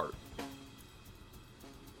of the cart.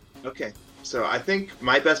 Okay, so I think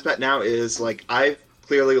my best bet now is, like, I've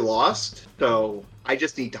clearly lost, so I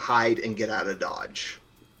just need to hide and get out of Dodge.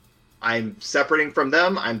 I'm separating from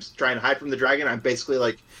them, I'm trying to hide from the dragon, I'm basically,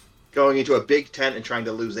 like, going into a big tent and trying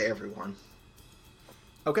to lose everyone.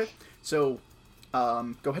 Okay, so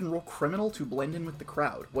go ahead and roll criminal to blend in with the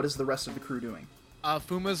crowd. What is the rest of the crew doing?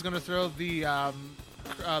 Fuma's gonna throw the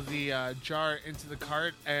jar into the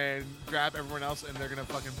cart and grab everyone else, and they're gonna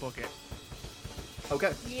fucking book it.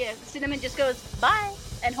 Okay. Yeah, Cinnamon just goes, bye,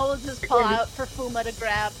 and holds his paw out for Fuma to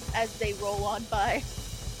grab as they roll on by.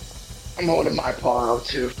 I'm holding my paw out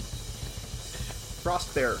too.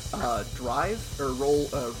 Frostbear, drive, or roll,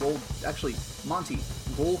 actually, Monty,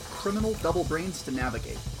 roll criminal double brains to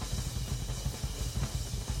navigate.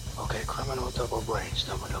 Okay, criminal double brains,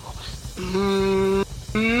 double.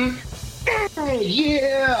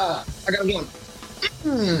 Yeah! I got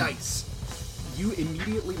 1. Nice. You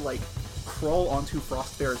immediately, like, crawl onto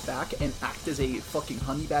Frostbear's back and act as a fucking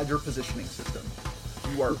honey badger positioning system.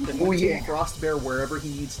 You are pointing yeah. Frostbear wherever he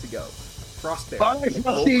needs to go. Frostbear, Bye, roll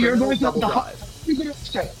Frosty, you're criminal going to double the drive. You're gonna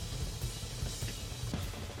stay.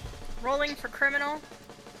 Rolling for criminal.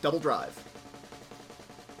 Double drive.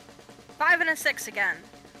 5 and a 6 again.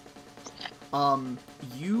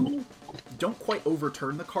 You don't quite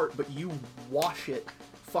overturn the cart, but you wash it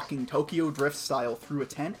fucking Tokyo Drift style through a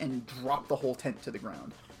tent and drop the whole tent to the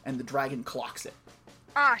ground. And the dragon clocks it.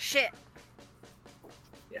 Ah, shit.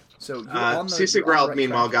 So you're on the, CC you're on the Growled, right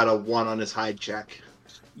meanwhile, track. got a 1 on his hide check.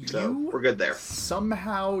 So we're good there.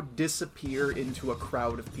 Somehow disappear into a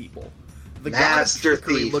crowd of people. The Master god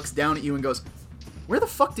trickery thief. looks down at you and goes, "Where the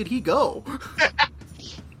fuck did he go?"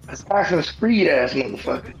 Assassin's Creed ass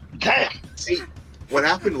motherfucker. Damn. See, what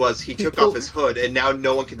happened was he took off his hood, and now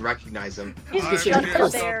no one can recognize him. He's Alright, just here's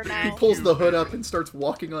up there He now. pulls the hood up and starts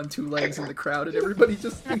walking on two legs in the crowd, and everybody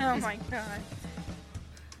just Oh my god.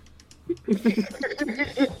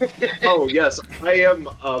 Oh, yes, I am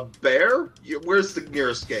a bear? Where's the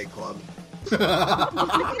nearest gay club?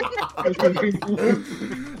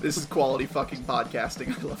 This is quality fucking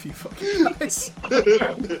podcasting. I love you fucking guys.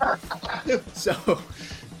 So,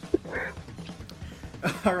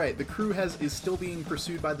 alright, the crew is still being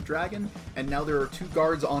pursued by the dragon, and now there are 2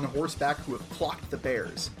 guards on horseback who have clocked the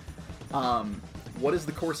bears. What is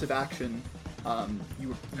the course of action?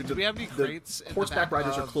 Do we have any crates in the horseback back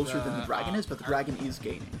riders are of closer than the the, dragon is, but the dragon is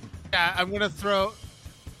gaining. Yeah, I'm gonna throw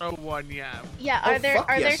one. Yeah. Yeah, Oh, are there fuck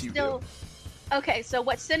are yes, there you still? Okay, so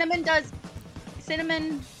what Cinnamon does?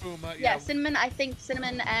 Cinnamon, Fuma, yeah, Cinnamon. I think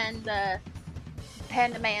Cinnamon and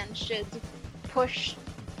Panda Man should push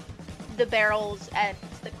the barrels and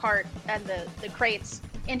the cart and the crates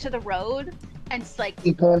into the road and like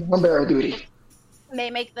On barrel duty.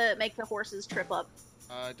 make the horses trip up.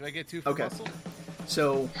 Do I get 2 for Okay. muscle?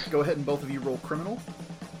 So, go ahead and both of you roll criminal.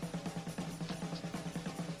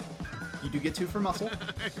 You do get 2 for muscle.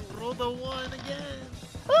 I rolled a 1 again.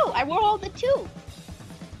 Ooh, I rolled a 2.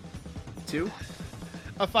 2.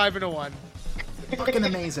 A 5 and a 1. Fucking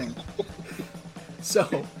amazing.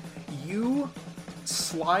 So, you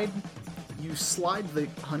slide the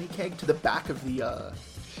honey keg to the back of the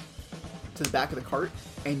cart,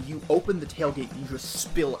 and you open the tailgate and you just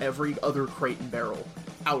spill every other crate and barrel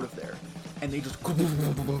out of there. And they just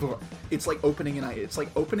it's like opening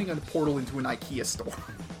a portal into an IKEA store.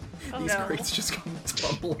 Oh, These no. crates just come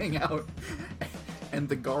tumbling out. And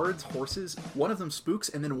the guards' horses, one of them spooks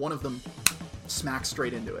and then one of them smacks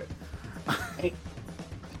straight into it.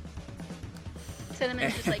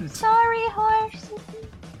 Cinnamon's just like, And- sorry, horse.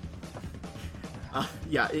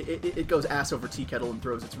 Yeah, it goes ass over tea kettle and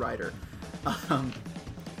throws its rider.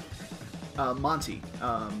 Monty,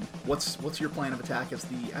 what's your plan of attack as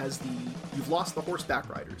you've lost the horseback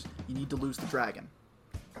riders? You need to lose the dragon.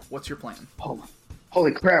 What's your plan?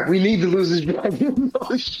 Holy crap, we need to lose this dragon.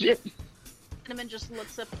 Oh shit. Cinnamon just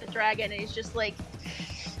looks up at the dragon and he's just like,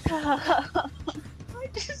 I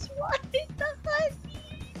just wanted the honey.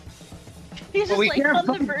 He's just We like can't on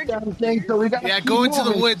the fight verge. that thing, so we gotta Yeah, keep go into the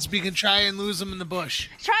moving. woods. We can try and lose them in the bush.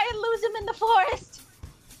 Try and lose him in the forest.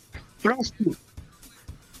 Frosty,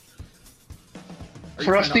 Are you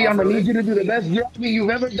Frosty, trying I'm to gonna need off-road you to do the best driving you've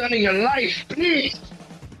ever done in your life, please. it?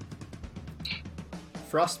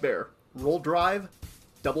 Frostbear, roll drive,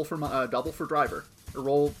 double for driver. Or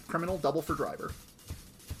roll criminal, double for driver.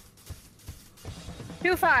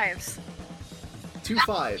 2 5s. 2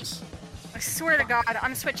 5s. I swear to God,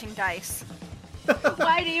 I'm switching dice.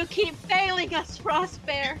 Why do you keep failing us,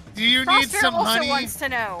 Frostbear? Do you need Frostbear some also honey? wants to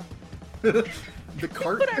know. The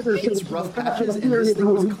cart hits rough patches, and this thing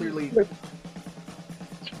was clearly.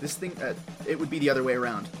 This thing, it would be the other way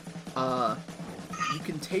around. You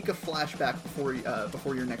can take a flashback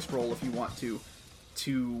before your next roll if you want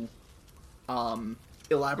to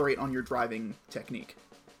elaborate on your driving technique,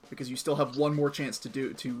 because you still have one more chance to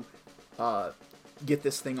get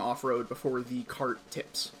this thing off road before the cart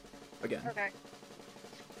tips again. Okay.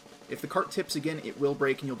 If the cart tips again, it will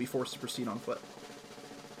break and you'll be forced to proceed on foot.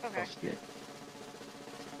 Okay.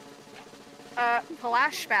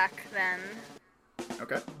 Flashback then.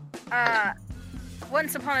 Okay.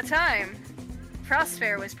 Once upon a time,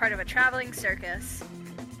 Frostfair was part of a traveling circus.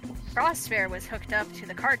 Frostfair was hooked up to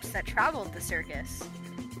the carts that traveled the circus.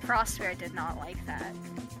 Frostfair did not like that.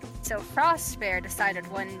 So Frostfair decided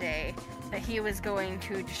one day that he was going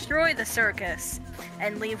to destroy the circus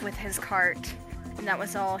and leave with his cart. And that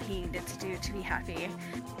was all he needed to do to be happy.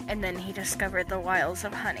 And then he discovered the wiles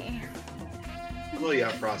of honey. Oh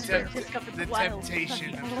yeah, Frostbear. Discovered The wild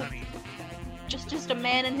temptation of honey. Just a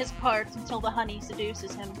man in his cart until the honey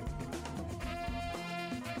seduces him.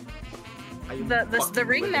 I am The fucking living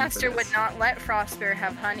ringmaster for would this. not let Frostbear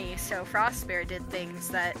have honey, so Frostbear did things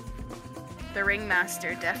that the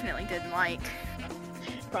ringmaster definitely didn't like.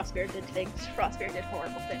 Frostbear did things. Frostbear did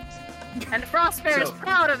horrible things. And Frostbear is So-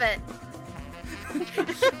 proud of it.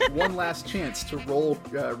 One last chance to roll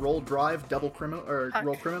drive, double criminal, or Fuck.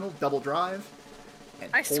 roll criminal, double drive. And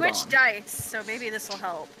I hold switched on. dice, so maybe this will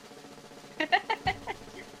help.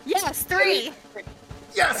 Yes, 3!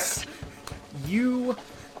 Yes! You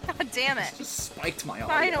God damn it. just spiked my audio.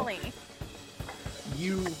 Finally.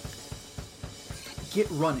 You get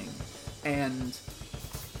running, and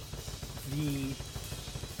the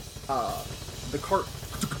cart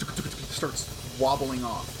starts wobbling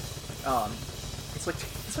off. It's like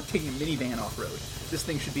taking a minivan off road. This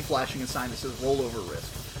thing should be flashing a sign that says rollover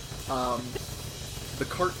risk. The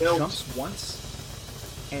cart jumps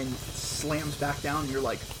once and slams back down, and you're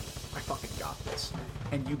like, I fucking got this.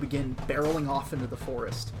 And you begin barreling off into the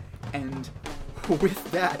forest. And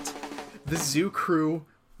with that, the zoo crew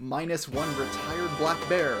minus one retired black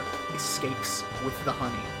bear escapes with the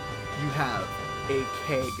honey. You have a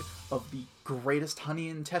keg of the greatest honey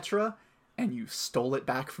in Tetra, and you stole it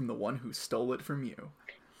back from the one who stole it from you.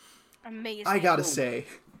 Amazing. I gotta say,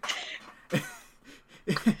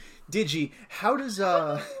 Digi, how does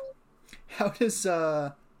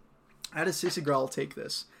Sissigral take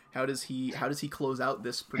this? How does he close out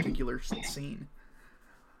this particular scene?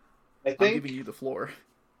 I I'm think giving you the floor.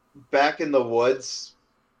 back in the woods,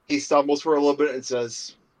 he stumbles for a little bit and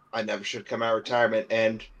says, I never should come out of retirement.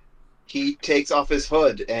 And he takes off his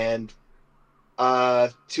hood. And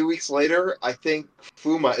 2 weeks later, I think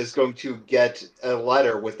Fuma is going to get a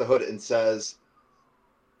letter with the hood and says,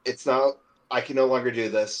 I can no longer do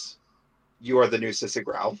this. You are the new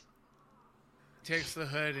Sissigral. He takes the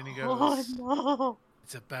hood and he goes, Oh no!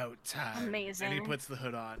 it's about time. Amazing. And he puts the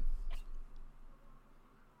hood on.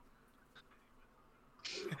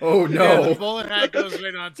 Oh Yeah, no! the bowler hat goes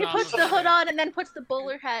right on He top puts of the it. hood on and then puts the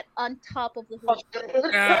bowler hat on top of the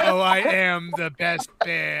hood. Now I am the best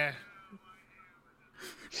bear.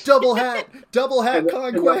 Double hat And the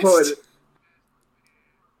conquest. hood.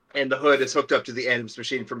 And the hood is hooked up to the Animus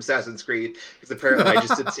machine from Assassin's Creed, because apparently I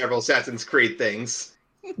just did several Assassin's Creed things.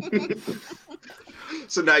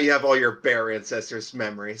 So now you have all your bear ancestors'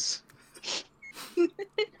 memories.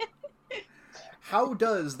 How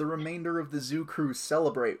does the remainder of the zoo crew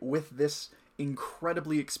celebrate with this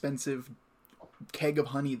incredibly expensive keg of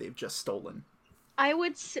honey they've just stolen? I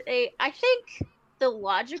would say, I think the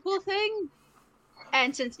logical thing,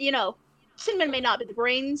 and since, Cinnamon may not be the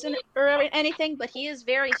brains or anything, but he is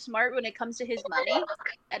very smart when it comes to his money.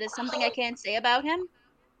 That is something I can say about him.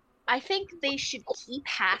 I think they should keep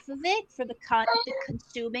half of it for the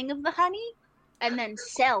consuming of the honey, and then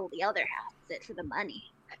sell the other half of it for the money.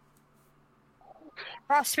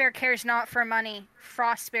 Frostbear cares not for money.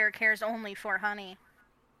 Frostbear cares only for honey.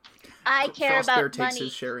 I care Frostbear about takes money.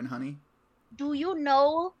 his share in honey. Do you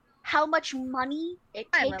know how much money it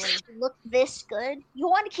Hi, takes Lily. to look this good? You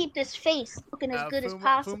want to keep this face looking as good as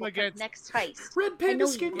possible Fuma for gets- the next heist. Red Panda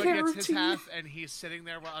know you Fuma skincare gets his routine. half, and he's sitting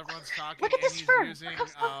there while everyone's talking, Look at and this he's fur. using Look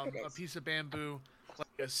how soft it a is. piece of bamboo, like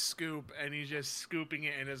a scoop, and he's just scooping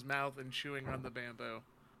it in his mouth and chewing on the bamboo.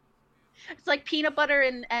 It's like peanut butter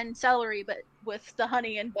and celery, but with the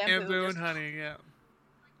honey and bamboo. Bamboo and just- honey, yeah.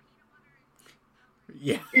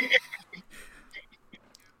 Yeah.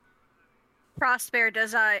 Frostbear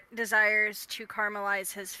desires to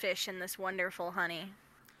caramelize his fish in this wonderful honey.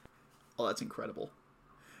 Oh, that's incredible.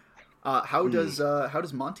 How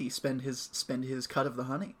does Monty spend his cut of the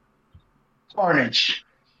honey? Carnage.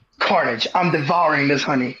 Carnage. I'm devouring this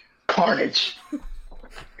honey. Carnage.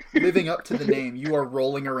 Living up to the name, you are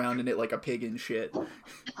rolling around in it like a pig in shit.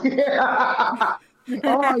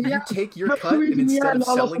 Oh, You yeah. take your cut and instead of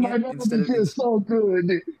selling it, it's so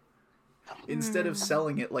good. instead of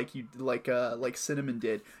selling it like Cinnamon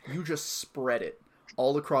did, you just spread it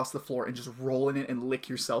all across the floor and just roll in it and lick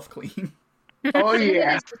yourself clean. Oh Cinnamon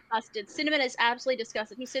yeah. is disgusted. Cinnamon is absolutely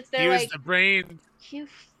disgusted. He sits He there was like, the brain. you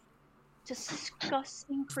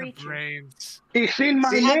disgusting The creature. brains. He's seen my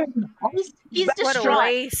See? name. He's What a distraught.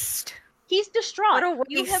 waste. He's distraught. What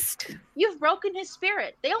a You have waste. You've broken his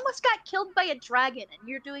spirit. They almost got killed by a dragon, and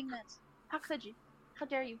you're doing this. How could you? How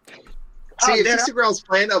dare you? See, if there- Sissigural's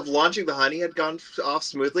plan of launching the honey had gone off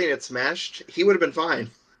smoothly and it smashed, he would have been fine.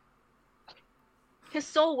 His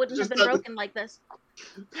soul wouldn't have Just been not- broken like this.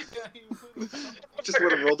 Just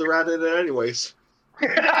would have rolled around in it anyways.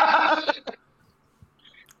 I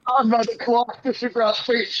was about to claw Sissigural's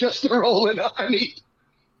face just to roll in honey.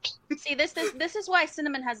 See, this is why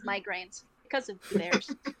Cinnamon has migraines, because of bears.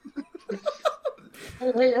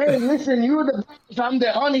 Hey, listen, you're the best. I'm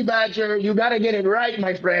the honey badger. You gotta get it right,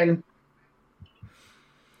 my friend.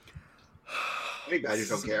 Honey badgers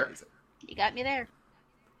don't care. You got me there.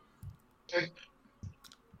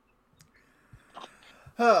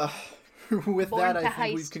 With Born that, to I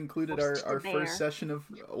think we've heist concluded hosts our the bear. first session of,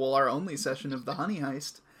 well, our only session of the Honey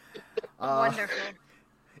Heist. Wonderful.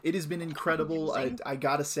 It has been incredible. I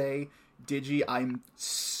gotta say, Digi, I'm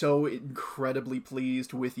so incredibly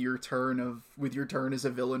pleased with your turn as a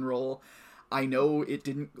villain role. I know we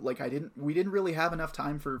didn't really have enough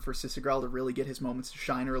time for Sisagral to really get his moments to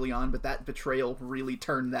shine early on, but that betrayal really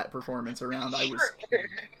turned that performance around. I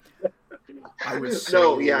was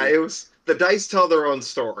so... No, yeah, it was the dice tell their own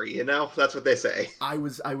story, you know? That's what they say. I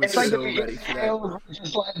was It's like so the ready for that. was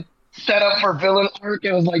just like set up for villain arc.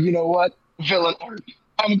 It was like, you know what? Villain arc.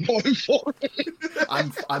 I'm going for it.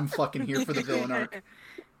 I'm fucking here for the villain arc.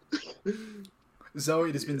 Zoe,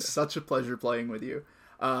 it has been such a pleasure playing with you.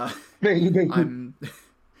 Thank you.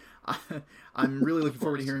 I'm really looking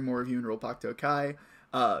forward to hearing more of you in Ropakto Kai.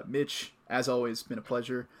 Mitch, as always, been a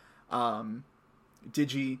pleasure.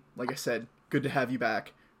 Digi, like I said, good to have you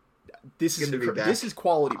back. This is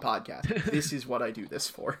quality podcast. This is what I do this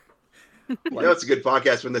for. You know it's a good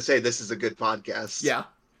podcast when they say this is a good podcast.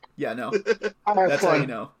 Yeah, no, that's how you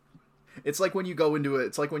know. It's like when you go into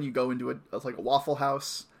a Waffle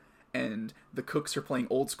House, and the cooks are playing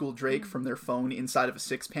old school Drake from their phone inside of a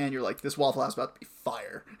 6-pan. You're like, this Waffle House is about to be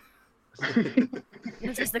fire.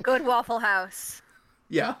 This is the good Waffle House.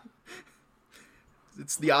 Yeah.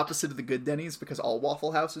 It's the opposite of the good Denny's because all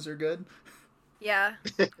Waffle Houses are good. Yeah.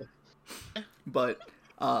 But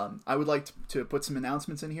I would like to put some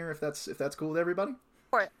announcements in here if that's cool with everybody.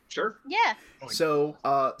 Sure. Yeah. So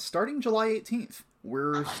starting July 18th,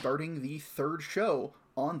 we're starting the third show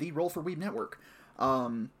on the Roll for Weeb network.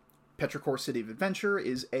 Petrichor City of Adventure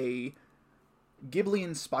is a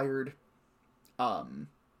Ghibli-inspired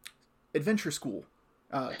adventure school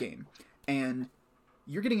game, and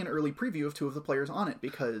you're getting an early preview of two of the players on it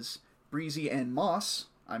because Breezy and Moss,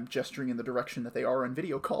 I'm gesturing in the direction that they are on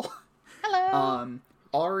video call, Hello.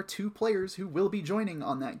 are two players who will be joining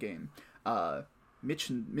on that game. Mitch,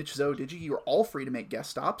 Zoe, Digi, you're all free to make guest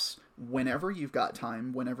stops whenever you've got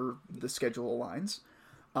time, whenever the schedule aligns.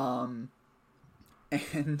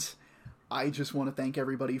 And I just want to thank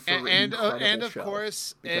everybody for an incredible of show,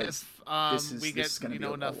 course, if we get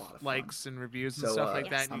enough likes and reviews and stuff like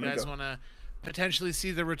that, and you guys want to potentially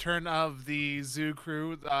see the return of the Zoo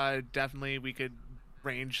crew, definitely we could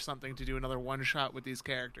arrange something to do another one shot with these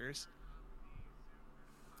characters.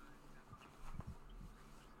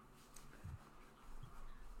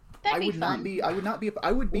 That'd be fun.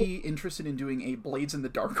 I would be interested in doing a Blades in the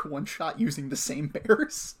Dark one shot using the same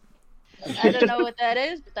bears. I don't know what that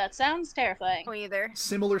is, but that sounds terrifying. Me either.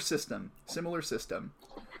 Similar system.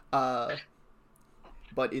 But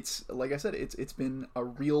it's, like I said, it's been a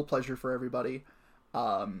real pleasure for everybody.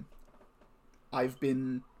 I've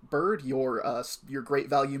been Bird, your great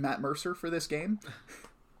value Matt Mercer for this game.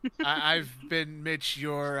 I've been Mitch,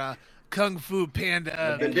 your Kung Fu Panda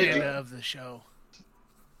of the show.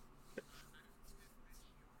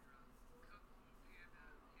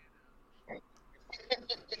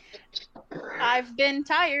 I've been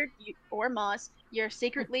tired, or Moss, your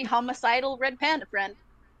secretly homicidal red panda friend.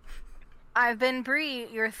 I've been Bree,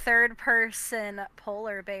 your third-person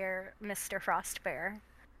polar bear, Mr. Frost Bear.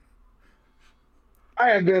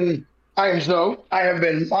 I am Zoe. I have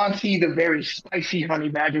been Monty, the very spicy honey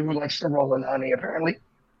badger who likes to roll in honey, apparently.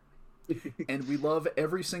 And we love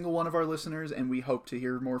every single one of our listeners, and we hope to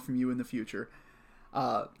hear more from you in the future.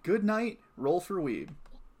 Good night. Roll for Weeb.